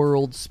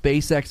 open-world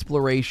space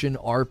exploration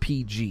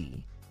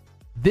RPG.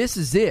 This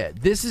is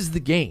it. This is the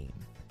game.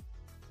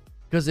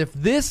 Because if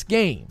this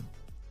game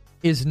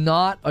is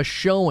not a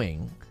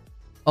showing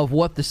of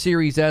what the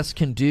Series S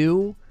can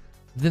do,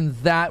 then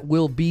that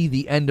will be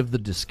the end of the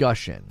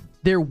discussion.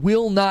 There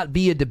will not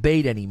be a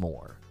debate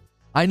anymore.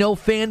 I know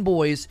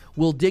fanboys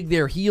will dig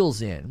their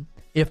heels in.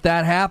 If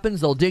that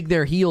happens, they'll dig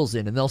their heels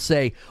in and they'll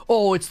say,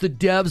 oh, it's the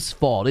devs'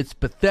 fault. It's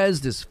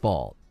Bethesda's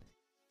fault.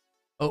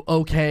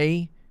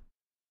 Okay.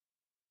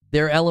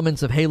 There are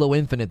elements of Halo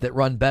Infinite that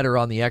run better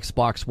on the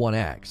Xbox One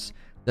X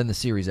than the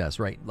Series S,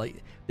 right?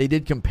 Like, they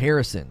did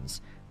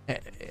comparisons.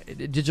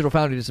 Digital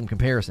Foundry did some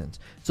comparisons.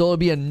 So it'll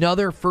be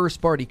another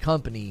first-party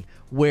company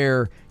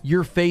where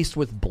you're faced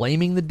with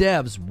blaming the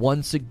devs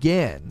once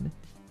again.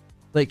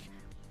 Like,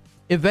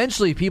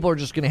 eventually people are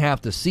just going to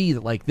have to see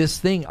that, like, this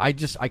thing, I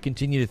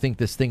continue to think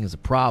this thing is a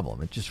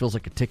problem. It just feels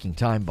like a ticking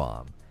time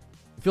bomb.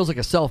 It feels like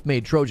a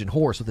self-made Trojan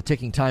horse with a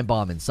ticking time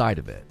bomb inside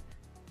of it.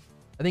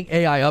 I think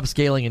AI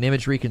upscaling and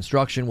image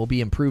reconstruction will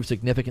be improved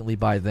significantly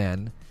by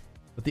then,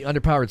 but the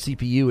underpowered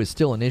CPU is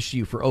still an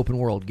issue for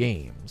open-world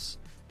games.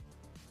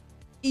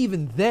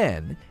 Even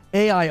then,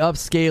 AI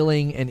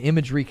upscaling and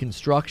image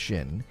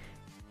reconstruction,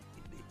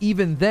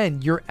 even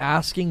then, you're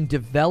asking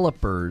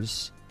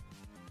developers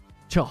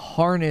to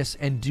harness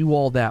and do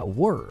all that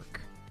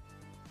work.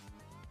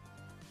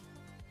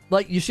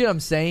 Like, you see what I'm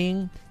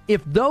saying?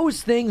 If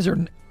those things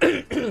are,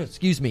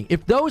 excuse me,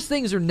 if those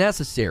things are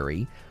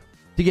necessary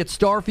to get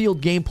Starfield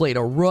gameplay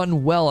to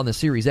run well on the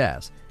Series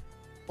S,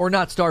 or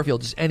not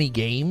Starfield, just any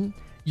game,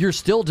 you're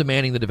still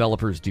demanding the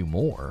developers do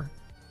more.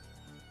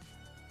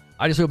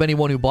 I just hope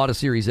anyone who bought a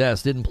Series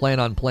S didn't plan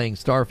on playing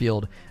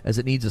Starfield, as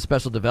it needs a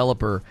special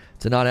developer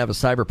to not have a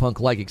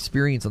Cyberpunk-like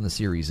experience on the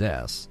Series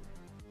S.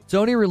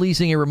 Sony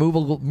releasing a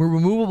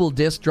removable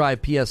disc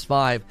drive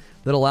PS5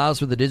 that allows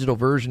for the digital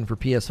version for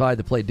PS5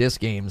 to play disc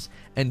games,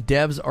 and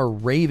devs are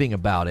raving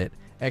about it.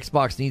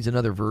 Xbox needs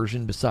another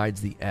version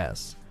besides the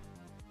S.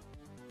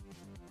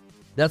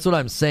 That's what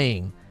I'm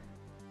saying.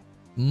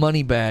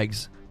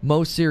 Moneybags,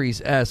 most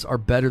Series S are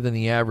better than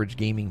the average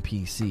gaming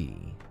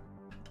PC.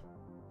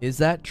 Is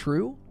that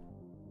true?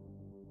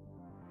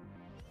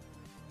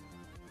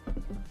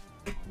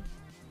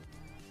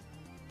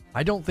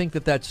 I don't think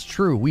that that's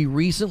true. We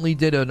recently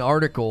did an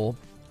article.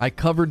 I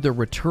covered the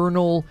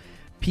Returnal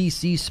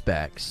PC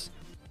specs.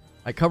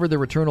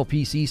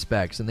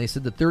 And they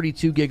said the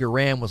 32 gig of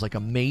RAM was like a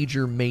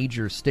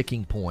major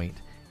sticking point.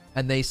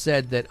 And they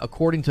said that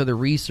according to the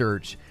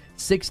research,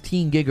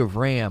 16 gig of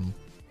RAM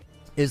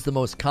is the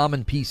most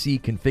common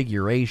PC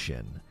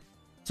configuration.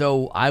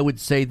 So I would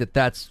say that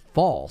that's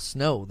false.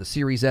 No, the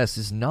Series S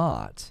is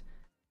not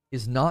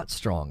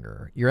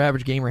stronger. Your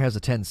average gamer has a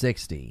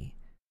 1060.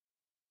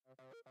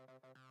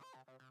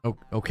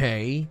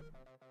 Okay.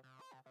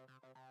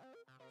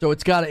 So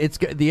it's got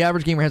the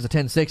average gamer has a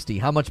 1060.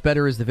 How much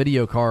better is the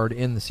video card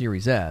in the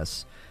Series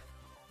S?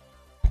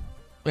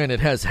 And it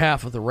has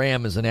half of the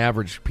RAM as an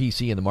average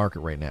PC in the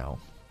market right now.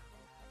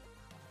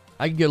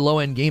 I can get a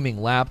low-end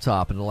gaming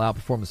laptop and it'll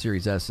outperform the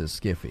Series S's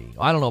Skiffy.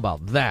 I don't know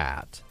about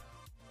that.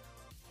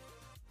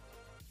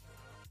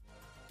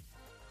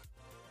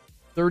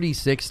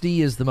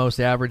 3060 is the most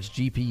average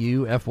GPU,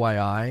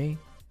 FYI.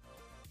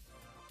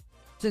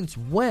 Since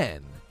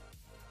when?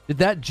 Did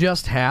that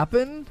just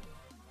happen?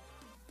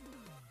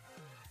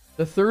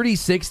 The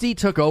 3060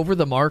 took over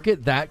the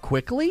market that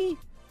quickly?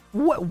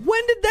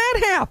 When did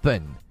that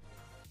happen?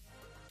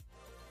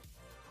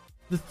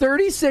 The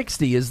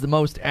 3060 is the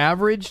most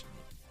average...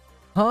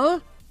 Huh?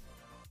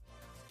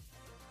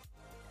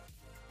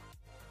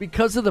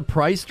 Because of the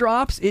price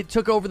drops, it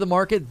took over the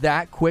market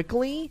that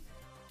quickly?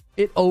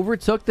 It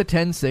overtook the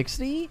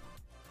 1060?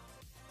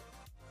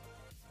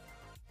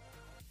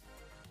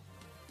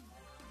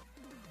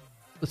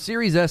 The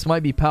Series S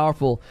might be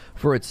powerful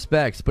for its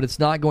specs, but it's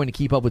not going to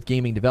keep up with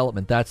gaming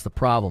development. That's the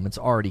problem. It's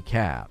already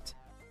capped.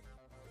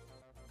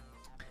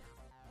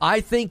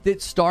 I think that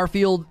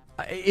Starfield,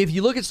 if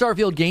you look at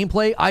Starfield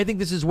gameplay, I think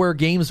this is where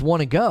games want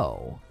to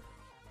go.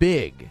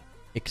 Big,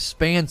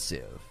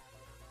 expansive,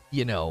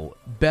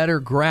 better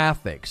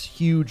graphics,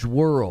 huge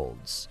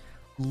worlds,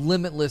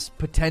 limitless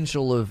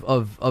potential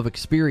of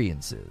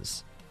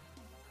experiences.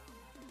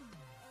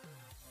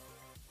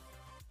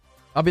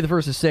 I'll be the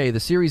first to say the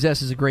Series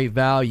S is a great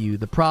value.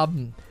 The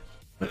problem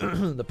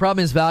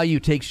is value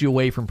takes you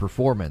away from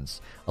performance.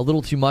 A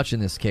little too much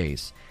in this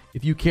case.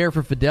 If you care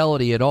for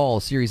fidelity at all,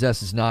 Series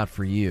S is not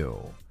for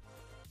you.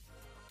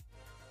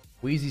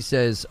 Wheezy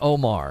says,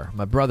 Omar,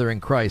 my brother in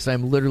Christ,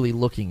 I'm literally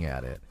looking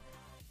at it.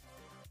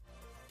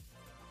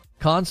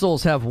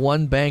 Consoles have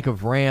one bank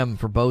of RAM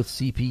for both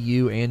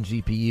CPU and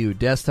GPU.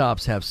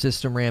 Desktops have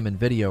system RAM and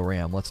video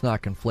RAM. Let's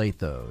not conflate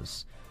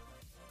those.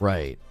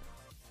 Right.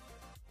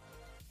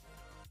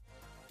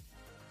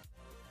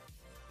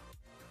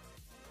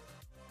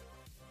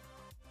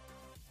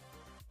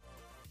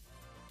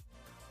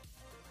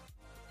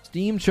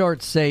 Steam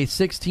charts say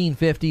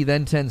 1650,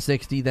 then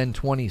 1060, then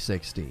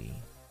 2060.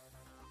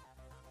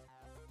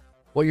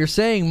 What you're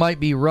saying might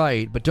be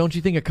right, but don't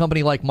you think a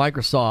company like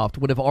Microsoft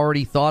would have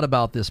already thought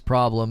about this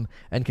problem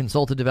and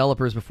consulted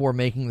developers before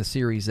making the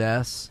Series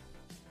S?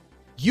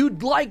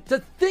 You'd like to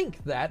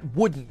think that,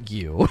 wouldn't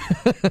you?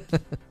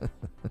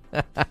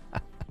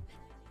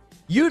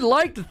 You'd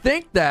like to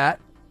think that,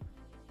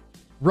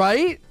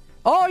 right?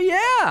 Oh,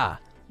 yeah.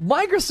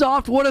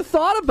 Microsoft would have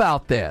thought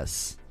about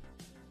this.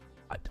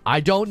 I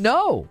don't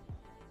know.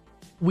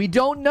 We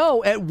don't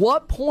know at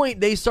what point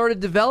they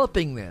started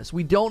developing this.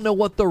 We don't know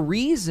what the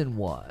reason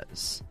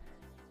was.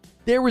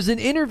 There was an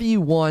interview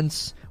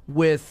once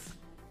with...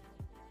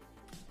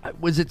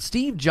 Was it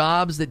Steve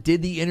Jobs that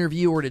did the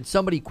interview, or did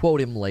somebody quote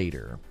him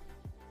later?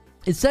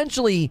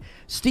 Essentially,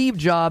 Steve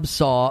Jobs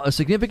saw a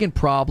significant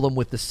problem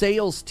with the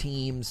sales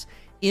teams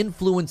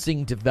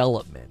influencing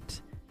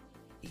development.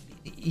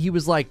 He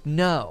was like,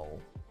 no,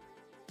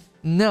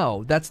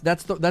 that's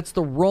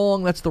the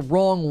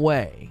wrong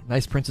way.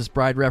 Nice Princess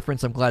Bride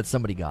reference. I'm glad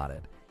somebody got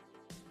it.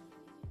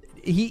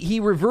 He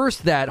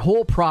reversed that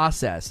whole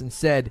process and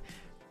said,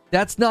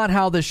 that's not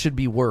how this should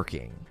be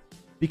working,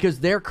 because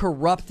they're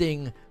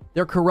corrupting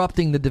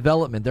the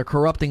development. They're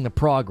corrupting the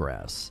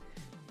progress.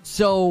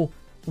 So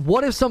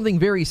what if something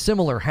very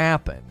similar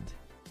happened?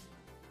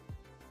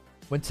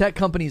 When tech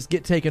companies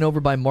get taken over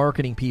by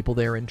marketing people,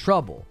 they're in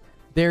trouble.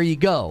 There you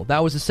go.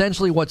 That was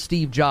essentially what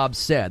Steve Jobs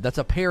said. That's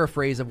a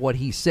paraphrase of what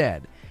he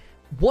said.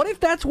 What if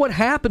that's what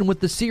happened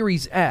with the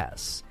Series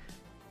S?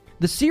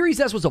 The Series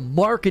S was a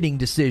marketing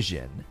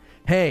decision.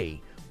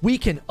 Hey, we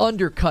can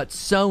undercut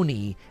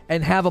Sony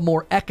and have a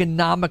more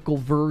economical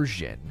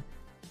version.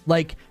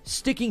 Like,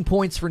 sticking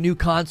points for new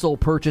console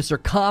purchase are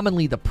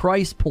commonly the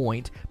price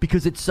point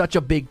because it's such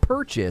a big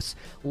purchase.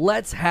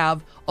 Let's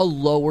have a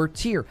lower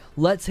tier.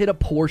 Let's hit a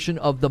portion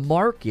of the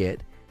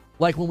market,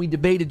 like when we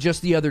debated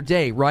just the other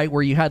day, right?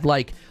 Where you had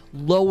like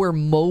lower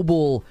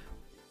mobile,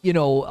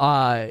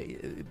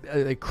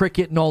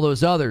 Cricket and all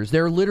those others.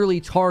 They're literally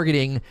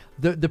targeting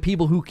the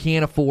people who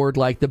can't afford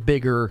like the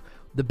bigger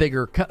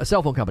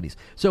cell phone companies.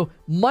 So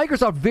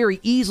Microsoft very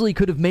easily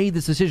could have made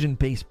this decision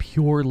based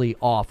purely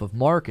off of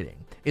marketing.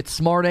 It's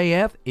smart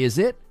AF, is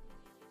it?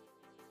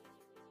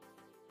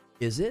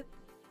 Is it?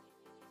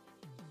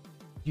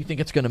 Do you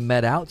think it's going to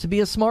met out to be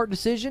a smart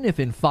decision if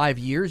in 5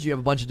 years you have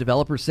a bunch of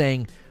developers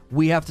saying,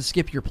 we have to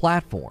skip your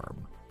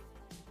platform?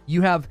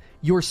 You have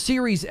your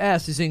Series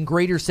S is in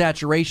greater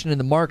saturation in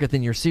the market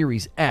than your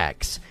Series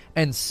X,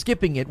 and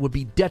skipping it would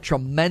be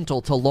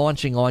detrimental to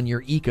launching on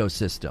your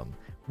ecosystem.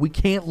 We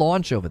can't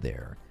launch over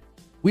there.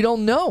 We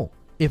don't know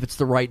if it's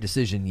the right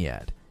decision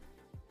yet.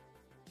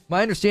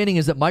 My understanding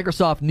is that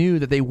Microsoft knew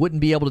that they wouldn't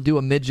be able to do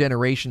a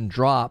mid-generation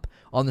drop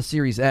on the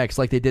Series X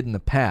like they did in the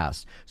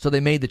past, so they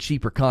made the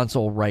cheaper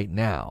console right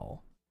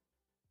now.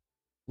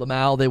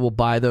 Lamal, they will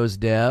buy those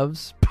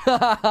devs.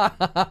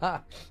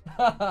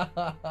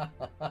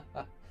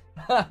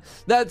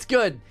 That's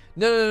good.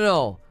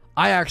 No.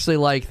 I actually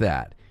like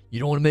that. You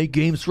don't want to make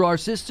games for our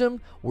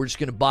system? We're just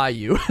going to buy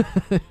you.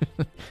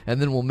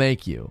 And then we'll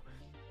make you.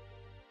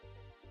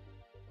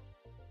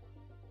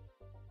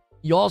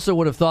 You also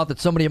would have thought that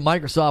somebody at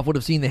Microsoft would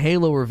have seen the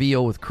Halo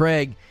reveal with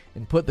Craig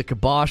and put the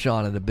kibosh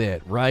on it a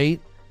bit,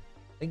 right?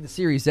 I think the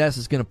Series S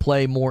is going to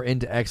play more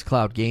into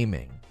xCloud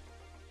gaming.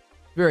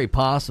 Very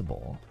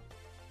possible.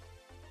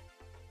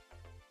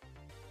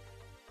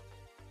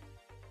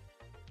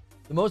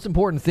 The most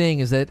important thing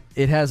is that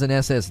it has an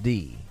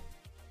SSD.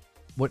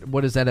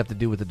 What does that have to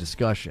do with the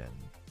discussion?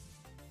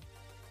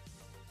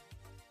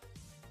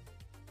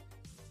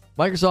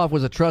 Microsoft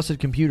was a trusted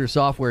computer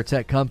software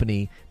tech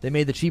company. They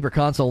made the cheaper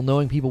console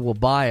knowing people will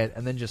buy it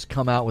and then just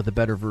come out with a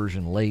better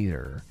version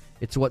later.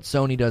 It's what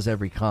Sony does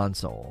every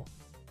console.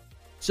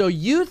 So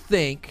you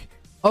think,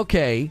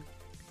 okay,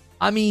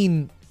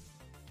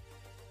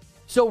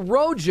 so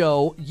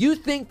Rojo, you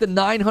think the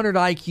 900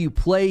 IQ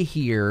play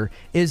here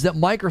is that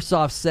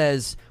Microsoft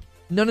says,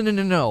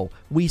 no.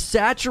 We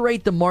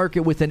saturate the market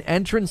with an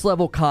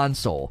entrance-level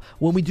console.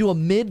 When we do a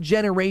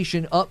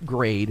mid-generation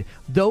upgrade,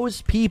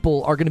 those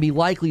people are going to be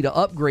likely to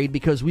upgrade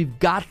because we've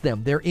got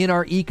them. They're in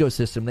our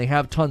ecosystem. They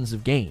have tons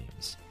of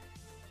games.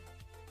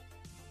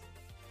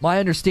 My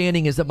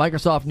understanding is that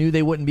Microsoft knew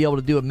they wouldn't be able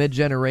to do a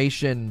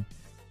mid-generation...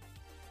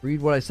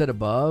 Read what I said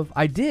above?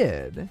 I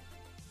did.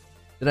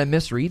 Did I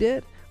misread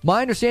it?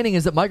 My understanding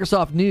is that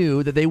Microsoft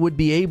knew that they would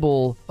be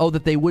able to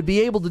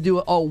do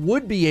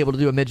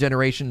a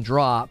mid-generation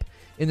drop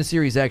in the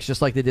Series X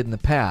just like they did in the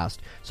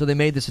past. So they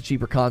made this a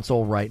cheaper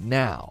console right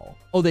now.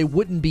 Oh, they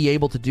wouldn't be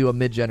able to do a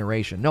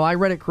mid-generation. No, I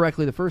read it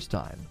correctly the first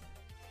time.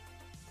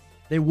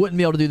 They wouldn't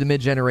be able to do the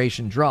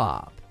mid-generation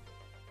drop.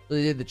 So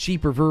they did the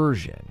cheaper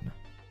version.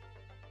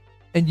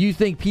 And you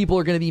think people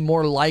are going to be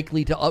more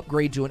likely to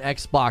upgrade to an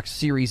Xbox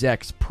Series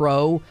X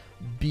Pro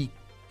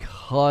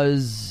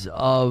because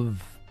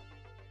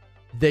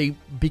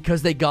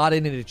they got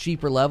in at a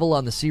cheaper level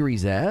on the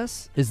Series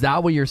S? Is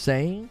that what you're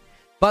saying?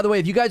 By the way,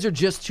 if you guys are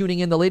just tuning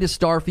in, the latest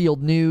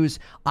Starfield news,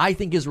 I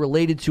think, is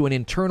related to an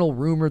internal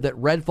rumor that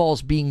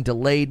Redfall's being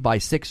delayed by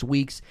 6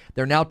 weeks.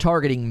 They're now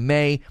targeting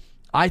May.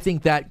 I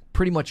think that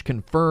pretty much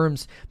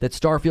confirms that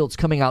Starfield's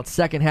coming out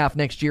second half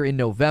next year in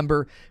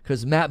November,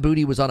 because Matt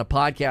Booty was on a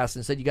podcast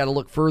and said you got to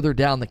look further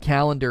down the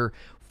calendar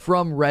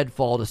from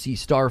Redfall to see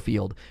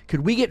Starfield.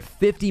 Could we get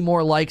 50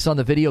 more likes on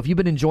the video? If you've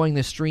been enjoying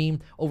this stream,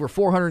 over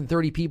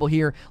 430 people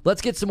here.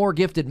 Let's get some more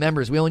gifted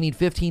members. We only need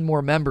 15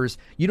 more members.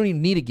 You don't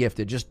even need a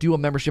gifted. Just do a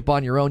membership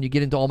on your own. You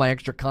get into all my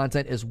extra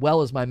content as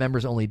well as my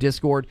members-only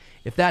Discord.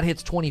 If that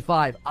hits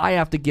 25, I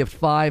have to gift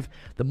 5.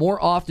 The more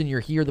often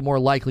you're here, the more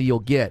likely you'll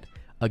get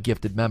a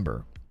gifted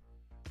member.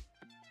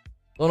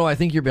 Oh no, I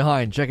think you're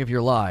behind. Check if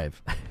you're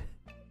live.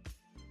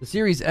 The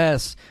Series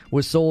S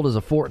was sold as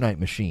a Fortnite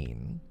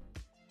machine.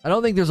 I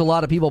don't think there's a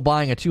lot of people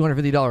buying a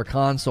 $250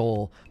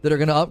 console that are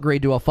going to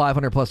upgrade to a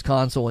 $500 plus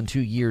console in 2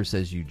 years,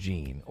 says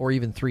Eugene, or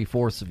even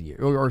 3/4 of a year,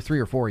 or 3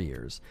 or 4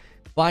 years.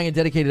 Buying a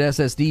dedicated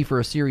SSD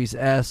for a Series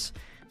S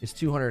is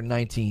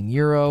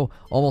 €219,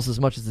 almost as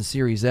much as the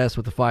Series S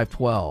with the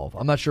 512.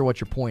 I'm not sure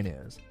what your point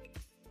is.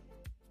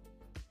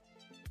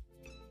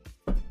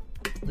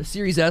 The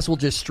Series S will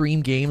just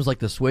stream games like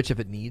the Switch if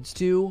it needs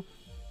to.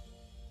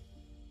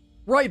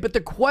 Right, but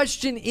the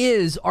question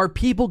is, are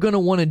people going to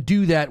want to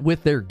do that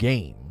with their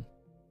game?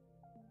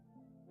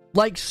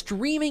 Like,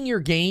 streaming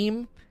your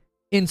game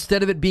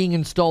instead of it being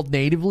installed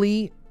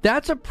natively,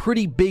 that's a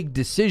pretty big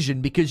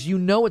decision because you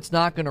know it's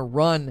not going to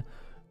run.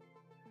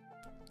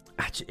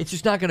 It's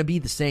just not going to be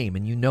the same,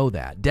 and you know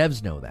that.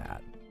 Devs know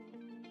that.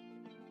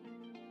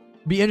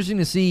 Be interesting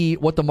to see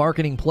what the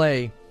marketing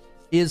play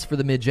is for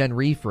the mid-gen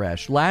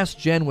refresh. Last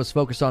gen was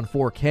focused on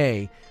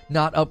 4K,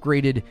 not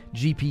upgraded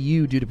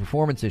GPU due to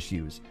performance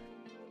issues.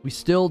 We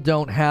still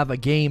don't have a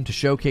game to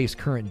showcase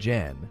current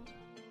gen.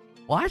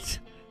 What?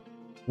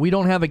 We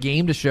don't have a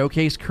game to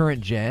showcase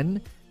current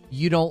gen?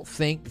 You don't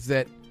think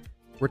that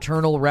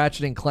Returnal,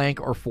 Ratchet &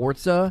 Clank, or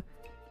Forza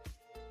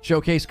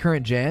showcase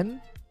current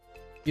gen?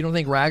 You don't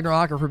think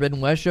Ragnarok or Forbidden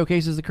West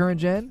showcases the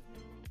current gen?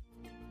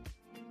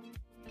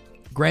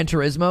 Gran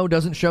Turismo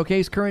doesn't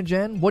showcase current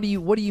gen? What do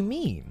you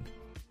mean?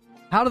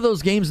 How do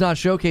those games not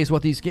showcase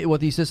what these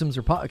systems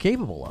are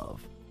capable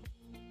of?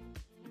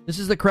 This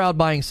is the crowd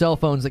buying cell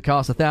phones that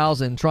cost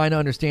 $1,000, trying to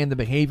understand the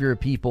behavior of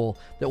people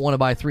that want to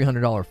buy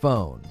 $300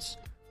 phones.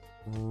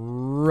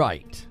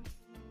 Right.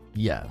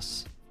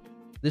 Yes.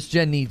 This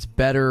gen needs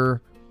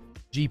better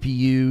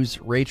GPUs.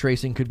 Ray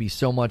tracing could be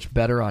so much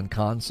better on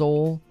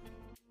console.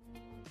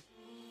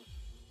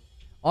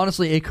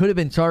 Honestly, it could have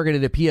been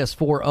targeted at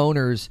PS4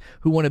 owners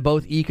who wanted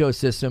both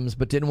ecosystems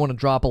but didn't want to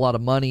drop a lot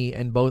of money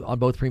on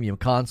both premium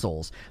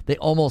consoles. They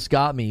almost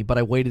got me, but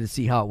I waited to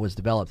see how it was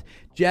developed.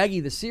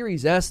 Jaggy, the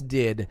Series S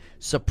did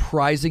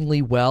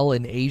surprisingly well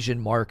in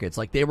Asian markets.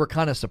 Like, they were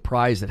kind of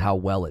surprised at how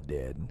well it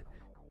did.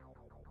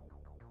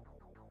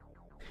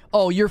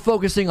 Oh, you're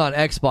focusing on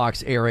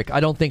Xbox, Eric. I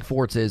don't think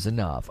Forza is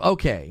enough.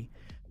 Okay.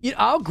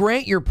 I'll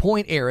grant your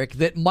point, Eric,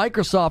 that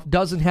Microsoft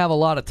doesn't have a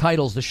lot of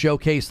titles to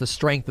showcase the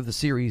strength of the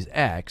Series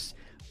X.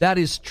 That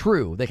is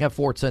true. They have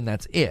Forza and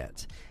that's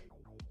it.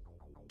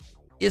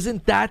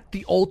 Isn't that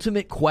the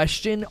ultimate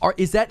question? Or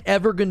is that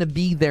ever going to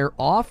be their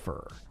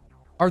offer?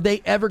 Are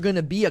they ever going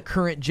to be a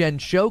current gen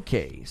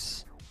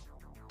showcase?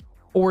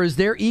 Or is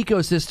their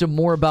ecosystem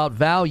more about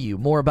value,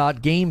 more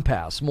about Game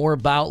Pass, more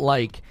about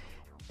like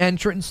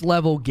entrance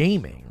level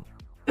gaming?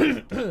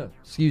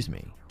 Excuse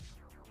me.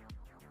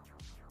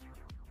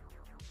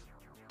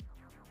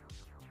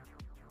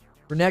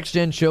 For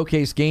next-gen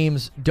showcase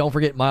games, don't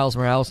forget Miles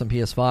Morales on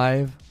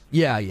PS5.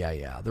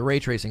 Yeah. The ray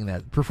tracing in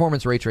that,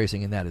 performance ray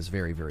tracing in that is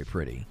very, very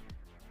pretty.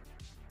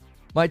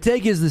 My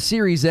take is the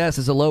Series S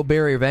is a low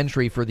barrier of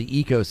entry for the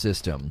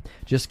ecosystem.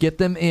 Just get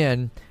them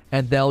in,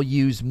 and they'll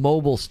use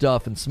mobile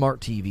stuff and smart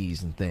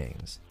TVs and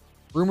things.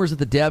 Rumors that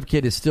the dev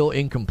kit is still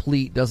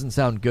incomplete doesn't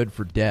sound good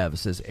for devs,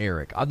 says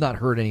Eric. I've not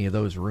heard any of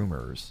those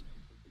rumors.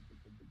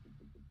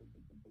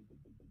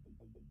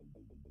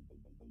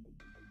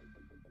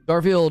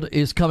 Starfield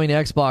is coming to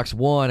Xbox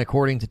One,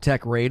 according to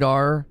Tech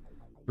Radar,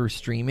 through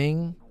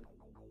streaming.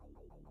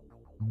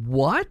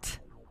 What?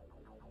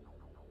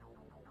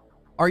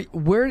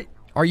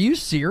 Are you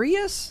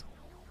serious?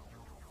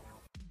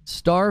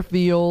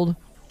 Starfield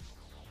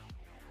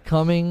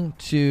coming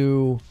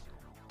to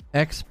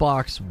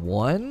Xbox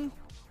One?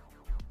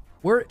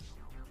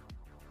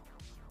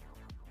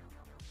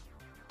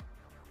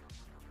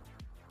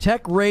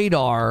 Tech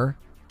Radar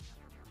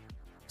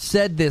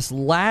said this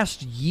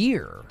last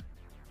year.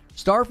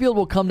 Starfield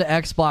will come to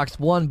Xbox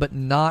One, but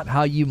not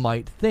how you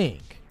might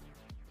think.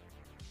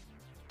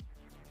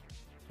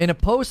 In a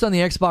post on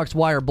the Xbox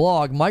Wire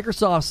blog,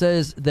 Microsoft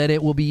says that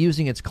it will be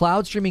using its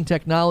cloud streaming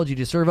technology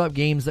to serve up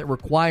games that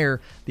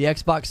require the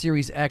Xbox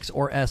Series X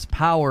or S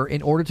power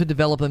in order to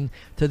develop them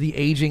to the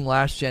aging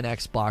last-gen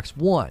Xbox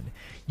One.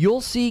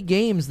 You'll see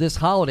games this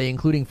holiday,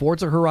 including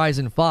Forza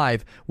Horizon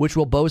 5, which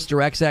will boast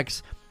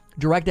DirectX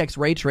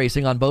ray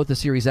tracing on both the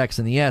Series X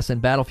and the S, and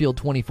Battlefield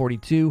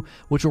 2042,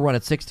 which will run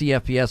at 60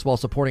 FPS while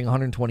supporting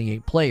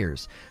 128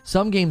 players.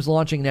 Some games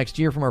launching next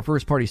year from our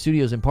first-party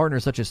studios and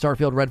partners such as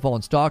Starfield, Redfall,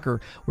 and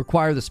Stalker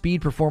require the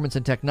speed, performance,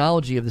 and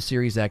technology of the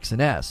Series X and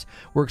S.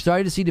 We're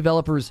excited to see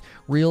developers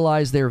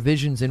realize their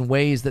visions in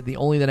ways that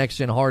only the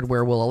next-gen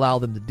hardware will allow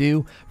them to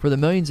do. For the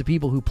millions of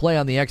people who play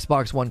on the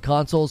Xbox One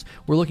consoles,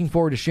 we're looking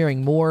forward to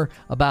sharing more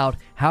about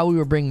how we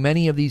will bring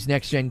many of these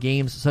next-gen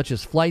games, such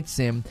as Flight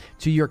Sim,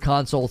 to your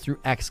console through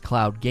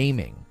xCloud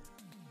Gaming.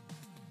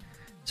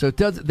 So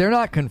they're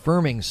not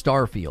confirming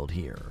Starfield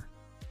here.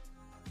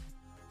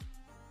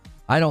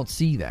 I don't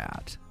see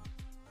that.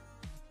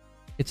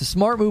 It's a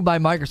smart move by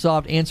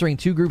Microsoft, answering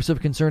two groups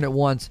of concern at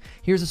once.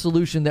 Here's a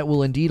solution that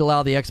will indeed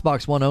allow the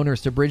Xbox One owners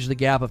to bridge the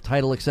gap of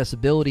title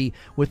accessibility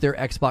with their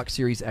Xbox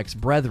Series X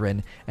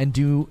brethren, and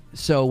do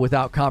so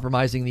without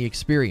compromising the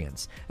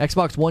experience.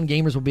 Xbox One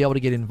gamers will be able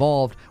to get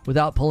involved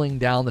without pulling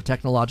down the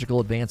technological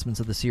advancements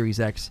of the Series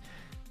X.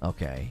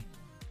 Okay.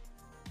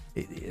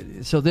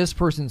 So this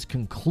person's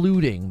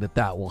concluding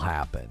that will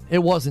happen.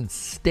 It wasn't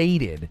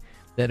stated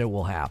that it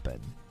will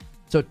happen.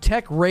 So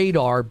Tech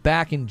Radar,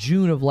 back in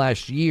June of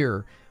last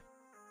year,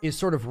 is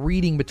sort of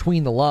reading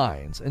between the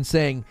lines and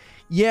saying,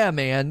 yeah,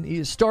 man,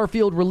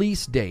 Starfield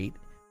release date,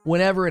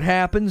 whenever it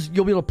happens,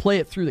 you'll be able to play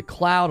it through the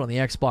cloud on the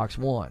Xbox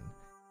One.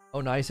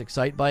 Oh, nice.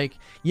 Excite Bike.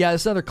 Yeah,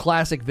 it's another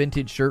classic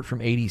vintage shirt from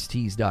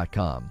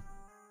 80stees.com.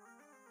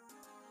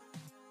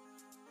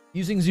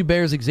 Using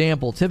Zubair's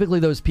example, typically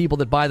those people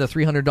that buy the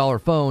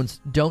 $300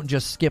 phones don't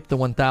just skip the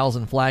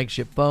 1,000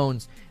 flagship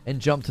phones and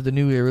jump to the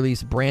newly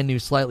released, brand new,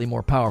 slightly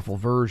more powerful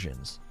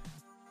versions.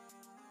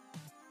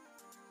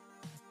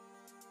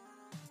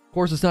 Of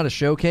course, it's not a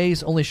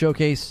showcase. Only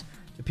showcase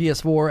the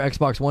PS4,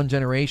 Xbox One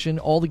generation.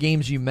 All the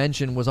games you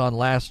mentioned was on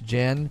last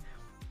gen.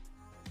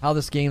 How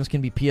this games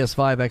can be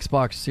PS5,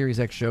 Xbox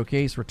Series X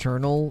showcase.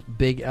 Returnal,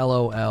 big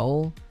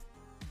LOL.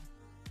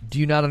 Do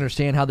you not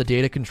understand how the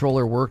data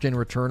controller worked in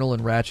Returnal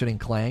and Ratchet and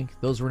Clank?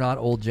 Those were not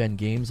old-gen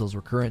games. Those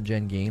were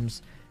current-gen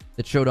games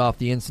that showed off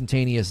the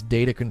instantaneous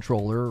data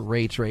controller,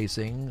 ray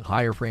tracing,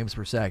 higher frames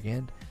per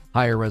second,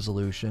 higher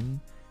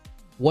resolution.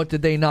 What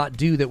did they not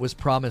do that was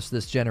promised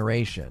this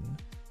generation?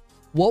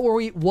 What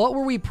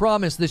were we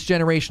promised this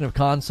generation of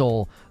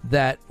console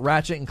that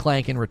Ratchet and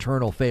Clank and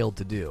Returnal failed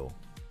to do?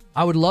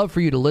 I would love for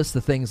you to list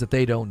the things that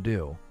they don't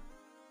do.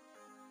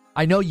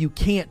 I know you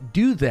can't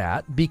do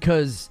that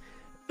because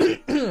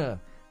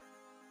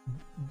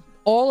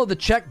all of the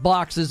check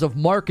boxes of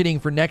marketing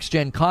for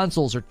next-gen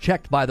consoles are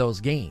checked by those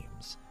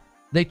games.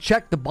 They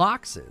check the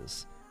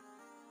boxes.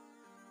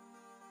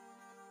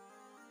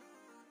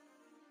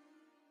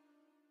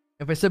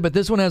 If I said, but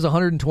this one has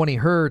 120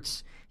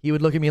 hertz, he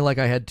would look at me like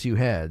I had two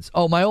heads.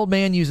 Oh, my old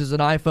man uses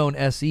an iPhone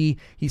SE.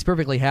 He's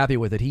perfectly happy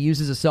with it. He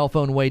uses a cell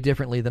phone way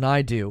differently than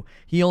I do.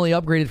 He only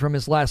upgraded from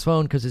his last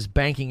phone because his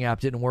banking app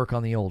didn't work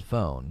on the old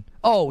phone.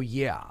 Oh,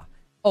 yeah.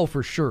 Oh,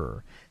 for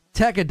sure.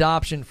 Tech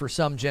adoption for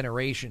some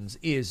generations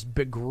is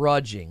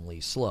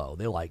begrudgingly slow.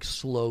 They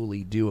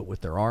slowly do it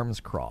with their arms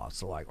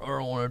crossed. They're like, I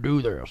don't want to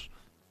do this.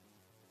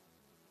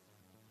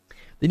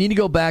 They need to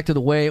go back to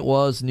the way it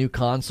was. New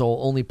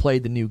console only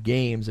played the new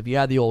games. If you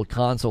had the old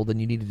console, then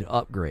you needed to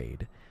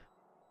upgrade.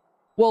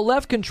 Well,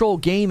 Left Control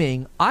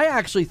Gaming, I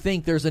actually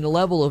think there's a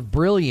level of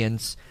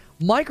brilliance.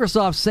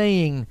 Microsoft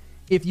saying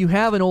if you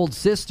have an old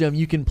system,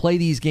 you can play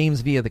these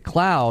games via the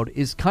cloud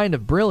is kind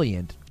of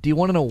brilliant. Do you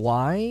want to know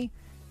why?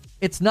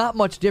 It's not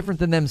much different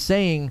than them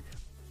saying,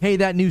 hey,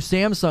 that new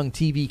Samsung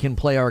TV can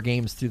play our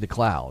games through the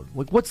cloud.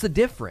 What's the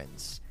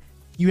difference?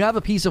 You have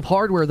a piece of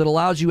hardware that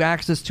allows you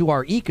access to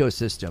our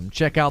ecosystem.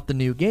 Check out the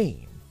new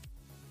game.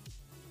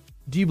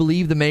 Do you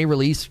believe the May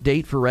release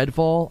date for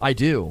Redfall? I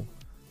do.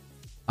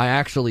 I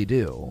actually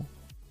do.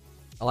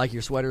 I like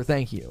your sweater.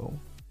 Thank you.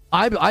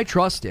 I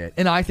trust it,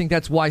 and I think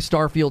that's why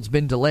Starfield's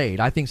been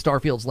delayed. I think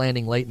Starfield's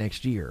landing late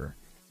next year.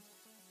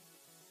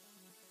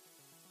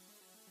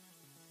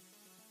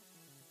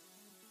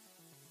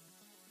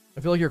 I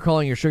feel like you're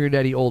calling your sugar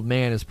daddy old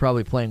man is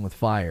probably playing with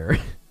fire.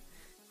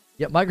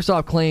 Yet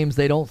Microsoft claims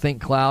they don't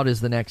think cloud is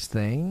the next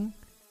thing.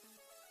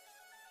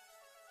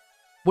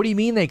 What do you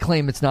mean they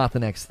claim it's not the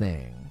next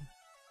thing?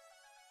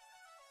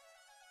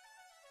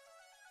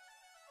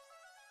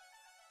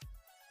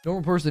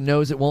 Normal person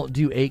knows it won't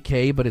do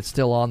 8K, but it's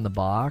still on the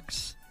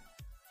box.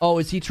 Oh,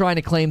 is he trying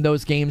to claim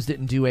those games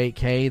didn't do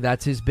 8K?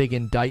 That's his big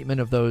indictment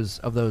of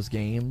those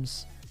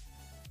games.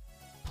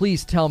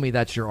 Please tell me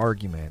that's your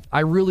argument. I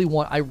really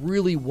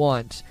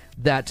want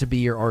that to be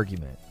your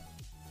argument.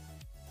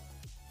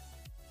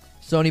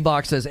 Sony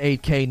Box says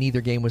 8K,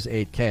 neither game was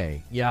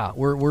 8K. Yeah,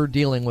 we're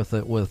dealing with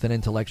an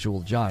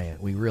intellectual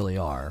giant. We really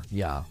are.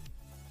 Yeah.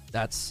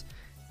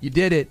 You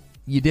did it.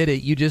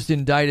 You just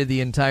indicted the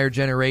entire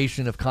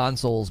generation of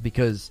consoles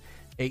because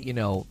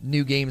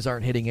new games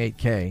aren't hitting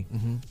 8K.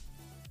 Mm-hmm.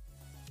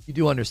 You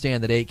do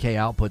understand that 8K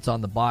output's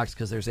on the box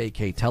because there's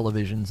 8K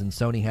televisions, and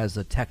Sony has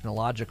a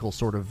technological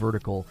sort of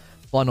vertical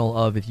funnel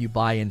of if you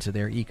buy into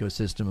their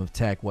ecosystem of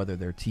tech, whether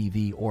they're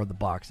TV or the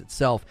box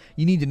itself,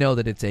 you need to know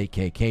that it's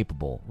 8K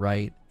capable,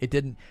 right?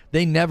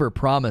 They never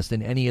promised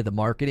in any of the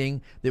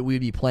marketing that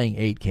we'd be playing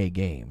 8K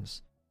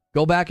games.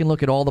 Go back and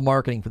look at all the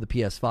marketing for the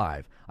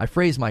PS5. I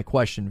phrased my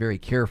question very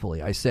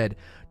carefully. I said,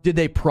 did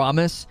they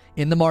promise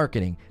in the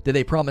marketing, did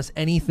they promise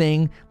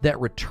anything that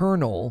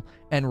Returnal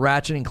and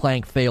Ratchet and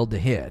Clank failed to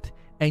hit?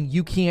 And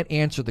you can't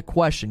answer the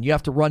question. You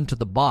have to run to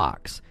the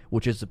box,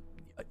 which is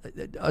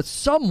a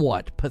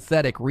somewhat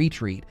pathetic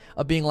retreat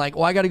of being like,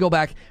 I got to go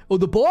back. Oh,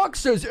 the box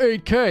says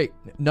 8K.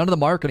 None of the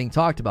marketing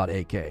talked about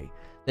 8K.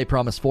 They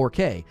promised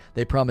 4K.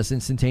 They promised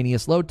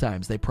instantaneous load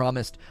times. They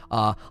promised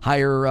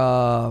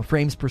higher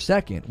frames per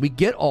second. We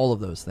get all of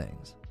those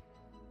things.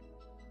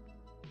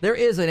 There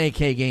is an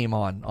 8K game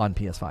on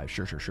PS5,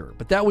 sure.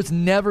 But that was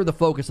never the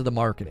focus of the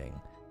marketing.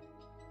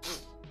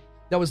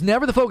 That was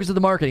never the focus of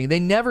the marketing. They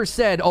never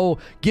said, oh,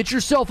 get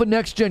yourself a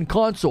next-gen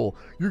console.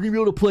 You're going to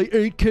be able to play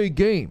 8K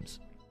games.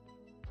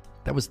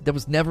 That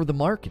was never the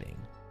marketing.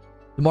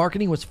 The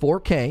marketing was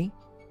 4K.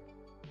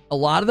 A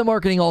lot of the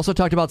marketing also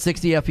talked about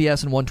 60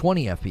 FPS and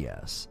 120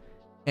 FPS.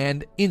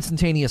 And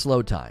instantaneous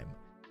load time.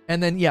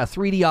 And then,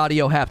 3D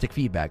audio haptic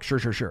feedback.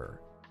 Sure.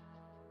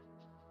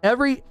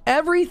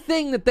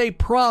 Everything that they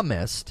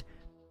promised,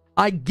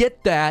 I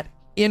get that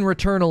in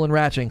Returnal and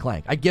Ratchet and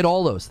Clank. I get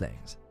all those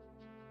things.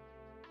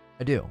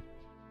 I do.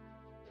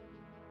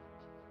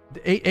 The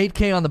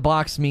 8K on the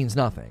box means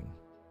nothing.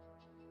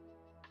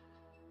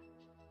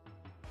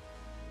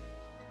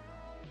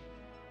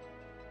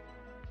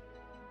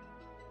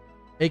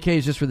 AK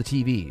is just for the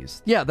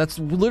TVs. Yeah, that's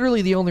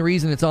literally the only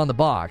reason it's on the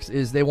box,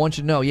 is they want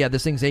you to know,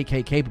 this thing's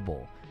 8K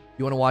capable.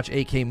 You want to watch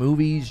 8K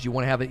movies, you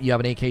want to have you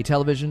have an 8K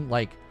television,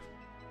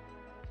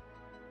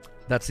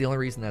 that's the only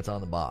reason that's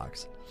on the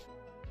box.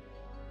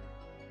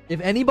 If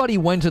anybody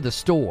went to the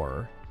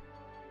store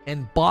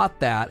and bought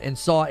that and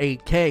saw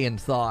 8K and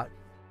thought,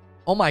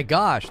 oh my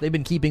gosh, they've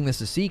been keeping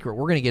this a secret,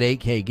 we're going to get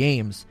 8K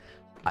games,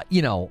 I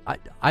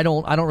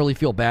don't really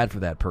feel bad for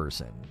that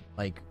person.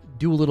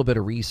 Do a little bit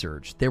of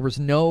research. There was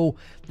no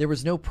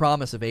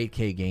promise of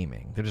 8K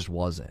gaming. There just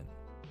wasn't.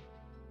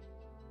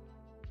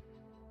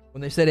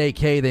 When they said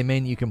 8K, they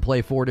meant you can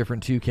play 4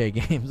 different 2K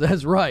games.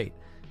 That's right.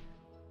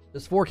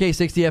 Does 4K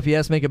 60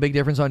 FPS make a big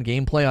difference on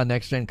gameplay on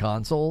next-gen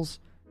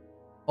consoles?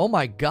 Oh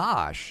my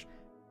gosh.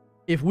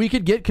 If we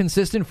could get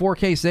consistent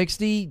 4K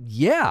 60,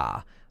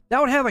 that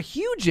would have a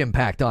huge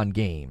impact on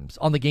games,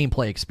 on the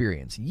gameplay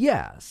experience.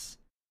 Yes.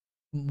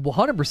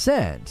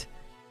 100%.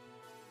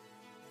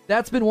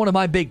 That's been one of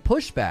my big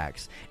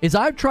pushbacks, is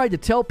I've tried to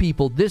tell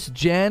people this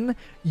gen,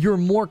 you're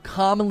more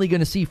commonly going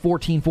to see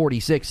 1440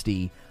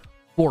 60,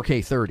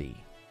 4K 30.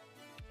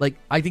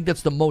 I think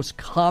that's the most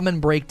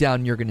common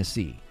breakdown you're going to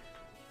see.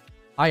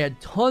 I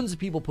had tons of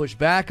people push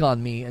back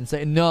on me and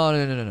say,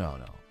 no.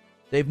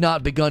 They've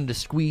not begun to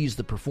squeeze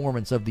the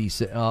performance of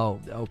these. Oh,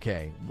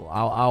 okay. Well,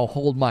 I'll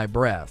hold my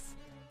breath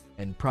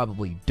and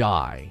probably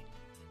die.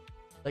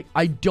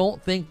 I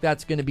don't think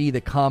that's going to be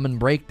the common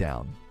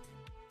breakdown.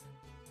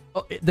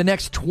 The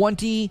next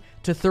 20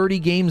 to 30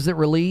 games that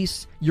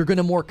release, you're going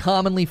to more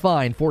commonly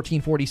find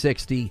 1440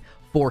 60,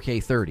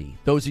 4K 30.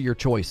 Those are your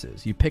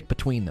choices. You pick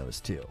between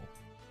those two.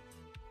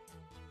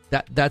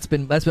 That's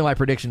been my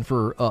prediction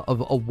for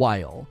a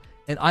while,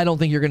 and I don't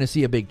think you're going to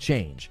see a big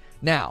change.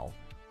 Now,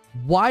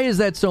 why is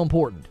that so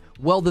important?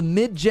 Well, the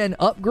mid-gen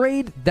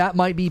upgrade, that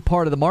might be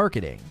part of the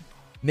marketing.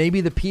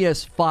 Maybe the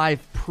PS5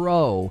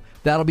 Pro,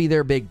 that'll be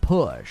their big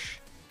push.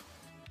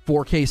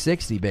 4K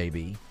 60,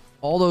 baby.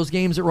 All those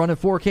games that run at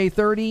 4K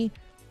 30,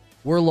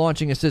 we're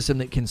launching a system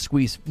that can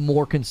squeeze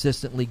more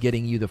consistently,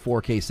 getting you the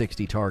 4K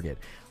 60 target.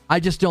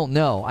 I just don't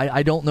know.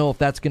 I don't know if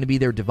that's going to be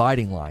their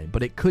dividing line,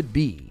 but it could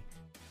be.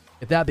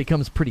 If that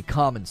becomes pretty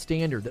common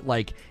standard,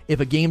 that if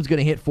a game's going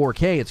to hit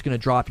 4K, it's going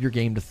to drop your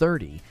game to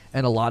 30.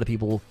 And a lot of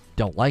people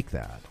don't like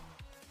that.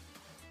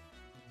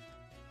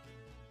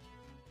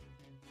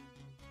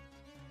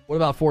 What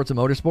about Forza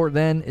Motorsport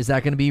then? Is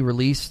that going to be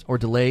released or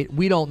delayed?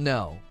 We don't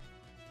know.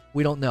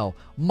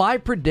 My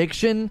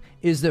prediction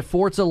is that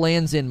Forza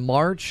lands in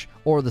March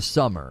or the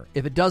summer.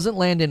 If it doesn't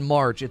land in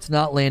March, it's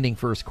not landing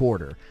first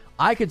quarter.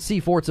 I could see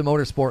Forza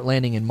Motorsport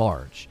landing in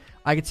March.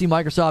 I could see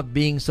Microsoft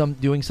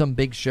doing some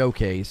big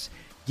showcase,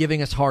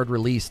 giving us hard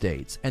release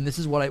dates. And this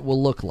is what it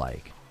will look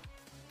like.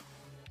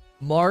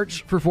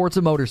 March for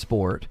Forza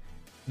Motorsport,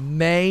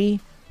 May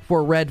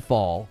for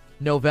Redfall,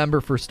 November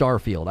for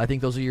Starfield. I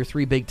think those are your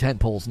 3 big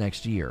tentpoles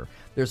next year.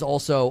 There's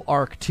also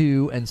Ark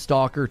 2 and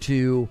Stalker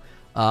 2.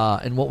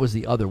 And what was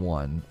the other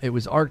one? It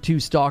was Ark 2,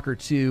 Stalker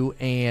 2,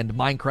 and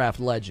Minecraft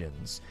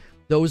Legends.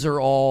 Those are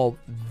all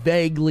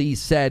vaguely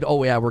said,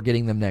 we're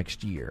getting them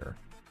next year.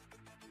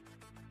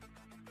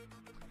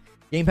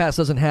 Game Pass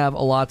doesn't have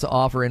a lot to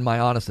offer, in my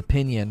honest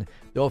opinion.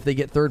 Though if they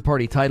get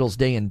third-party titles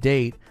day and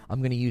date,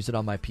 I'm going to use it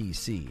on my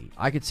PC.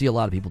 I could see a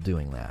lot of people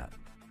doing that.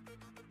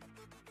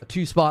 A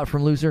 2-spot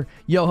from Loser.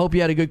 Yo, hope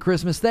you had a good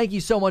Christmas. Thank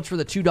you so much for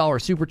the $2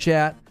 super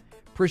chat.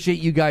 Appreciate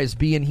you guys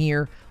being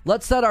here.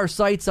 Let's set our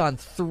sights on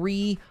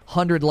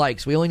 300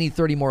 likes. We only need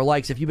 30 more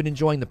likes. If you've been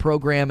enjoying the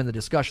program and the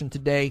discussion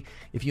today,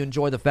 if you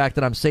enjoy the fact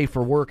that I'm safe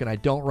for work and I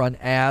don't run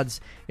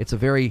ads, it's a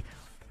very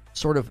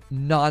sort of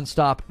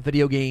nonstop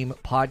video game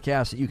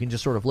podcast that you can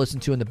just sort of listen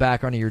to in the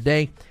background of your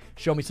day.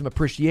 Show me some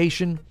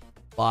appreciation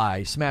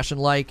by smashing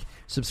like.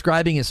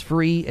 Subscribing is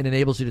free and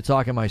enables you to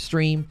talk in my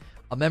stream.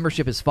 A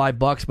membership is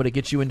 $5, but it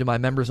gets you into my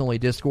members-only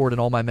Discord and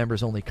all my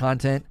members-only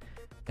content.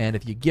 And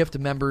if you gift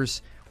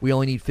members, we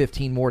only need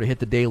 15 more to hit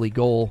the daily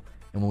goal.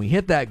 And when we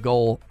hit that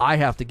goal, I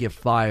have to gift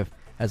 5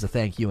 as a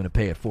thank you and to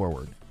pay it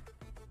forward.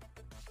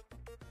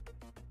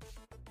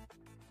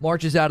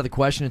 March is out of the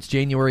question. It's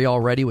January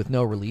already with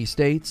no release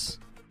dates.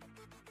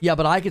 Yeah,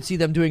 but I could see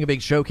them doing a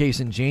big showcase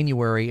in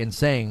January and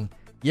saying,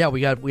 yeah,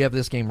 we have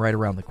this game right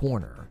around the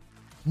corner.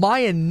 My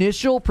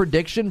initial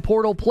prediction,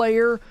 Portal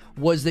Player,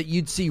 was that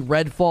you'd see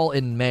Redfall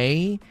in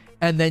May,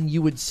 and then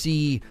you would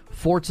see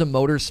Forza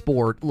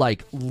Motorsport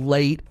like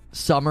late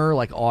summer,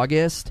 like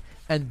August,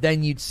 and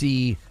then you'd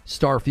see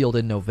Starfield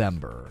in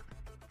November.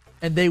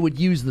 And they would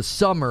use the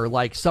summer,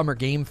 like Summer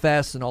Game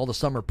Fest and all the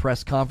summer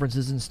press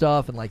conferences and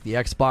stuff, and like the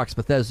Xbox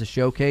Bethesda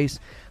showcase.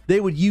 They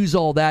would use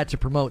all that to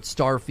promote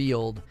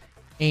Starfield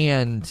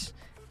and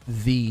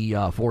the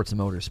Forza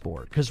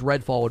Motorsport, because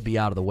Redfall would be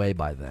out of the way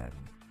by then.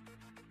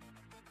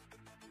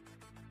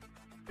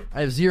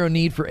 I have zero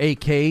need for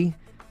 8K,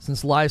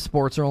 since live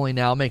sports are only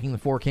now making the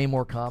 4K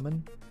more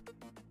common.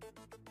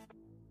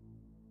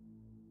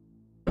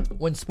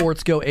 When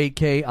sports go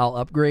 8K, I'll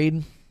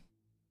upgrade.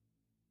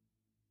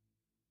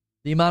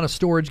 The amount of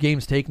storage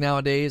games take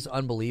nowadays,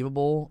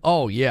 unbelievable.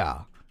 Oh,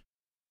 yeah.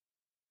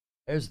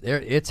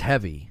 It's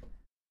heavy.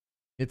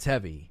 It's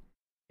heavy.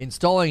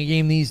 Installing a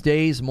game these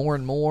days, more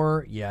and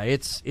more, yeah,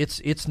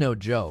 it's no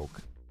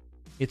joke.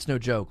 It's no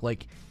joke.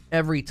 Like,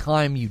 every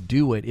time you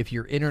do it, if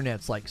your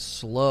internet's like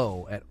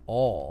slow at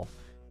all,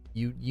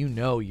 you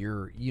know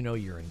you're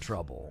in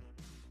trouble.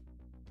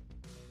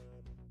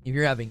 If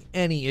you're having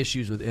any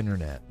issues with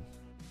internet.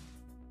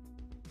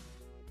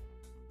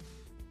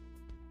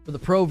 For the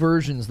pro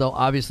versions, they'll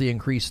obviously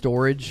increase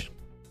storage.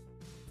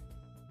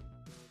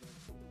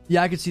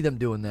 Yeah, I could see them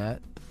doing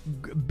that.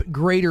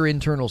 Greater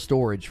internal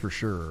storage for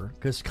sure,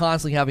 because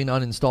constantly having to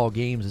uninstall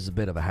games is a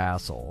bit of a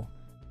hassle.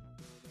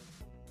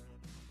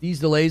 These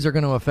delays are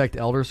going to affect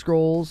Elder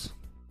Scrolls.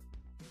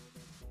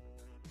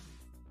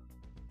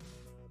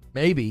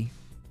 Maybe.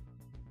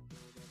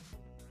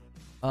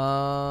 Hang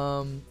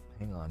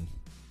on.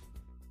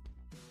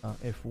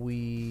 If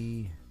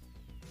we...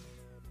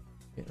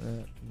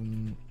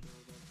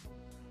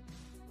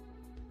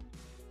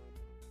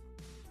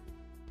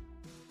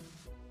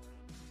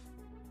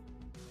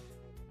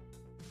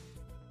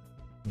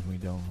 we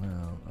don't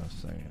have a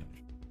second.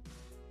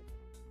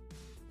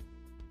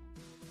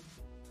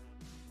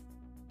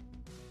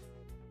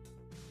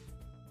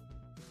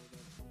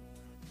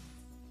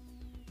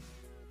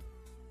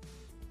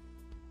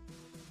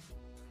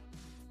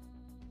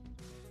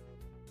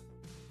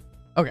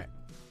 Okay.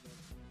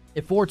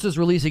 If Forza's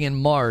releasing in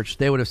March,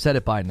 they would have said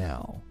it by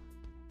now.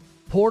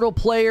 Portal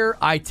Player,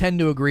 I tend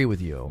to agree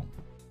with you.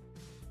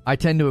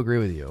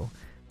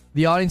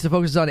 The audience that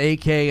focuses on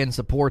 8K and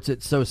supports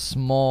it so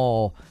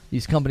small,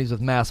 these companies with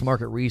mass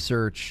market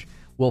research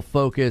will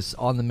focus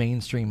on the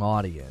mainstream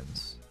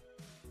audience.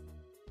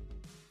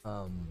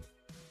 I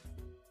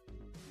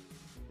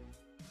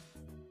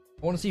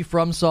want to see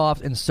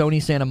FromSoft and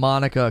Sony Santa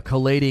Monica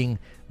collating,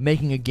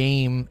 making a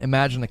game.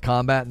 Imagine the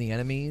combat and the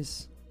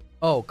enemies.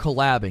 Oh,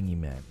 collabing, you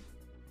meant.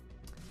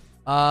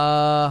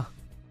 Hang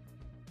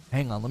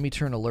on, let me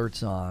turn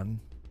alerts on.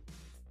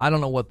 I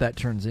don't know what that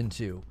turns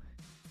into.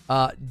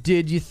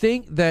 Did you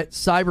think that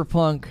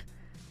Cyberpunk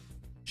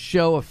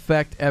show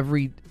affect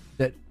every...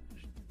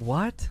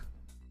 What?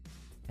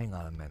 Hang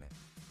on a minute.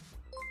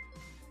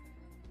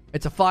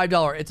 It's a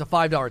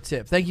 $5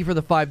 tip. Thank you for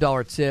the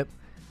 $5 tip.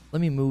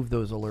 Let me move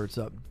those alerts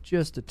up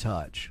just a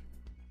touch.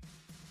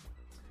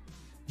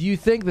 Do you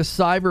think the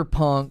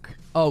Cyberpunk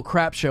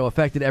crap show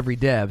affected every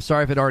dev?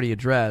 Sorry if it already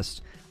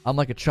addressed. I'm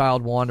like a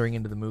child wandering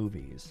into the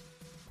movies.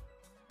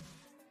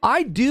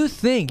 I do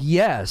think,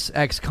 yes,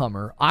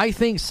 XComer. I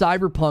think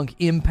Cyberpunk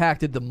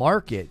impacted the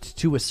market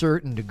to a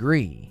certain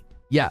degree.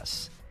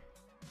 Yes.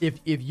 If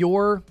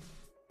your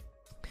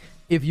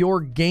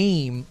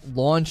game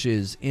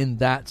launches in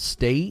that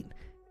state,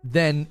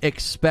 then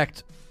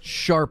expect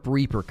sharp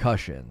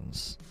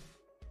repercussions.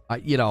 I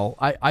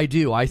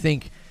do. I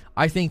think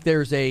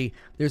there's a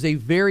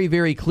very,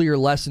 very clear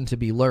lesson to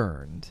be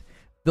learned.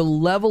 The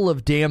level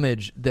of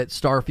damage that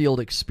Starfield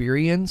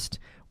experienced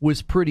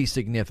was pretty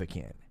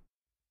significant.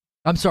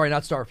 I'm sorry,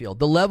 not Starfield.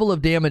 The level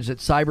of damage that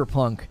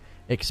Cyberpunk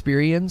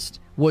experienced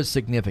was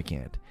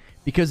significant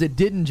because it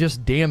didn't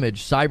just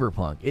damage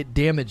Cyberpunk; it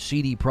damaged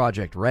CD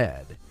Projekt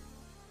Red.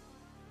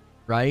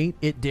 Right?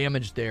 It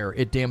damaged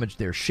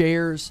their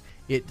shares.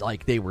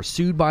 They were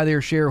sued by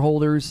their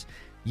shareholders.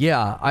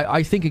 Yeah,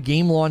 I think a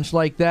game launch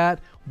like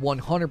that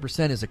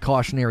 100% is a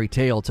cautionary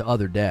tale to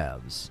other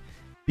devs,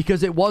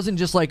 because it wasn't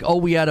just like, oh,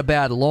 we had a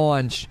bad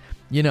launch.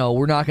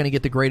 We're not going to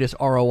get the greatest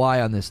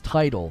ROI on this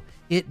title.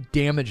 It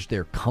damaged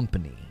their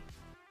company.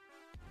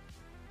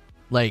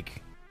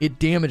 It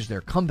damaged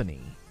their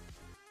company.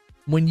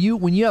 When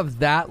you have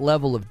that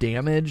level of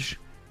damage,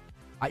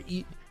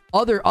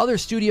 other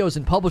studios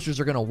and publishers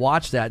are going to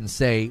watch that and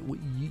say,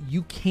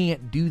 you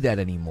can't do that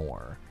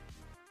anymore.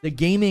 The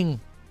gaming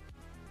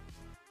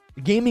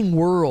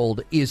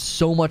world is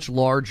so much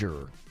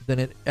larger than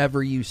it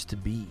ever used to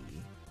be.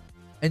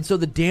 And so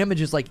the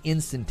damage is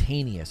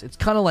instantaneous. It's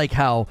kind of like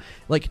how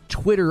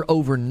Twitter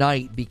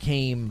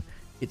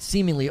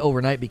seemingly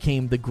overnight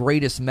became the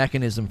greatest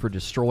mechanism for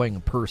destroying a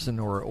person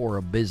or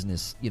a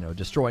business,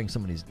 destroying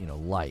somebody's,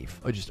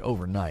 life, or just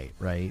overnight,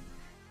 right?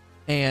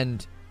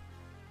 And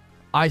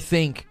I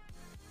think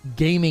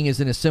gaming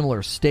is in a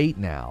similar state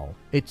now.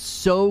 It's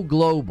so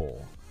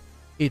global.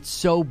 It's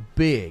so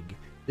big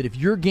that if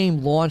your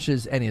game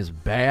launches and is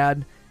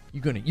bad,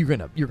 you're gonna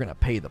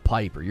pay the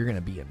piper. You're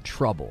gonna be in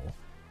trouble.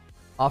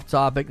 Off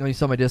topic. Let me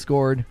saw my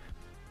Discord.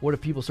 What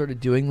if people started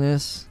doing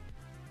this?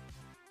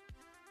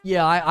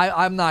 Yeah,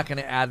 I'm not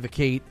gonna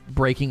advocate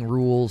breaking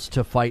rules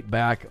to fight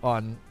back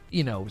on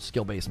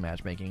skill-based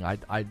matchmaking.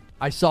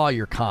 I saw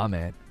your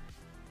comment.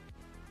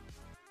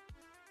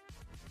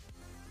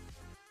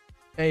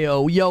 Hey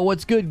yo,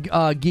 what's good?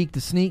 Geek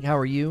the Sneak, how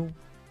are you?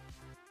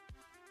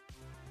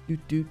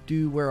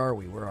 Where are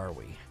we?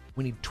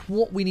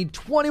 We need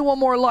 21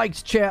 more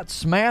likes, chat.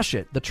 Smash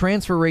it. The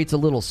transfer rate's a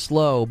little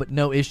slow, but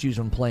no issues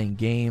when playing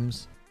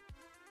games.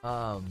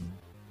 I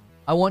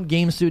want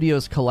game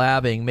studios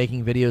collabing,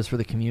 making videos for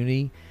the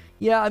community.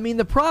 Yeah, I mean,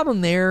 the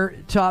problem there,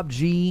 Top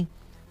G,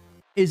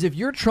 is if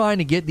you're trying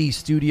to get these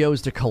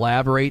studios to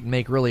collaborate and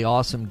make really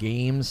awesome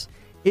games,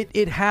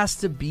 it has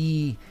to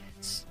be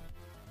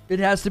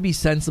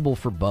sensible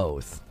for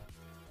both.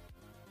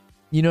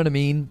 You know what I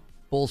mean?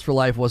 Bulls for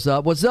Life, what's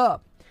up? What's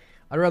up?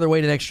 I'd rather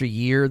wait an extra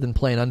year than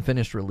play an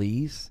unfinished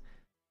release.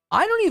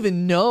 I don't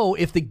even know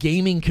if the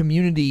gaming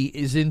community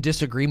is in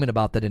disagreement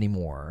about that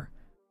anymore.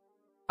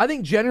 I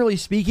think generally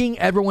speaking,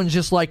 everyone's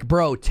just like,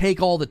 bro,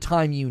 take all the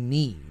time you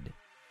need.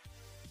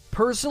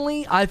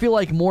 Personally, I feel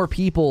like more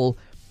people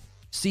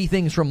see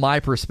things from my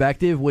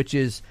perspective, which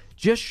is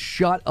just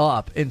shut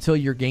up until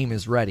your game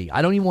is ready.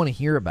 I don't even want to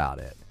hear about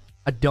it.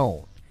 I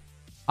don't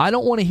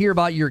want to hear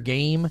about your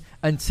game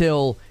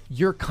until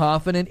you're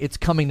confident it's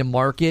coming to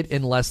market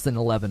in less than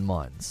 11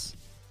 months.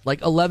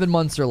 Like 11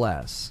 months or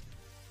less.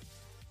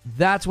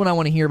 That's when I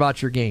want to hear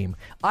about your game.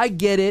 I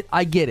get it.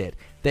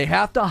 They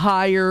have to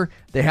hire,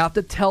 they have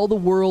to tell the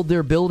world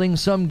they're building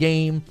some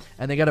game,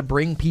 and they got to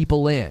bring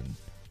people in,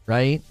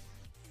 right?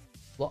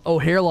 Well,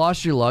 O'Hare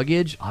lost your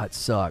luggage? Oh, it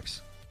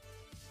sucks.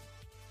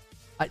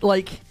 I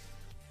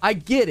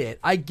get it.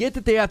 I get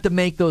that they have to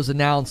make those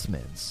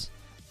announcements.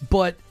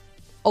 But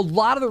a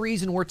lot of the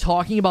reason we're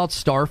talking about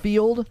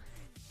Starfield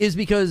is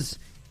because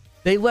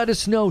they let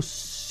us know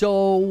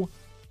so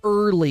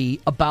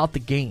early about the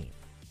game.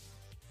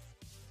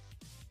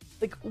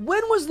 Like,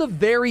 when was the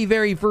very,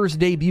 very first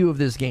debut of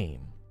this game?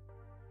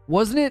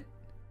 Wasn't it?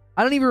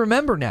 I don't even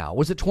remember now.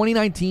 Was it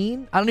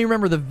 2019? I don't even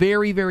remember the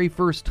very, very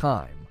first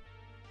time.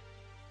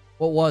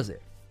 What was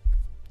it?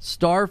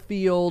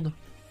 Starfield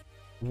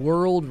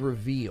World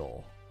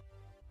Reveal.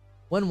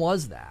 When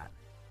was that?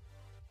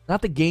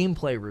 Not the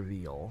gameplay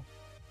reveal.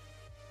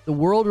 The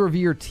World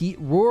Reveal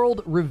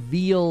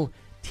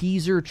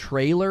teaser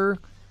trailer.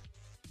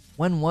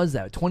 When was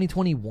that?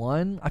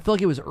 2021? I feel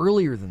like it was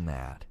earlier than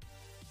that.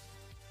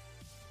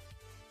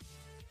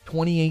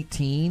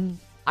 2018?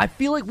 I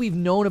feel like we've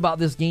known about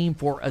this game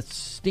for a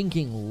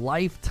stinking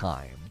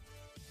lifetime.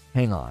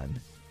 Hang on.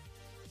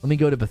 Let me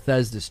go to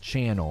Bethesda's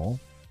channel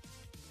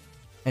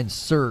and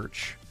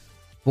search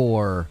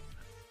for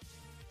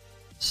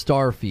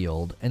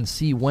Starfield and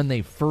see when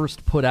they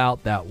first put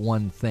out that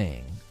one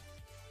thing.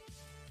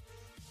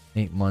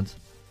 8 months.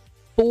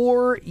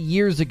 4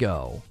 years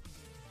ago.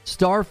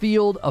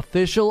 Starfield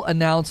official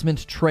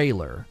announcement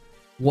trailer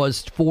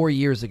was 4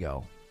 years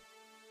ago.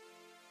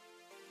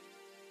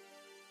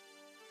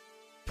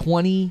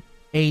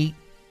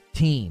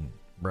 2018,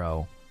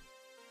 bro.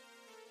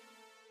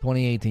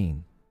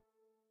 2018.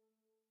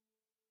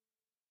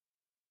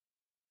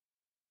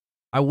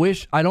 I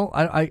always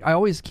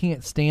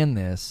can't stand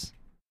this.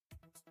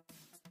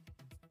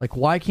 Like,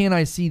 why can't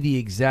I see the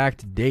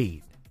exact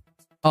date?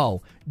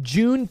 Oh,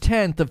 June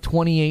 10th of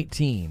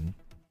 2018.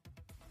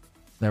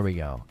 There we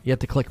go. You have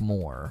to click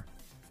more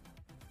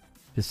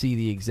to see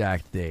the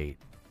exact date.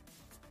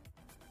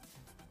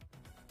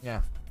 Yeah.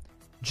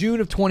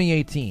 June of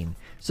 2018.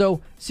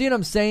 So, see what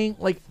I'm saying?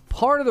 Like,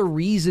 part of the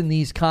reason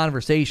these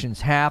conversations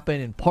happen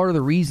and part of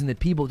the reason that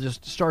people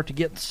just start to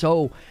get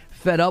so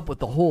fed up with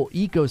the whole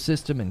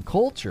ecosystem and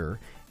culture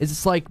is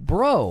it's like,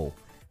 bro,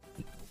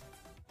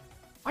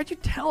 why'd you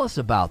tell us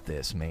about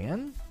this,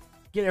 man?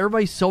 Get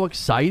everybody so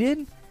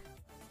excited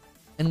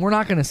and we're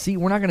not going to see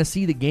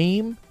the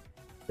game.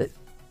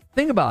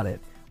 Think about it.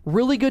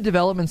 Really good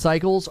development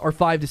cycles are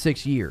 5 to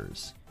 6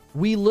 years.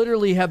 We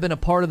literally have been a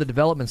part of the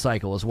development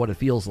cycle is what it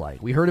feels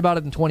like. We heard about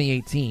it in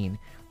 2018.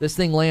 This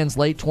thing lands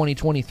late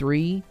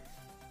 2023.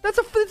 It's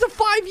a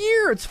 5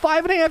 year. It's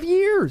 5.5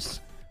 years.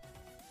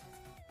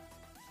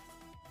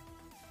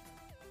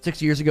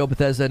 6 years ago,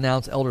 Bethesda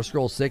announced Elder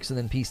Scrolls 6 and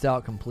then peaced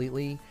out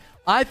completely.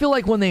 I feel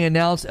like when they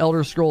announced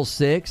Elder Scrolls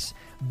 6,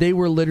 they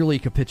were literally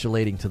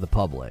capitulating to the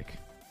public.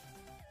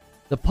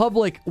 The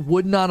public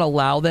would not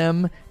allow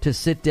them to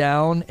sit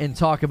down and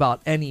talk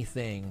about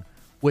anything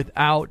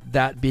without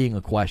that being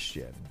a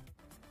question.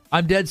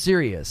 I'm dead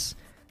serious.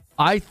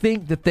 I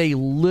think that they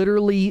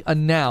literally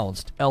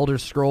announced Elder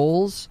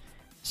Scrolls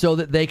so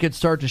that they could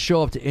start to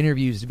show up to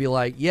interviews to be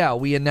like, yeah,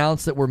 we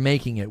announced that we're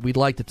making it. We'd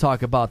like to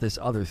talk about this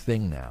other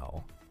thing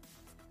now.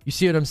 You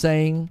see what I'm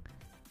saying?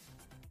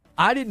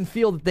 I didn't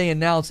feel that they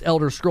announced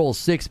Elder Scrolls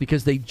 6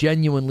 because they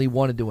genuinely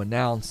wanted to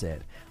announce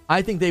it.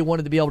 I think they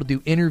wanted to be able to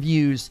do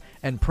interviews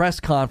and press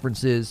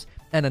conferences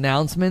and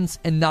announcements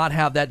and not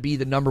have that be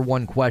the number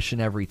one question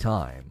every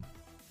time.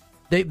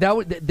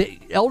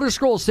 Elder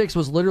Scrolls 6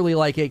 was literally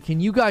like, hey, can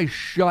you guys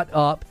shut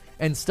up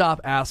and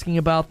stop asking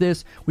about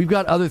this? We've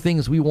got other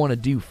things we want to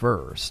do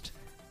first.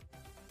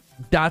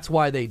 That's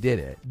why they did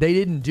it. They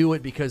didn't do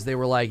it because they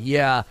were like,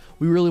 yeah,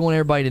 we really want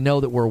everybody to know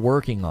that we're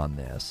working on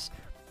this.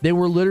 They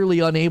were literally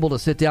unable to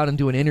sit down and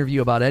do an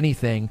interview about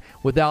anything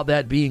without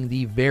that being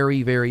the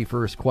very, very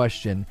first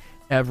question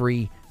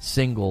every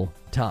single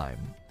time.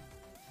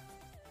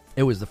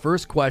 It was the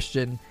first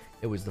question.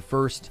 It was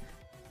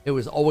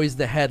always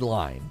the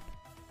headline.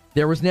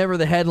 There was never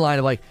the headline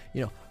of like,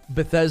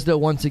 Bethesda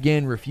once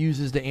again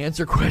refuses to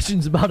answer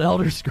questions about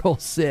Elder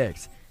Scrolls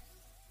 6.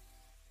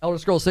 Elder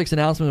Scrolls 6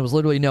 announcement was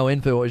literally no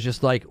info. It was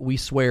just like, we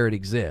swear it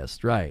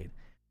exists, right?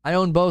 I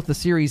own both the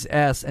Series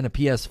S and a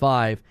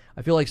PS5.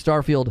 I feel like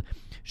Starfield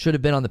should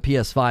have been on the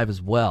PS5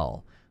 as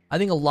well. I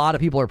think a lot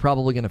of people are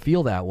probably going to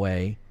feel that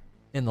way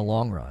in the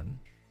long run.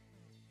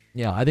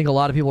 Yeah, I think a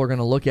lot of people are going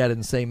to look at it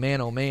and say,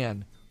 man, oh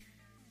man,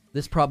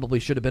 this probably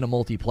should have been a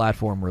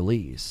multi-platform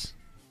release.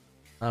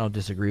 I don't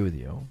disagree with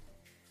you.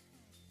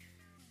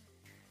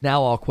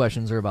 Now all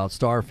questions are about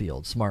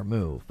Starfield. Smart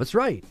move. That's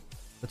right.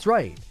 That's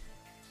right.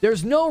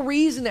 There's no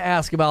reason to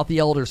ask about the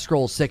Elder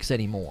Scrolls 6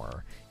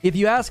 anymore. If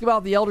you ask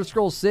about the Elder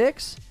Scrolls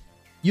 6,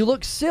 you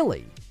look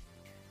silly.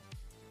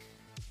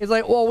 It's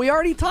like, well, we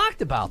already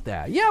talked about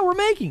that. Yeah, we're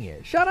making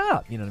it. Shut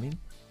up. You know what I mean?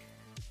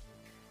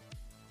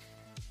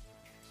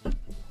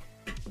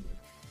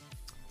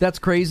 That's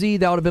crazy.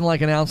 That would have been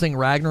like announcing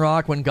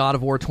Ragnarok when God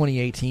of War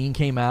 2018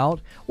 came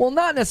out. Well,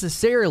 not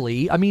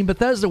necessarily. I mean,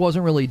 Bethesda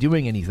wasn't really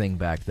doing anything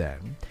back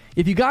then.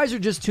 If you guys are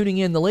just tuning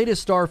in, the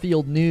latest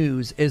Starfield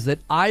news is that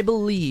I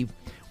believe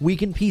we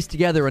can piece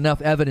together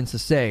enough evidence to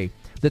say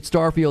that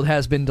Starfield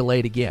has been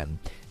delayed again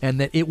and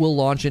that it will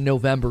launch in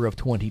November of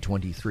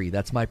 2023.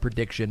 That's my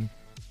prediction.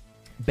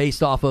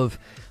 Based off of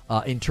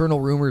internal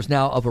rumors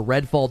now of a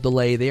Redfall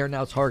delay, they are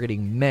now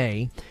targeting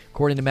May.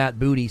 According to Matt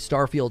Booty,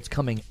 Starfield's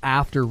coming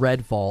after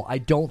Redfall. I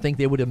don't think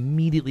they would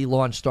immediately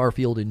launch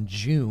Starfield in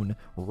June,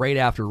 right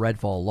after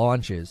Redfall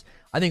launches.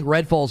 I think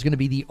Redfall is going to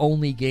be the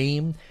only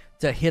game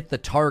to hit the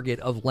target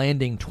of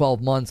landing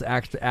 12 months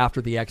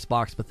after the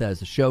Xbox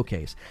Bethesda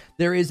showcase.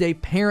 There is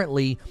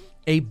apparently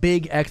a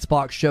big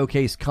Xbox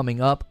showcase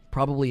coming up,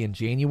 probably in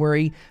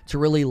January, to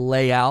really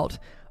lay out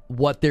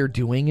what they're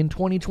doing in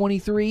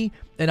 2023,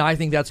 and I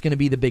think that's going to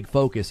be the big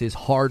focus, is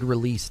hard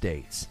release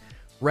dates.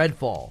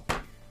 Redfall,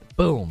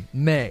 boom,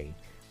 May.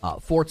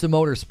 Forza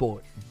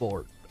Motorsport,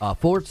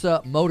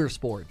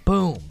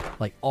 boom,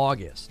 like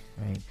August,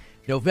 right?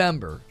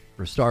 November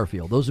for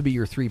Starfield. Those would be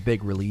your three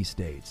big release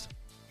dates.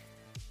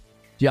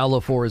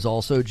 Diablo 4 is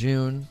also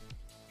June.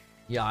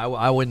 Yeah,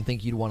 I wouldn't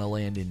think you'd want to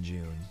land in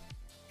June.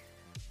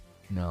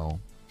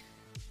 No,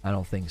 I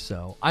don't think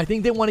so. I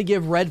think they want to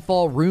give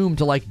Redfall room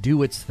to like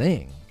do its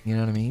thing. You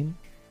know what I mean?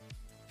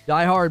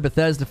 Die-hard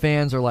Bethesda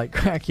fans are like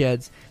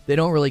crackheads. They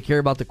don't really care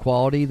about the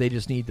quality. They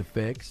just need to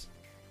fix.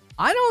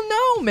 I don't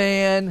know,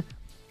 man.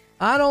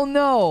 I don't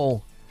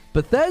know.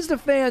 Bethesda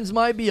fans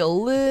might be a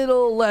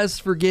little less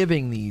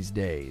forgiving these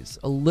days.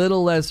 A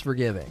little less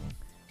forgiving.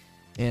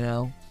 You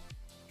know?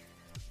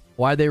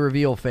 Why'd they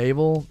reveal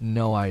Fable?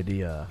 No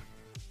idea.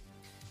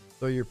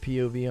 Throw your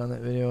POV on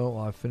that video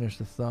while I finish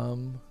the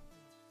thumb.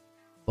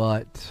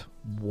 But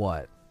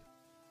what?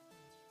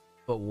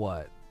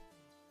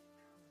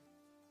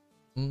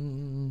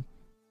 Can't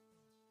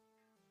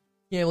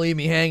leave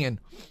me hanging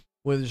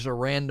with just a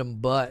random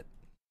butt.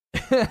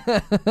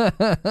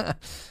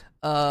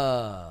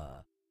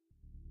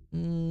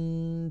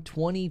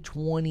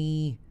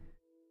 2020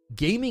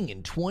 gaming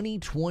in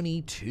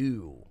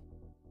 2022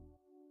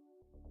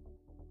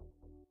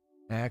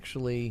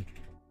 actually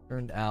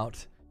turned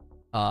out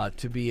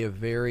to be a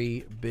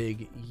very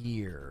big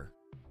year,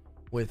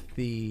 with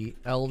the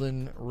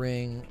Elden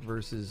Ring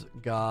versus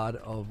God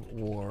of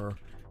War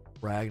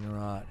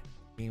Ragnarok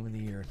Game of the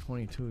Year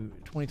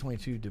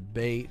 2022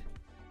 debate,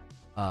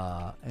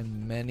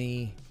 and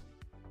many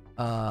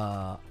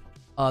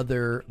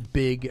other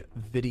big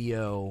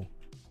video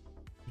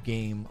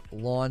game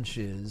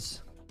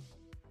launches.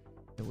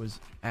 It was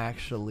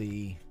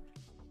actually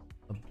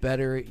a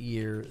better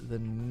year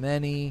than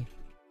many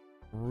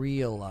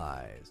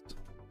realized.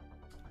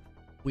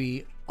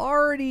 We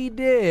already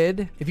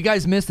did, if you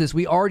guys missed this,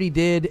 we already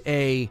did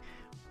a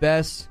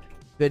best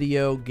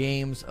video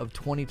games of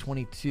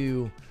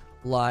 2022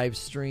 live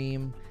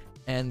stream,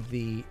 and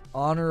the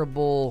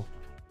honorable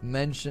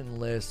mention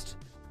list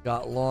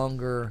got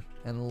longer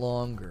and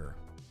longer.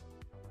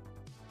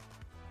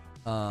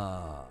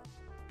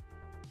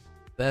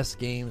 Best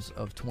games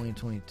of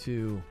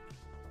 2022,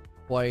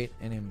 quite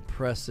an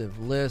impressive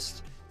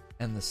list,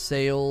 and the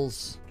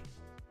sales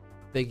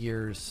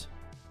figures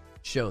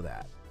show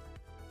that.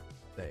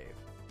 Save.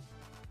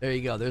 There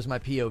you go. There's my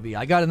POV.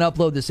 I got an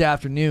upload this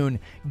afternoon.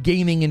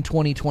 Gaming in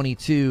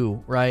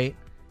 2022, right?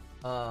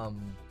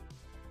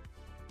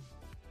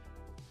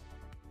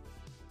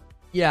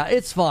 Yeah,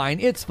 it's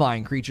fine. It's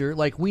fine, creature.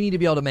 Like, we need to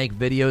be able to make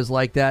videos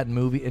like that and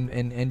movie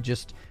and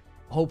just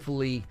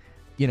hopefully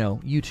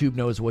YouTube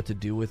knows what to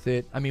do with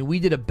it. I mean, we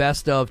did a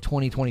best of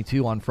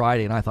 2022 on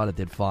Friday, and I thought it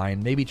did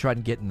fine. Maybe try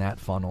and get in that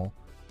funnel.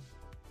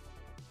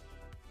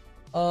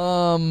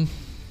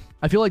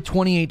 I feel like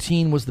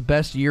 2018 was the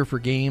best year for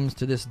games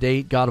to this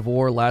date. God of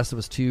War, Last of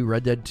Us 2,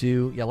 Red Dead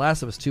 2. Yeah,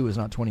 Last of Us 2 is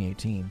not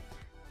 2018.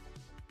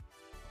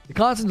 The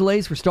constant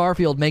delays for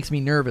Starfield makes me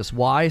nervous.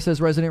 Why, says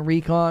Resident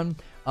Recon?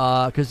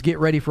 Because get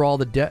ready for all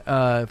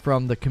the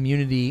from the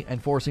community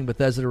and forcing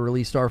Bethesda to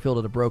release Starfield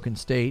at a broken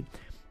state.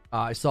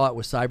 I saw it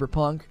with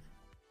Cyberpunk.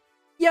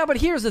 Yeah, but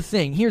here's the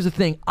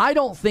thing. I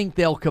don't think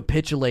they'll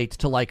capitulate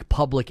to, like,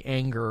 public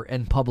anger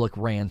and public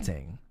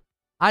ranting.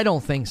 I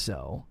don't think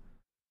so.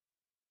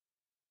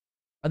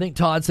 I think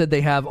Todd said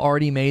they have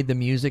already made the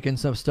music and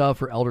some stuff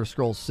for Elder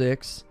Scrolls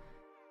 6.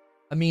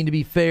 I mean, to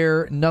be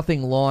fair,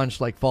 nothing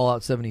launched like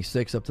Fallout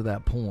 76 up to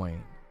that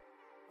point.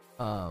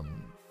 What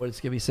did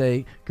Skippy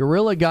say?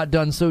 Guerrilla got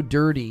done so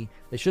dirty,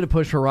 they should have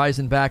pushed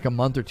Horizon back a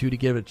month or two to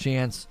give it a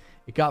chance.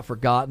 It got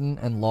forgotten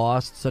and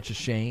lost. Such a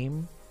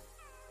shame.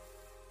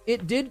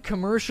 It did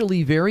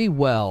commercially very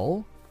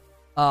well.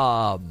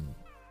 I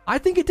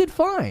think it did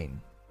fine.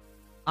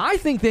 I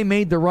think they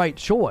made the right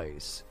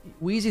choice.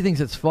 Wheezy thinks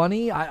it's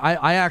funny.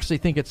 I actually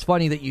think it's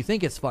funny that you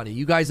think it's funny.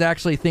 You guys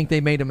actually think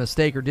they made a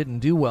mistake or didn't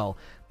do well.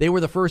 They were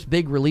the first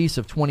big release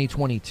of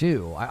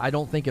 2022. I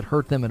don't think it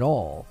hurt them at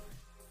all.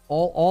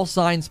 All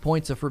signs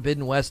point to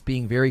Forbidden West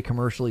being very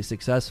commercially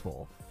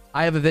successful.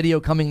 I have a video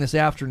coming this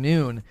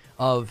afternoon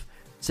of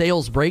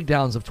sales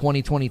breakdowns of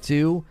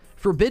 2022.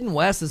 Forbidden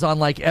West is on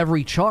like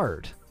every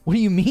chart. What do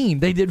you mean?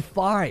 They did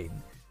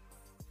fine.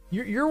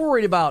 You're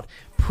worried about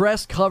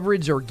press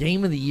coverage or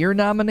Game of the Year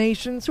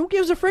nominations? Who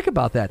gives a frick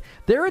about that?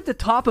 They're at the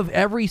top of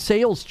every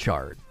sales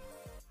chart.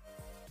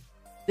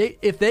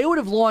 If they would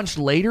have launched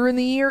later in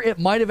the year, it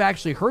might have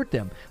actually hurt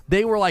them.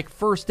 They were like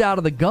first out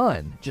of the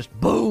gun. Just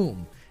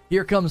boom.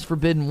 Here comes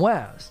Forbidden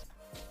West.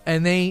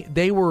 And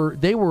they were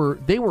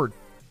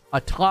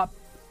a top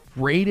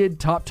rated,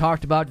 top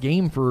talked about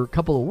game for a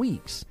couple of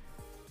weeks.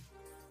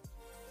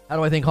 How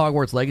do I think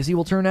Hogwarts Legacy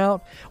will turn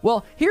out?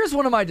 Well, here's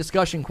one of my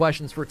discussion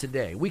questions for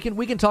today. We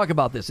can talk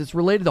about this. It's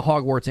related to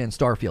Hogwarts and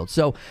Starfield.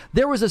 So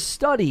there was a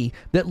study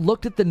that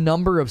looked at the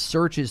number of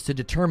searches to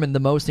determine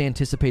the most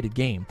anticipated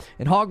game.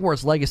 And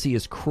Hogwarts Legacy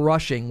is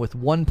crushing with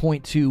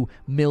 1.2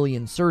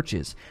 million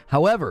searches.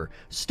 However,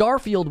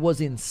 Starfield was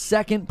in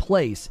second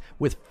place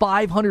with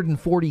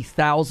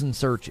 540,000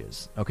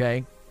 searches.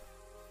 Okay?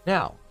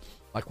 Now,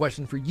 my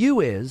question for you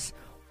is,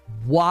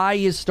 why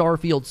is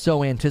Starfield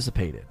so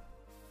anticipated?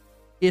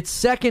 It's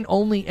second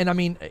only, and I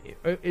mean,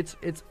 it's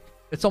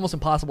almost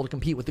impossible to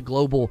compete with the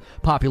global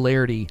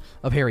popularity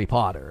of Harry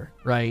Potter,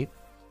 right?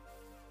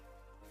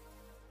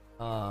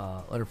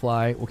 Let her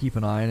fly. We'll keep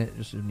an eye on it,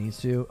 just if it needs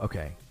to.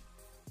 Okay.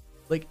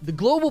 Like, the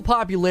global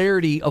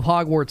popularity of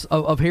Hogwarts,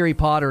 of Harry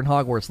Potter and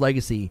Hogwarts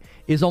Legacy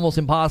is almost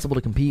impossible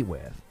to compete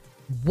with.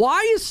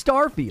 Why is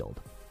Starfield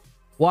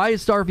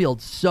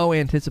so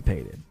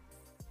anticipated?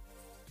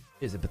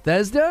 Is it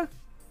Bethesda?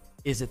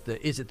 Is it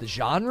the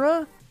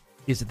genre?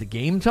 Is it the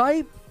game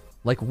type?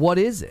 Like, what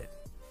is it?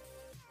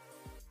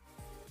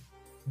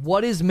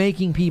 What is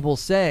making people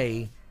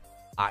say,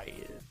 I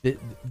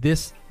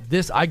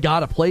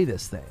gotta play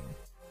this thing?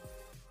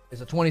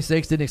 Is it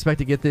 26? Didn't expect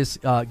to get this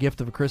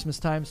gift of a Christmas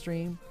time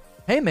stream.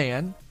 Hey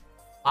man,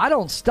 I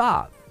don't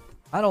stop.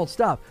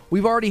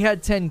 We've already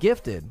had 10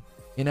 gifted.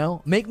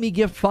 Make me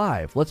gift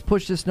 5. Let's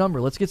push this number.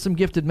 Let's get some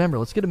gifted member.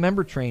 Let's get a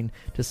member train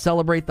to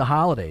celebrate the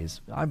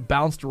holidays. I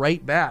bounced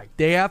right back.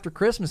 Day after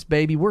Christmas,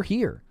 baby. We're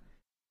here.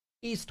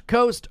 East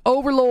Coast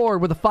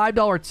Overlord with a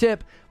 $5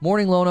 tip.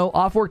 Morning, Lono.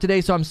 Off work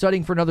today, so I'm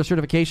studying for another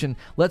certification.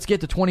 Let's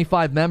get to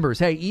 25 members.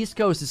 Hey, East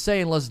Coast is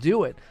saying let's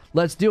do it.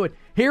 Let's do it.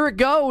 Here it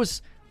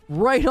goes.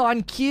 Right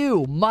on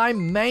cue. My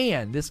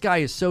man. This guy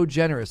is so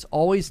generous.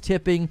 Always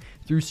tipping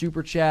through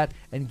Super Chat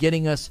and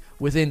getting us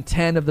within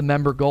 10 of the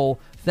member goal.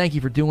 Thank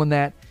you for doing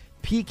that.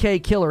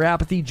 PK Killer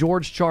Apathy,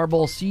 George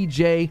Charbol,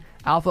 CJ,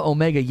 Alpha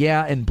Omega,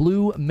 yeah, and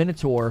Blue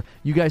Minotaur.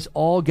 You guys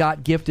all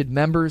got gifted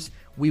members.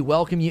 We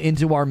welcome you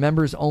into our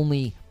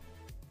members-only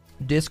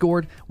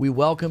Discord. We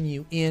welcome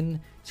you in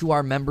to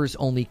our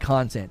members-only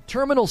content.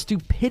 Terminal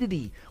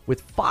Stupidity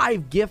with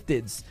 5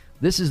 gifteds.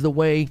 This is the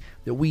way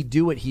that we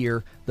do it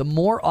here. The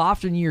more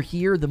often you're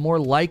here, the more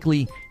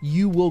likely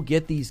you will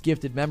get these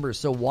gifted members.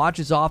 So watch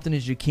as often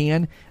as you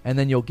can, and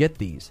then you'll get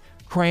these.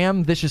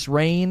 Cram, Vicious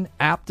Rain,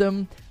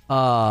 Aptum,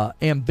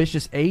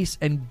 Ambitious Ace,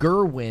 and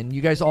Gerwin. You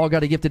guys all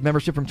got a gifted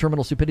membership from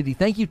Terminal Stupidity.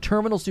 Thank you,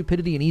 Terminal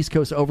Stupidity and East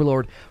Coast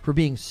Overlord, for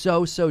being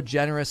so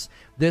generous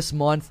this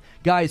month.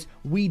 Guys,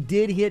 we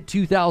did hit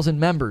 2,000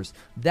 members.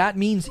 That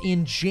means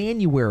in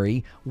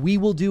January, we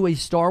will do a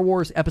Star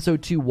Wars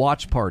Episode 2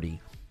 watch party.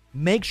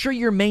 Make sure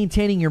you're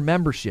maintaining your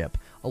membership.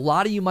 A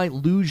lot of you might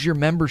lose your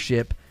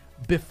membership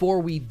before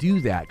we do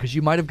that, because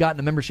you might have gotten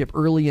a membership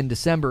early in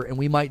December, and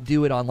we might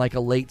do it on like a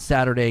late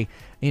Saturday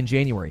in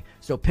January.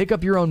 So pick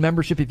up your own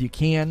membership if you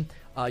can.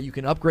 You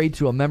can upgrade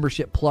to a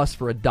membership plus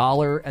for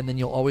 $1, and then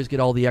you'll always get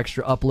all the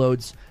extra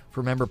uploads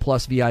for Member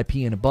Plus VIP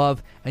and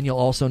above, and you'll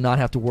also not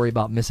have to worry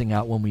about missing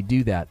out when we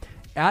do that.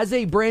 as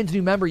a brand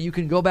new member, you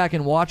can go back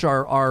and watch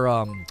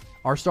our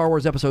Star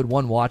Wars Episode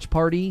 1 watch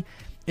party.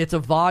 It's a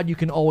VOD you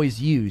can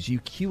always use. You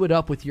queue it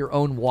up with your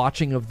own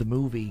watching of the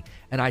movie,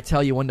 and I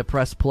tell you when to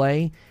press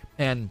play,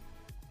 and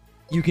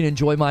you can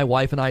enjoy my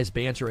wife and I's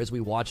banter as we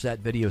watch that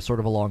video sort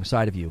of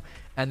alongside of you.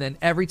 And then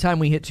every time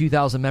we hit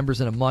 2,000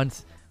 members in a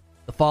month,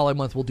 the following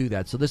month we'll do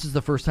that. So this is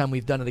the first time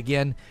we've done it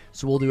again,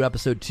 so we'll do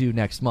Episode 2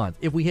 next month.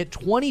 If we hit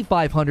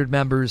 2,500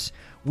 members,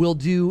 we'll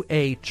do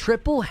a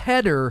triple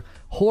header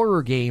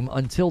horror game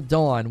Until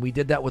Dawn. We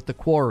did that with The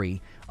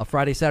Quarry, a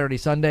Friday, Saturday,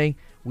 Sunday.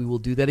 We will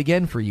do that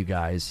again for you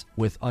guys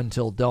with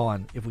Until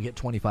Dawn if we hit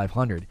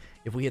 2,500.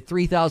 If we hit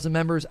 3,000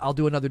 members, I'll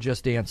do another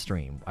Just Dance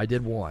stream. I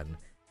did one,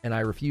 and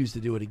I refuse to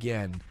do it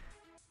again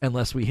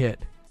unless we hit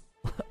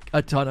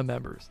a ton of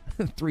members.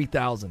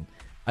 3,000,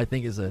 I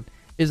think, is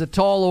a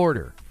tall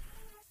order.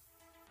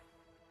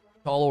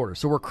 Tall order.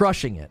 So we're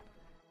crushing it.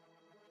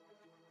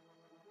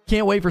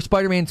 Can't wait for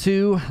Spider-Man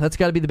 2. That's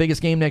got to be the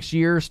biggest game next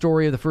year.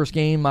 Story of the first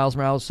game, Miles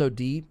Morales, so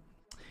deep.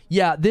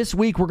 Yeah, this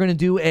week we're going to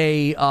do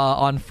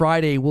on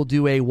Friday, we'll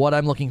do a what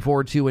I'm looking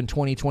forward to in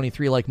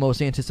 2023, like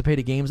most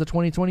anticipated games of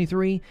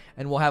 2023,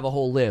 and we'll have a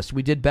whole list.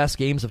 We did best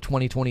games of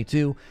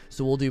 2022,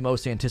 so we'll do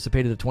most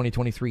anticipated of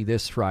 2023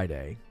 this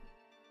Friday.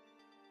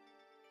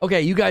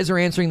 Okay, you guys are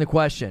answering the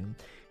question.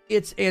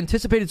 It's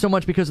anticipated so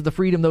much because of the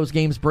freedom those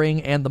games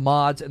bring and the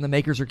mods, and the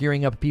makers are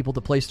gearing up people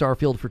to play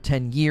Starfield for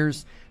 10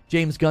 years.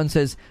 James Gunn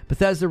says,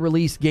 Bethesda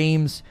released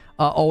games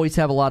always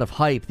have a lot of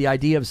hype. The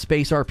idea of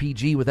space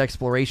RPG with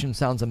exploration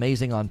sounds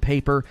amazing on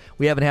paper.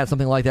 We haven't had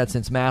something like that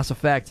since Mass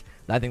Effect.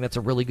 I think that's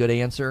a really good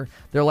answer.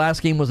 Their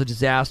last game was a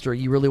disaster.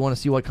 You really want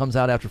to see what comes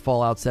out after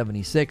Fallout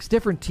 76.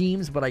 Different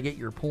teams, but I get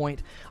your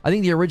point. I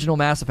think the original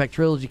Mass Effect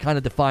trilogy kind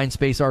of defined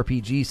space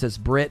RPG, says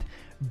Britt.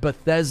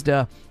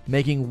 Bethesda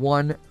making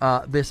one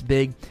this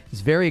big is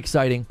very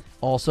exciting.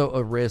 Also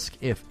a risk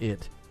if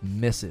it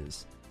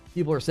misses.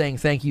 People are saying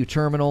thank you,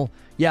 Terminal.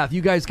 Yeah, if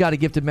you guys got a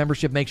gifted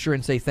membership, make sure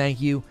and say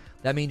thank you.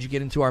 That means you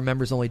get into our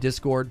members-only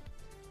Discord,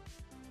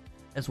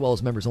 as well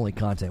as members-only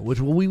content, which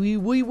we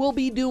will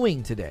be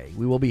doing today.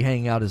 We will be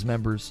hanging out as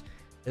members.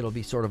 It'll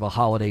be sort of a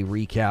holiday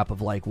recap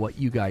of like what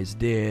you guys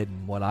did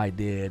and what I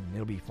did, and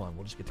it'll be fun.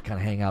 We'll just get to kind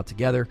of hang out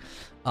together.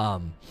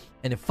 And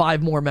if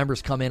 5 more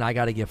members come in, I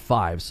got to give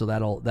 5, so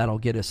that'll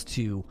get us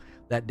to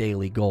that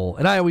daily goal.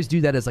 And I always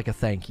do that as like a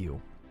thank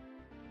you.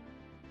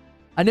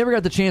 I never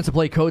got the chance to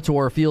play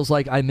KOTOR. Feels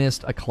like I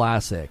missed a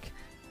classic.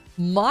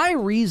 My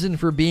reason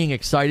for being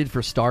excited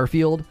for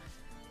Starfield,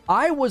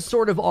 I was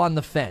sort of on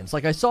the fence.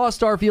 Like, I saw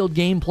Starfield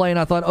gameplay and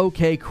I thought,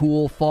 okay,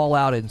 cool,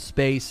 Fallout in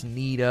space,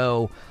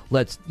 neato.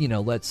 Let's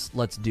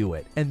do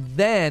it. And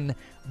then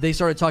they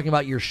started talking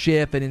about your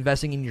ship and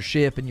investing in your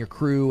ship and your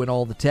crew and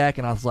all the tech,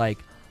 and I was like,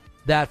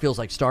 that feels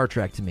like Star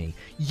Trek to me.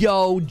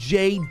 Yo,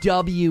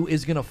 JW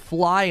is going to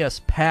fly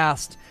us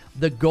past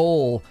the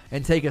goal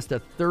and take us to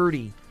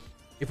 30.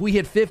 If we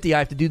hit 50, I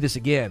have to do this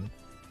again.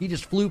 He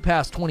just flew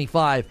past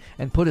 25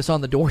 and put us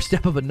on the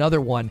doorstep of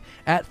another one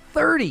at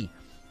 30.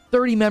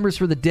 30 members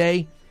for the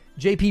day.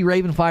 JP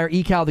Ravenfire,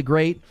 Ecal the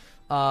Great,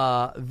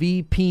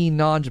 VP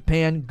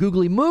Non-Japan,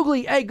 Googly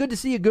Moogly. Hey, good to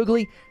see you,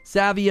 Googly.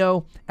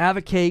 Savio,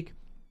 Avacake,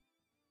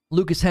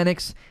 Lucas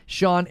Hennix,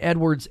 Sean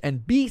Edwards, and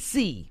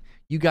BC.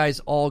 You guys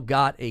all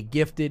got a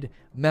gifted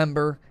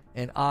member,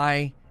 and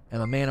I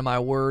am a man of my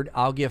word.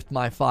 I'll gift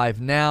my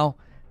 5 now.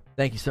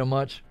 Thank you so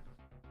much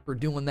for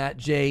doing that,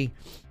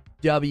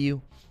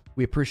 JW.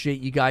 We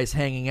appreciate you guys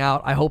hanging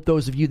out. I hope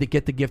those of you that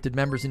get the gifted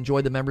members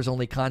enjoy the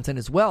members-only content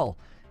as well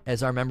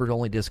as our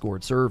members-only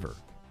Discord server.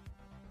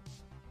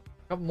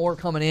 A couple more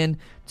coming in.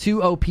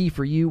 2 OP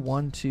for you.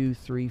 1, 2,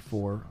 3,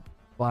 4,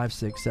 5,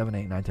 6, 7,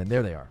 8, 9, 10.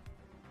 There they are.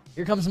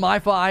 Here comes my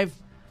 5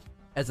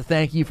 as a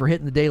thank you for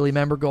hitting the daily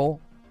member goal.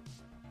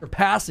 For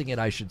passing it,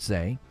 I should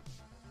say.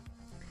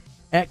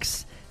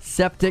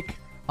 Septic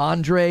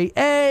Andre.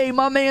 Hey,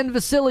 my man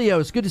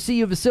Vasilios. Good to see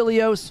you,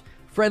 Vasilios.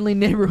 Friendly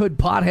neighborhood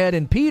pothead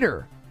and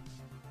Peter.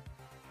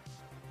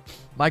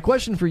 My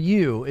question for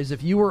you is,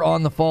 if you were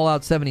on the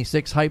Fallout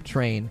 76 hype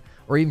train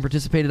or even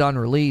participated on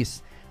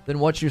release, then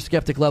what's your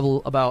skeptic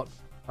level about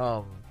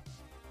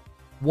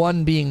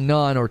 1 being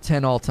none or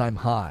 10 all-time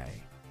high?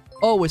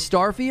 Oh, with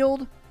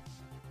Starfield?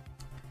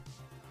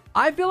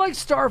 I feel like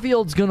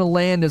Starfield's going to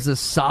land as a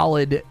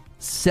solid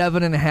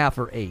 7.5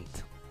 or 8.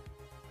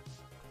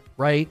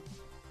 Right?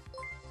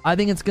 I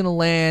think it's going to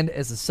land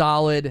as a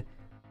solid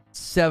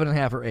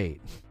 7.5 or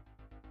 8.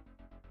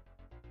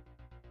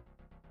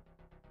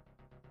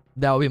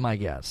 That would be my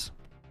guess.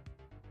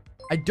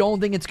 I don't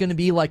think it's going to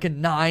be like a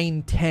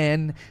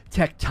 9-10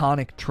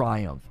 tectonic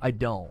triumph. I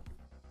don't.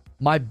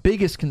 My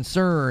biggest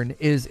concern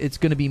is it's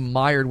going to be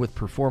mired with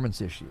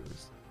performance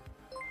issues.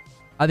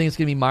 I think it's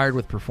going to be mired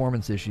with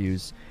performance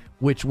issues,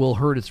 which will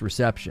hurt its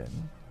reception.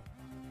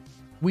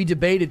 We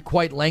debated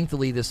quite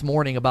lengthily this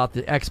morning about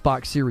the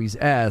Xbox Series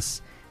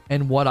S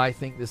and what I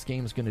think this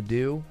game's going to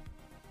do.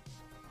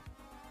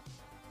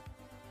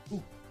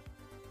 Ooh,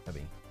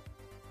 heavy.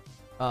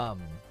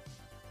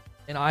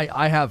 And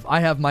I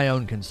have my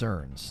own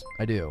concerns.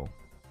 I do.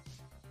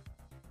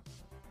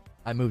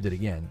 I moved it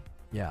again.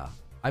 Yeah.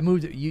 I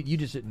moved. You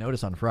just didn't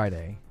notice on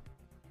Friday.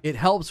 It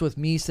helps with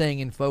me staying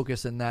in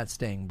focus and that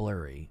staying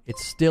blurry. It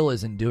still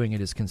isn't doing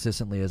it as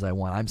consistently as I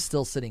want. I'm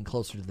still sitting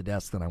closer to the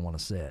desk than I want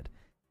to sit.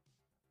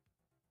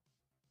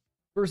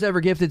 First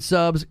ever gifted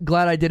subs.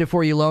 Glad I did it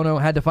for you, Lono.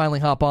 Had to finally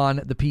hop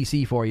on the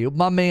PC for you.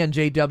 My man,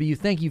 JW,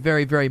 thank you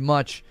very, very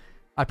much.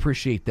 I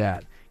appreciate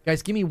that.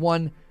 Guys, give me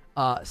 1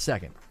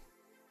 second.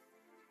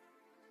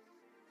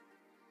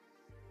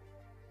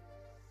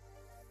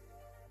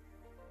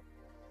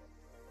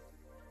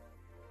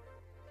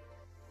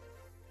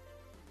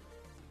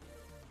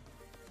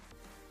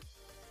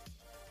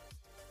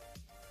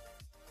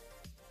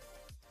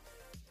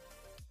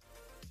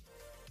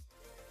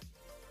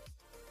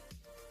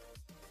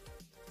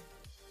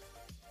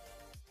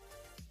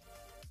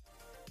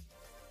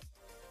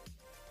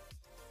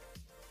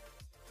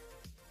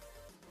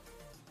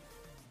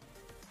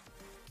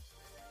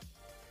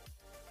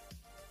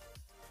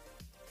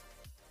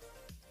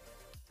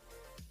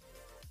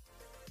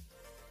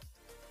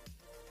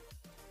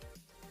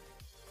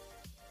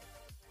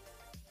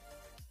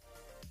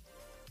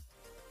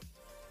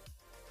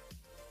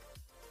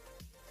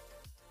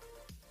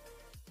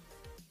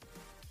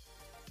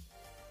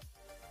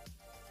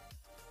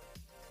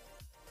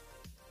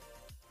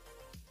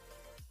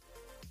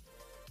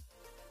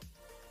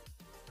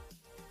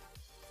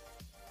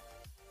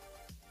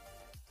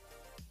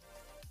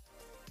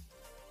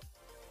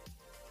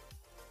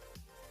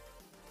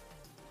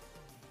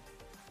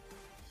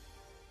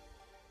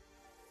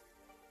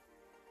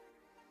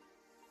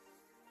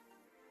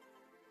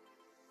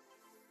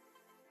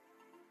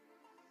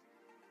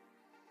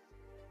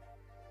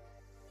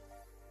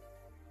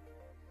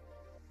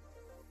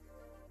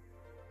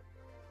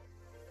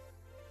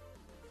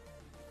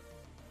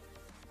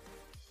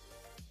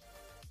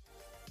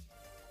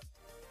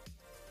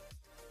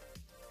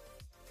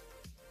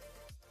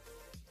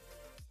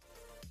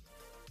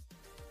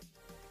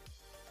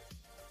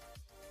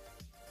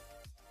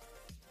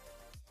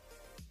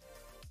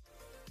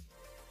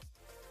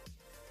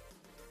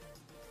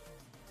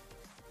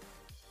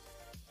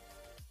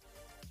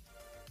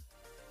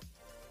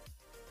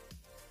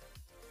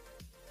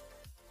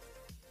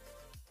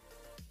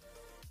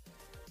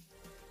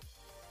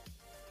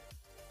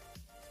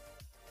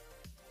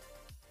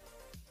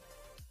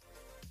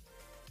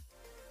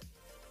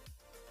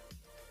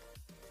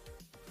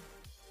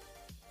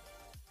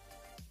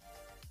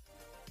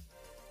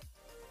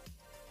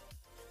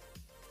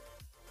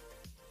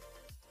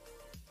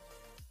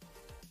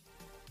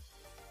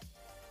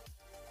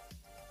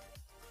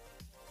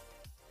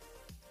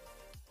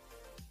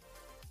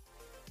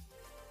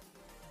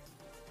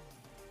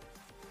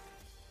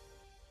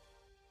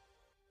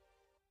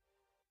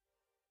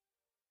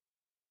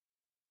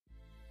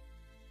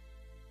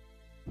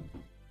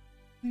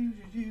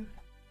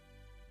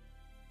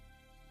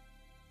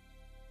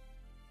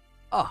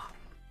 Oh, all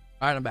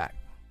right, I'm back.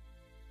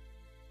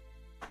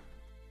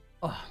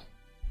 Oh.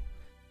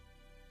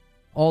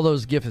 All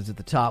those gifts at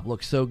the top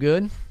look so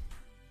good.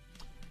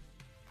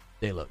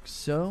 They look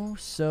so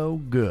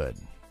good.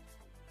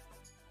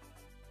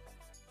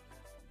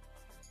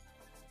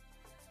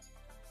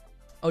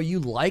 Oh, you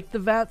like the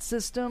VAT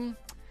system?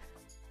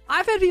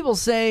 I've had people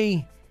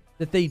say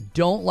that they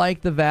don't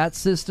like the VAT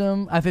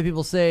system. I've had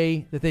people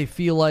say that they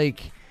feel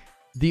like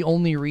the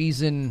only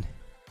reason,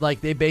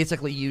 like, they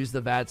basically use the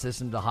VAT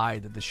system to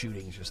hide that the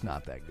shooting's just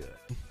not that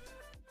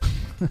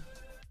good.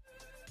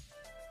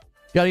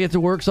 Gotta get to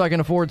work so I can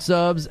afford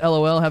subs.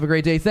 LOL. Have a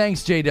great day.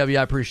 Thanks, JW.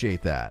 I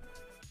appreciate that.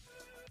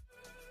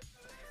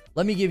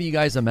 Let me give you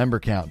guys a member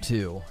count,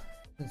 too.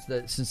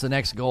 Since the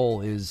next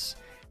goal is,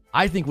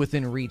 I think,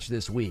 within reach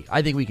this week.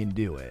 I think we can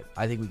do it.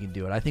 I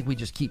think we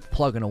just keep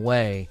plugging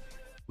away.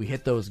 We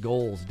hit those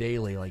goals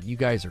daily. Like, you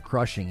guys are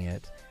crushing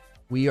it.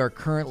 We are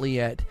currently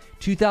at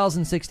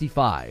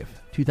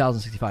 2,065.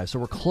 2,065. So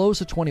we're close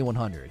to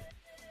 2,100.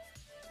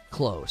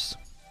 Close.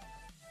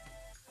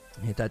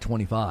 Hit that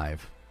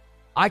 25.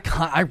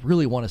 I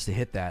really want us to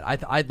hit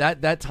that.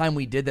 That time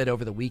we did that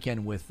over the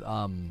weekend with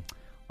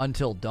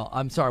Until Dawn.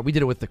 I'm sorry, we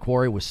did it with the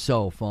Quarry. It was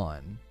so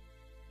fun.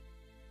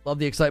 Love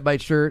the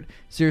Excitebike shirt.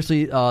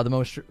 Seriously, the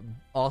most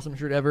awesome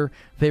shirt ever.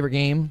 Favorite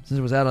game since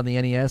it was out on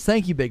the NES.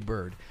 Thank you, Big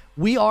Bird.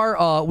 We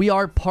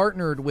are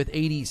partnered with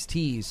 80s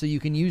Tees, so you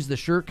can use the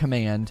shirt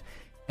command,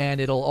 and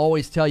it'll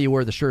always tell you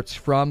where the shirt's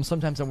from.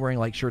 Sometimes I'm wearing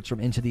like shirts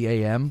from Into the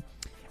AM,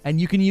 and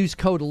you can use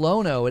code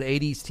LONO at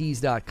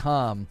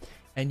 80stees.com,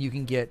 and you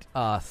can get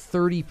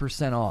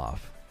 30%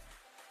 off.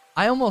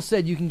 I almost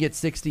said you can get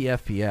 60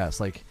 FPS.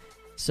 Like,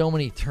 so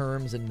many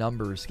terms and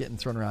numbers getting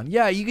thrown around.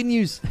 Yeah, you can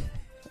use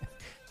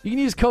you can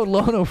use code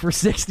LONO for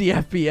 60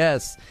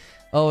 FPS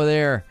over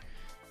there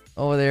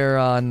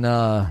on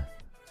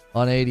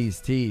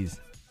 80s Tees.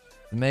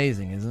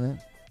 Amazing, isn't it?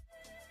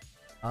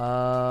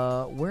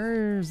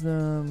 Where's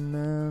the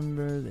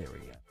member? There we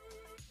go.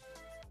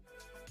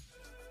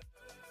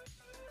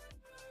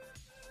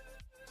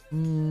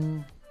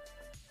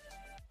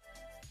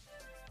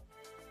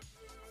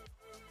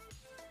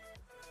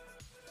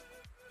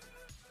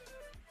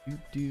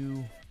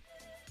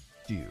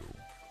 Do.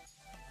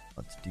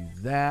 Let's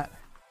that.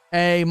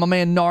 Hey, my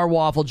man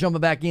Narwaffle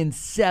jumping back in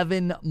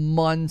 7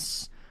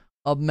 months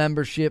of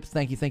membership.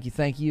 Thank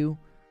you.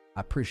 I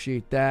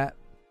appreciate that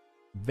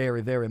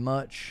very, very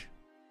much.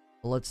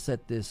 Let's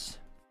set this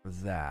for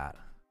that.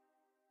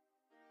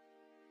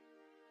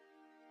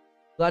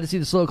 Glad to see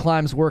the slow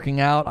climbs working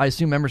out. I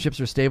assume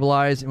memberships are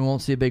stabilized and we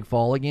won't see a big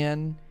fall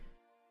again.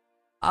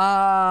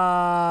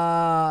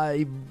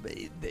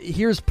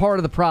 Here's part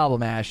of the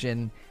problem,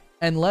 Ashen.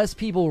 Unless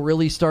people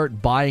really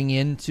start buying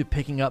into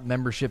picking up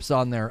memberships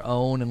on their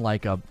own and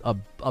like a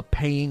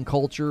paying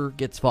culture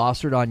gets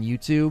fostered on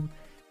YouTube,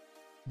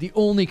 the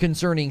only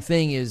concerning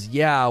thing is,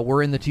 yeah,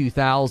 we're in the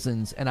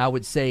 2000s, and I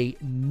would say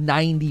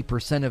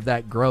 90% of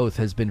that growth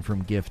has been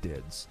from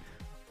gifteds,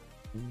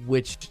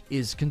 which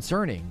is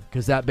concerning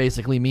because that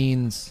basically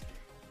means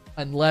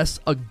unless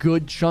a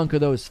good chunk of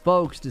those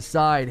folks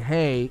decide,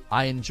 hey,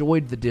 I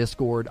enjoyed the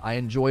Discord, I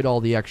enjoyed all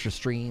the extra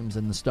streams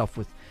and the stuff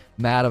with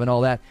Madam and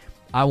all that,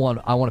 I want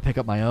to pick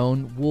up my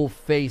own, we'll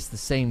face the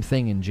same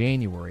thing in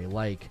January.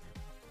 Like,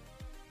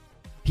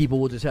 people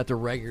will just have to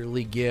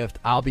regularly gift.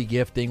 I'll be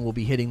gifting. We'll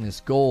be hitting this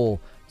goal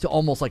to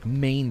almost like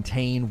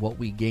maintain what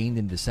we gained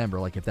in December,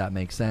 like if that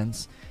makes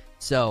sense.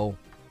 So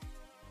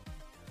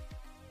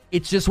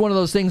it's just one of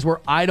those things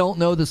where I don't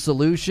know the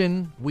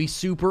solution. We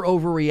super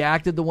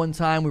overreacted the one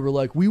time. We were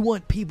like, we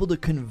want people to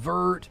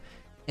convert.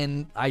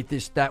 And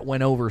that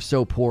went over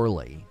so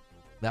poorly.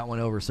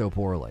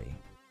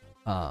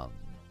 Are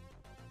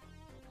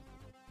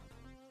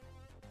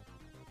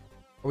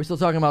we still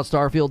talking about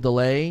Starfield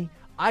delay?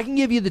 I can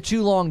give you the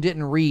too long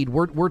didn't read.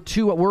 We're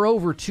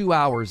over 2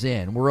 hours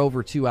in. We're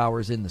over 2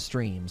 hours in the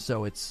stream,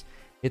 so it's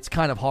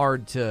kind of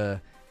hard to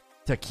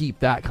keep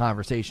that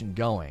conversation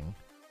going.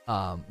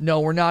 No,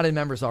 we're not in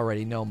members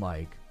already. No,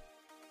 Mike.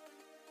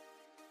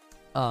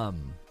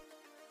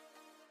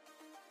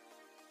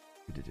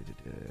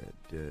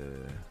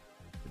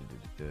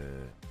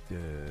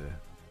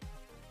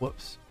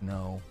 Whoops.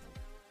 No.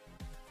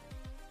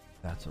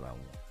 That's what I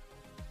want.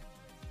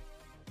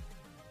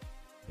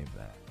 Save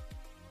that.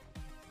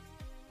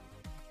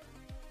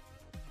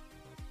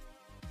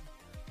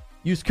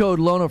 Use code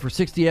LONO for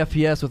 60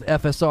 FPS with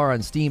FSR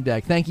on Steam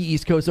Deck. Thank you,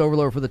 East Coast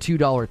Overlord, for the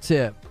 $2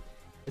 tip.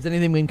 Has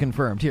anything been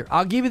confirmed? Here,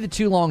 I'll give you the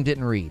too long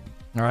didn't read.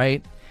 All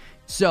right?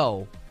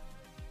 So,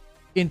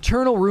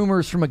 internal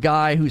rumors from a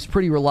guy who's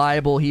pretty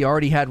reliable. He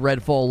already had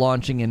Redfall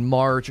launching in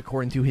March,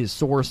 according to his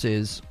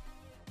sources.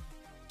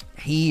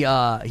 He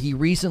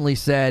recently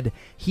said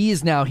he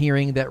is now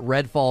hearing that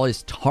Redfall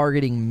is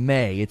targeting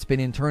May. It's been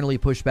internally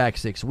pushed back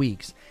 6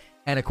 weeks.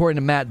 And according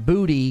to Matt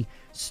Booty,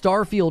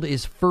 Starfield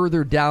is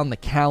further down the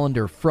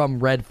calendar from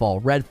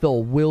Redfall.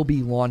 Redfall will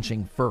be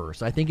launching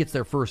first. I think it's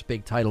their first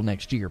big title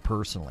next year,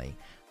 personally.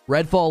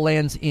 Redfall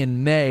lands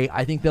in May.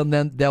 I think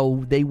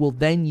they will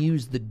then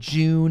use the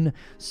June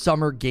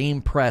Summer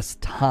Game Press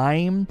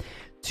time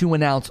to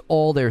announce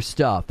all their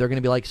stuff. They're going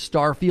to be like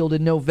Starfield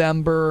in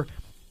November.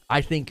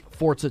 I think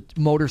Forza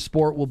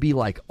Motorsport will be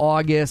like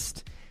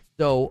August.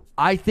 So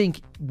I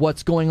think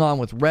what's going on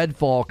with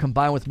Redfall,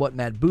 combined with what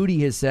Matt Booty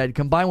has said,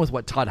 combined with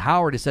what Todd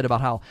Howard has said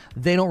about how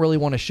they don't really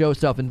want to show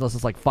stuff unless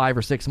it's like 5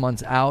 or 6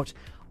 months out,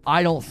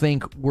 I don't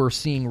think we're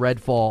seeing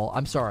Redfall.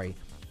 I'm sorry.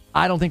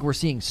 I don't think we're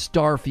seeing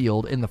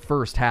Starfield in the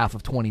first half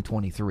of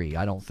 2023.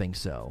 I don't think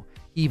so,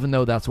 even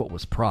though that's what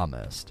was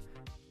promised.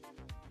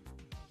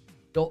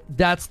 So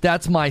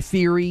that's my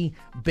theory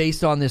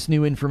based on this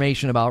new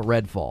information about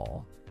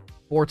Redfall.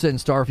 Forza and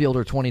Starfield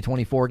are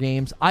 2024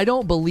 games. I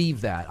don't believe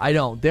that. I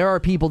don't. There are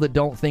people that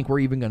don't think we're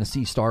even going to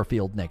see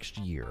Starfield next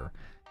year.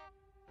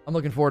 I'm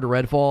looking forward to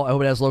Redfall. I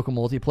hope it has local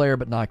multiplayer,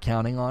 but not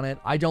counting on it.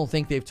 I don't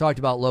think they've talked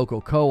about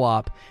local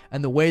co-op,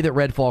 and the way that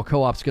Redfall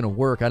co-op's going to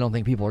work, I don't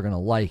think people are going to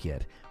like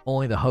it.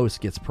 Only the host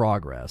gets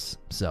progress,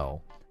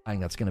 so I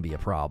think that's going to be a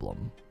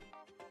problem.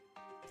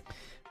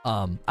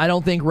 I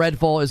don't think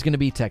Redfall is going to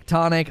be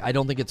tectonic. I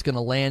don't think it's going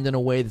to land in a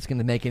way that's going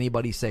to make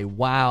anybody say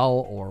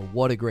wow or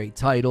what a great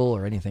title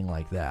or anything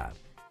like that.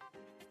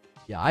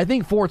 Yeah, I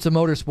think Forza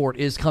Motorsport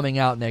is coming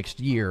out next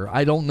year.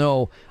 I don't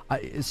know.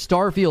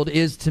 Starfield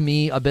is, to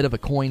me, a bit of a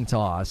coin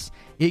toss.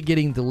 It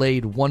getting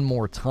delayed one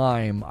more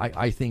time,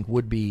 I think,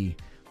 would be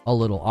a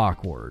little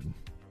awkward.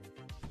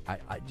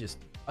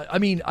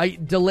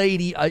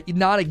 Delayed,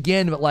 not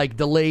again, but like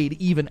delayed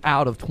even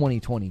out of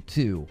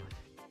 2022.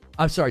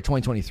 I'm sorry,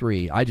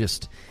 2023.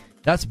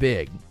 That's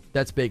big.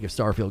 That's big if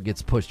Starfield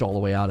gets pushed all the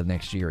way out of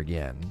next year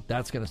again.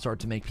 That's going to start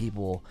to make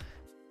people...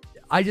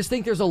 I just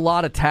think there's a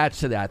lot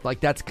attached to that. Like,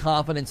 that's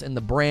confidence in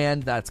the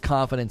brand. That's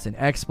confidence in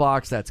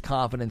Xbox. That's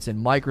confidence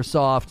in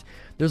Microsoft.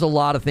 There's a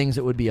lot of things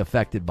that would be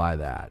affected by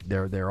that.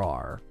 There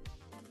are.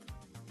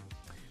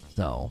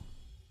 So...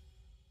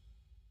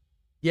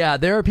 yeah,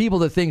 there are people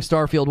that think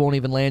Starfield won't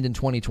even land in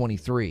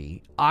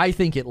 2023. I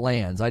think it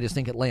lands. I just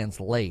think it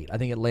lands late. I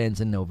think it lands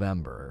in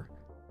November.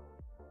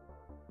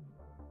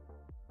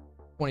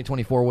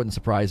 2024 wouldn't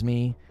surprise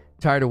me.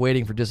 Tired of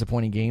waiting for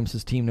disappointing games,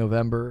 says Team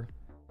November.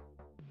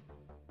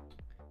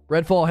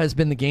 Redfall has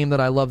been the game that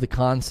I love the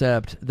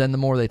concept. Then the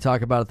more they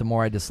talk about it, the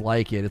more I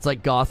dislike it. It's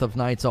like Gotham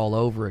Knights all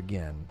over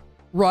again.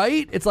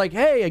 right? It's like,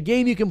 hey, a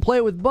game you can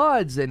play with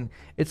buds, and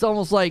it's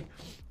almost like,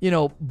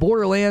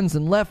 Borderlands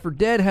and Left 4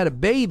 Dead had a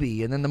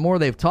baby, and then the more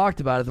they've talked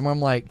about it, the more I'm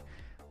like,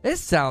 this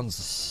sounds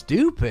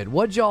stupid.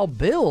 What'd y'all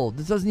build?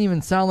 This doesn't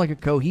even sound like a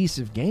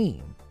cohesive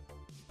game.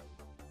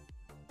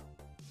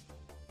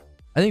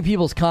 I think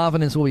people's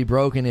confidence will be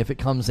broken if it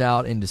comes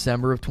out in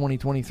December of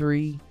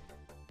 2023.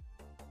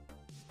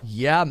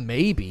 Yeah,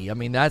 maybe. I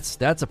mean, that's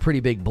a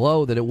pretty big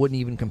blow that it wouldn't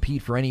even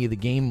compete for any of the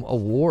game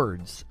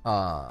awards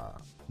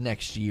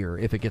next year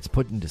if it gets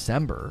put in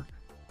December.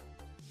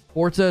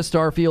 Forza,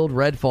 Starfield,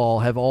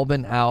 Redfall have all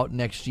been out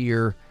next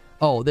year.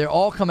 Oh, they're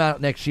all come out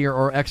next year,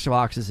 or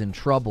Xbox is in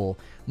trouble.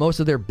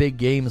 Most of their big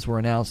games were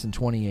announced in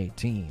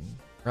 2018.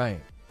 Right.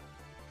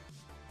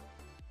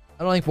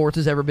 I don't think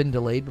Forza's ever been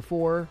delayed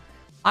before.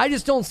 I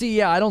just don't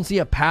see, I don't see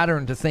a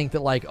pattern to think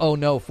that, like, oh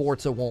no,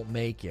 Forza won't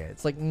make it.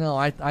 It's like, no,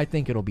 I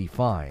think it'll be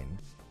fine.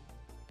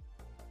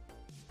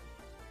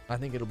 I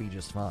think it'll be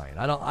just fine.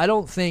 I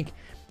don't think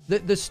the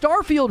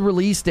Starfield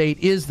release date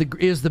is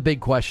the big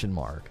question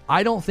mark.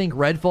 I don't think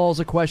Redfall's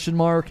a question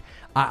mark.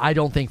 I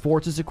don't think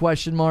Forza's a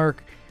question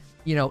mark.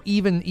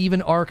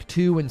 Even Ark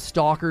 2 and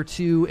Stalker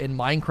 2 and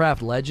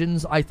Minecraft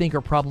Legends, I think,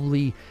 are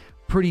probably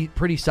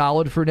pretty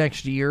solid for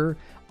next year.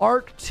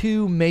 Ark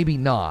 2, maybe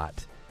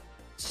not.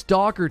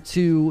 Stalker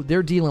 2,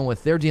 they're dealing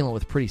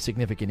with pretty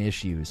significant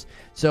issues.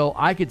 So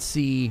I could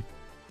see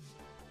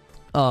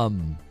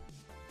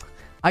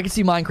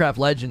Minecraft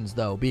Legends,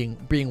 though,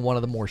 being one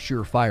of the more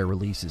surefire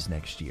releases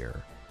next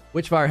year.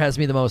 Witchfire has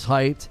me the most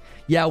hyped.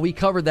 Yeah, we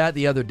covered that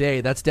the other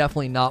day. That's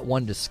definitely not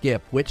one to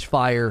skip.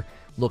 Witchfire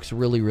looks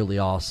really, really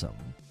awesome.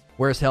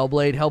 Where's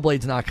Hellblade?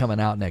 Hellblade's not coming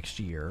out next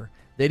year.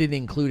 They didn't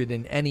include it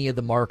in any of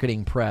the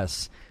marketing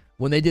press.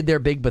 When they did their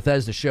big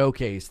Bethesda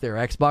showcase, their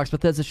Xbox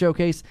Bethesda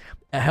showcase,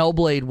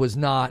 Hellblade was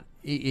not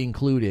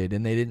included,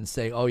 and they didn't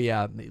say, oh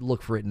yeah,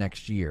 look for it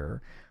next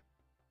year.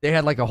 They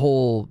had like a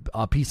whole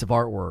piece of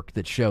artwork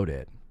that showed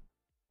it.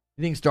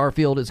 You think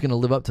Starfield is going to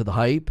live up to the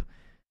hype?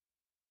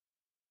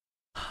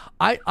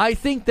 I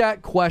think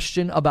that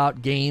question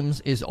about games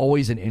is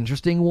always an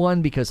interesting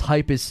one because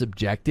hype is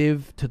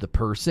subjective to the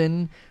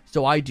person.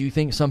 So I do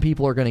think some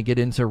people are going to get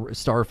into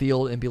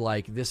Starfield and be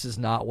like, this is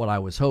not what I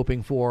was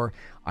hoping for.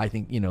 I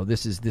think,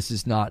 this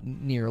is not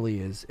nearly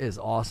as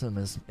awesome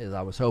as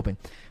I was hoping.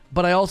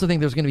 But I also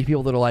think there's going to be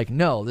people that are like,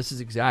 no, this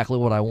is exactly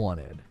what I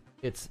wanted.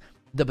 It's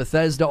the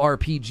Bethesda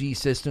RPG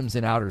systems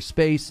in outer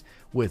space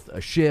with a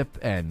ship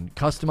and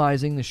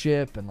customizing the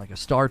ship and like a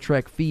Star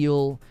Trek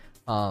feel,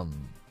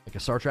 like a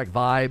Star Trek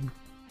vibe.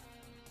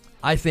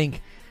 I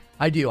think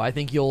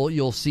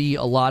you'll see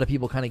a lot of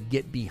people kind of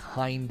get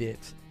behind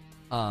it,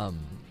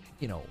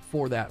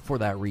 for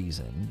that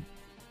reason.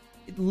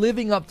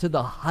 Living up to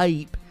the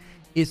hype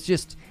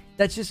is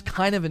that's just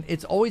kind of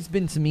it's always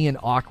been to me an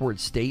awkward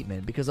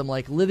statement because I'm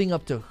like, living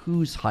up to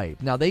whose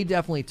hype? Now they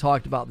definitely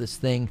talked about this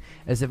thing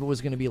as if it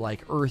was going to be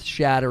like earth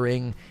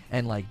shattering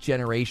and like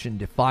generation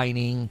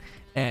defining,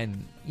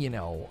 and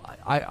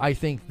I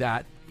think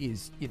that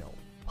is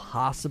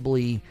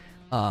possibly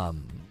gonna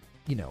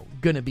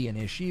be an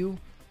issue,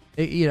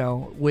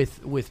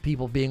 with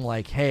people being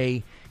like,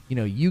 hey,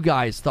 you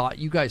guys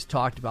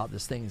talked about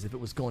this thing as if it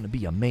was going to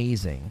be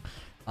amazing,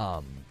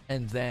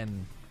 and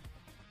then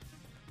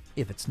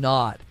if it's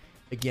not,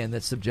 again,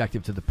 that's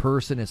subjective to the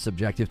person. It's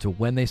subjective to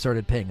when they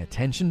started paying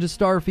attention to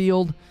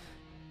Starfield.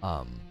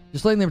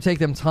 Just letting them take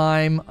them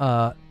time.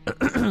 I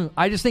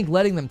just think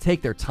letting them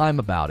take their time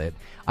about it.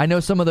 I know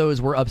some of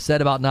those were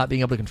upset about not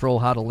being able to control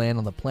how to land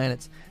on the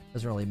planets.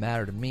 Doesn't really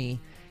matter to me.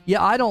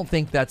 Yeah, I don't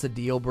think that's a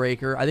deal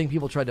breaker. I think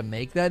people tried to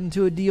make that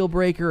into a deal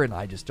breaker, and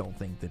I just don't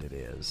think that it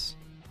is.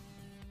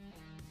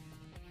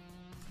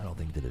 I don't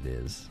think that it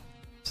is.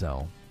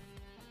 So,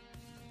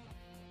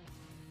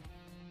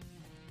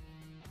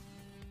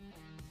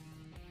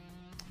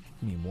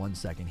 give me 1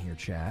 second here,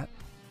 chat.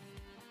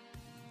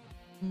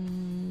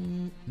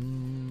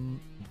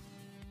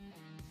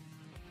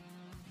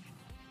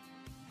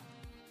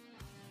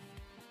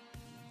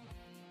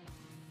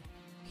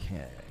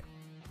 Okay.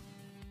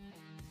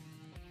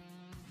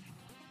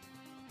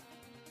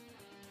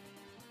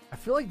 I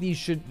feel like these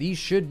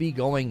should be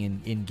going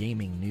in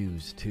gaming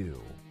news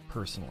too,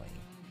 personally.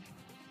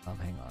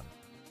 Hang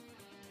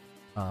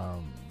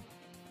on.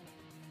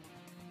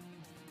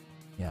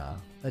 Yeah,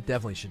 that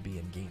definitely should be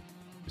in game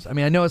news. I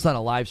mean, I know it's not a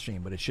live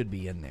stream, but it should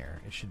be in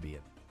there. It should be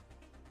in.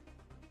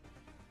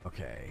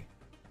 Okay.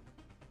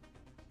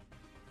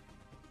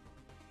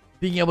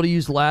 Being able to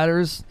use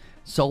ladders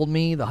sold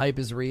me. The hype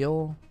is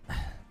real.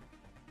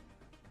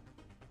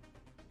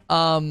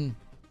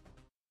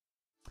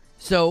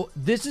 So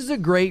this is a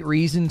great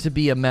reason to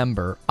be a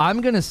member.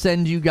 I'm going to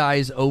send you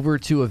guys over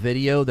to a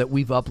video that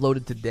we've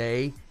uploaded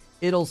today.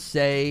 It'll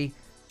say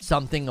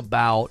something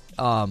about,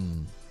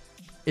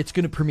 it's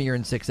going to premiere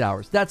in 6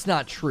 hours. That's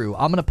not true.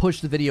 I'm going to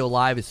push the video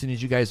live as soon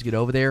as you guys get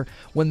over there.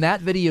 When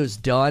that video's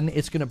done,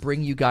 it's going to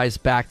bring you guys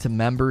back to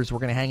members. We're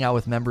going to hang out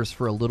with members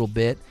for a little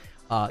bit.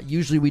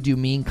 Usually we do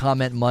Mean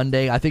Comment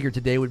Monday. I figured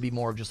today would be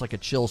more of just like a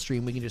chill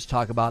stream. We can just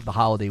talk about the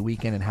holiday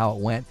weekend and how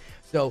it went.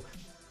 So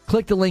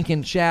click the link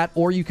in chat,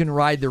 or you can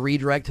ride the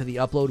redirect to the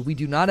upload. We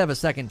do not have a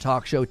second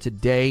talk show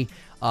today.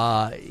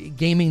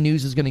 Gaming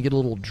news is going to get a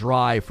little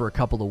dry for a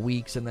couple of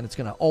weeks, and then it's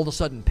going to all of a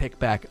sudden pick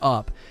back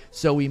up.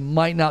 So we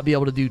might not be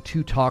able to do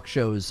two talk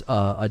shows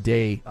a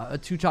day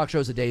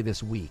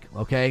this week.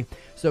 Okay,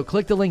 so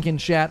click the link in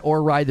chat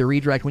or ride the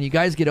redirect. When you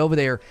guys get over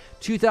there,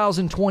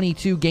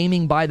 2022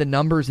 Gaming by the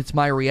Numbers. It's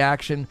my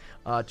reaction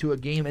to a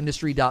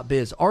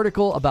GameIndustry.biz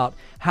article about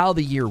how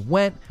the year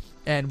went.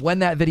 And when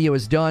that video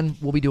is done,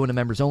 we'll be doing a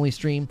members-only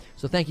stream.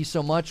 So thank you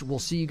so much. We'll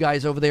see you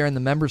guys over there in the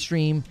member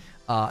stream.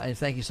 And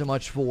thank you so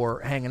much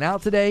for hanging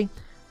out today.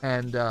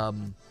 And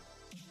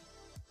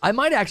I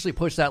might actually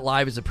push that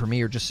live as a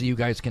premiere just so you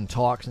guys can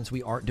talk, since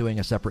we aren't doing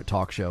a separate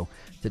talk show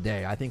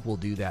today. I think we'll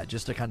do that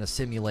just to kind of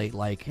simulate,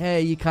 like,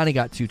 hey, you kind of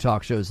got two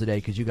talk shows today,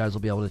 because you guys will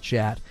be able to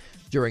chat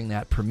during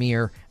that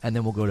premiere, and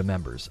then we'll go to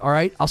members. All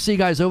right, I'll see you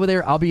guys over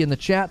there. I'll be in the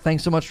chat.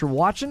 Thanks so much for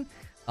watching.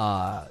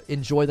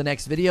 Enjoy the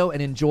next video,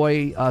 and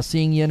enjoy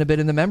seeing you in a bit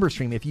in the member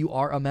stream if you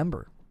are a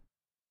member.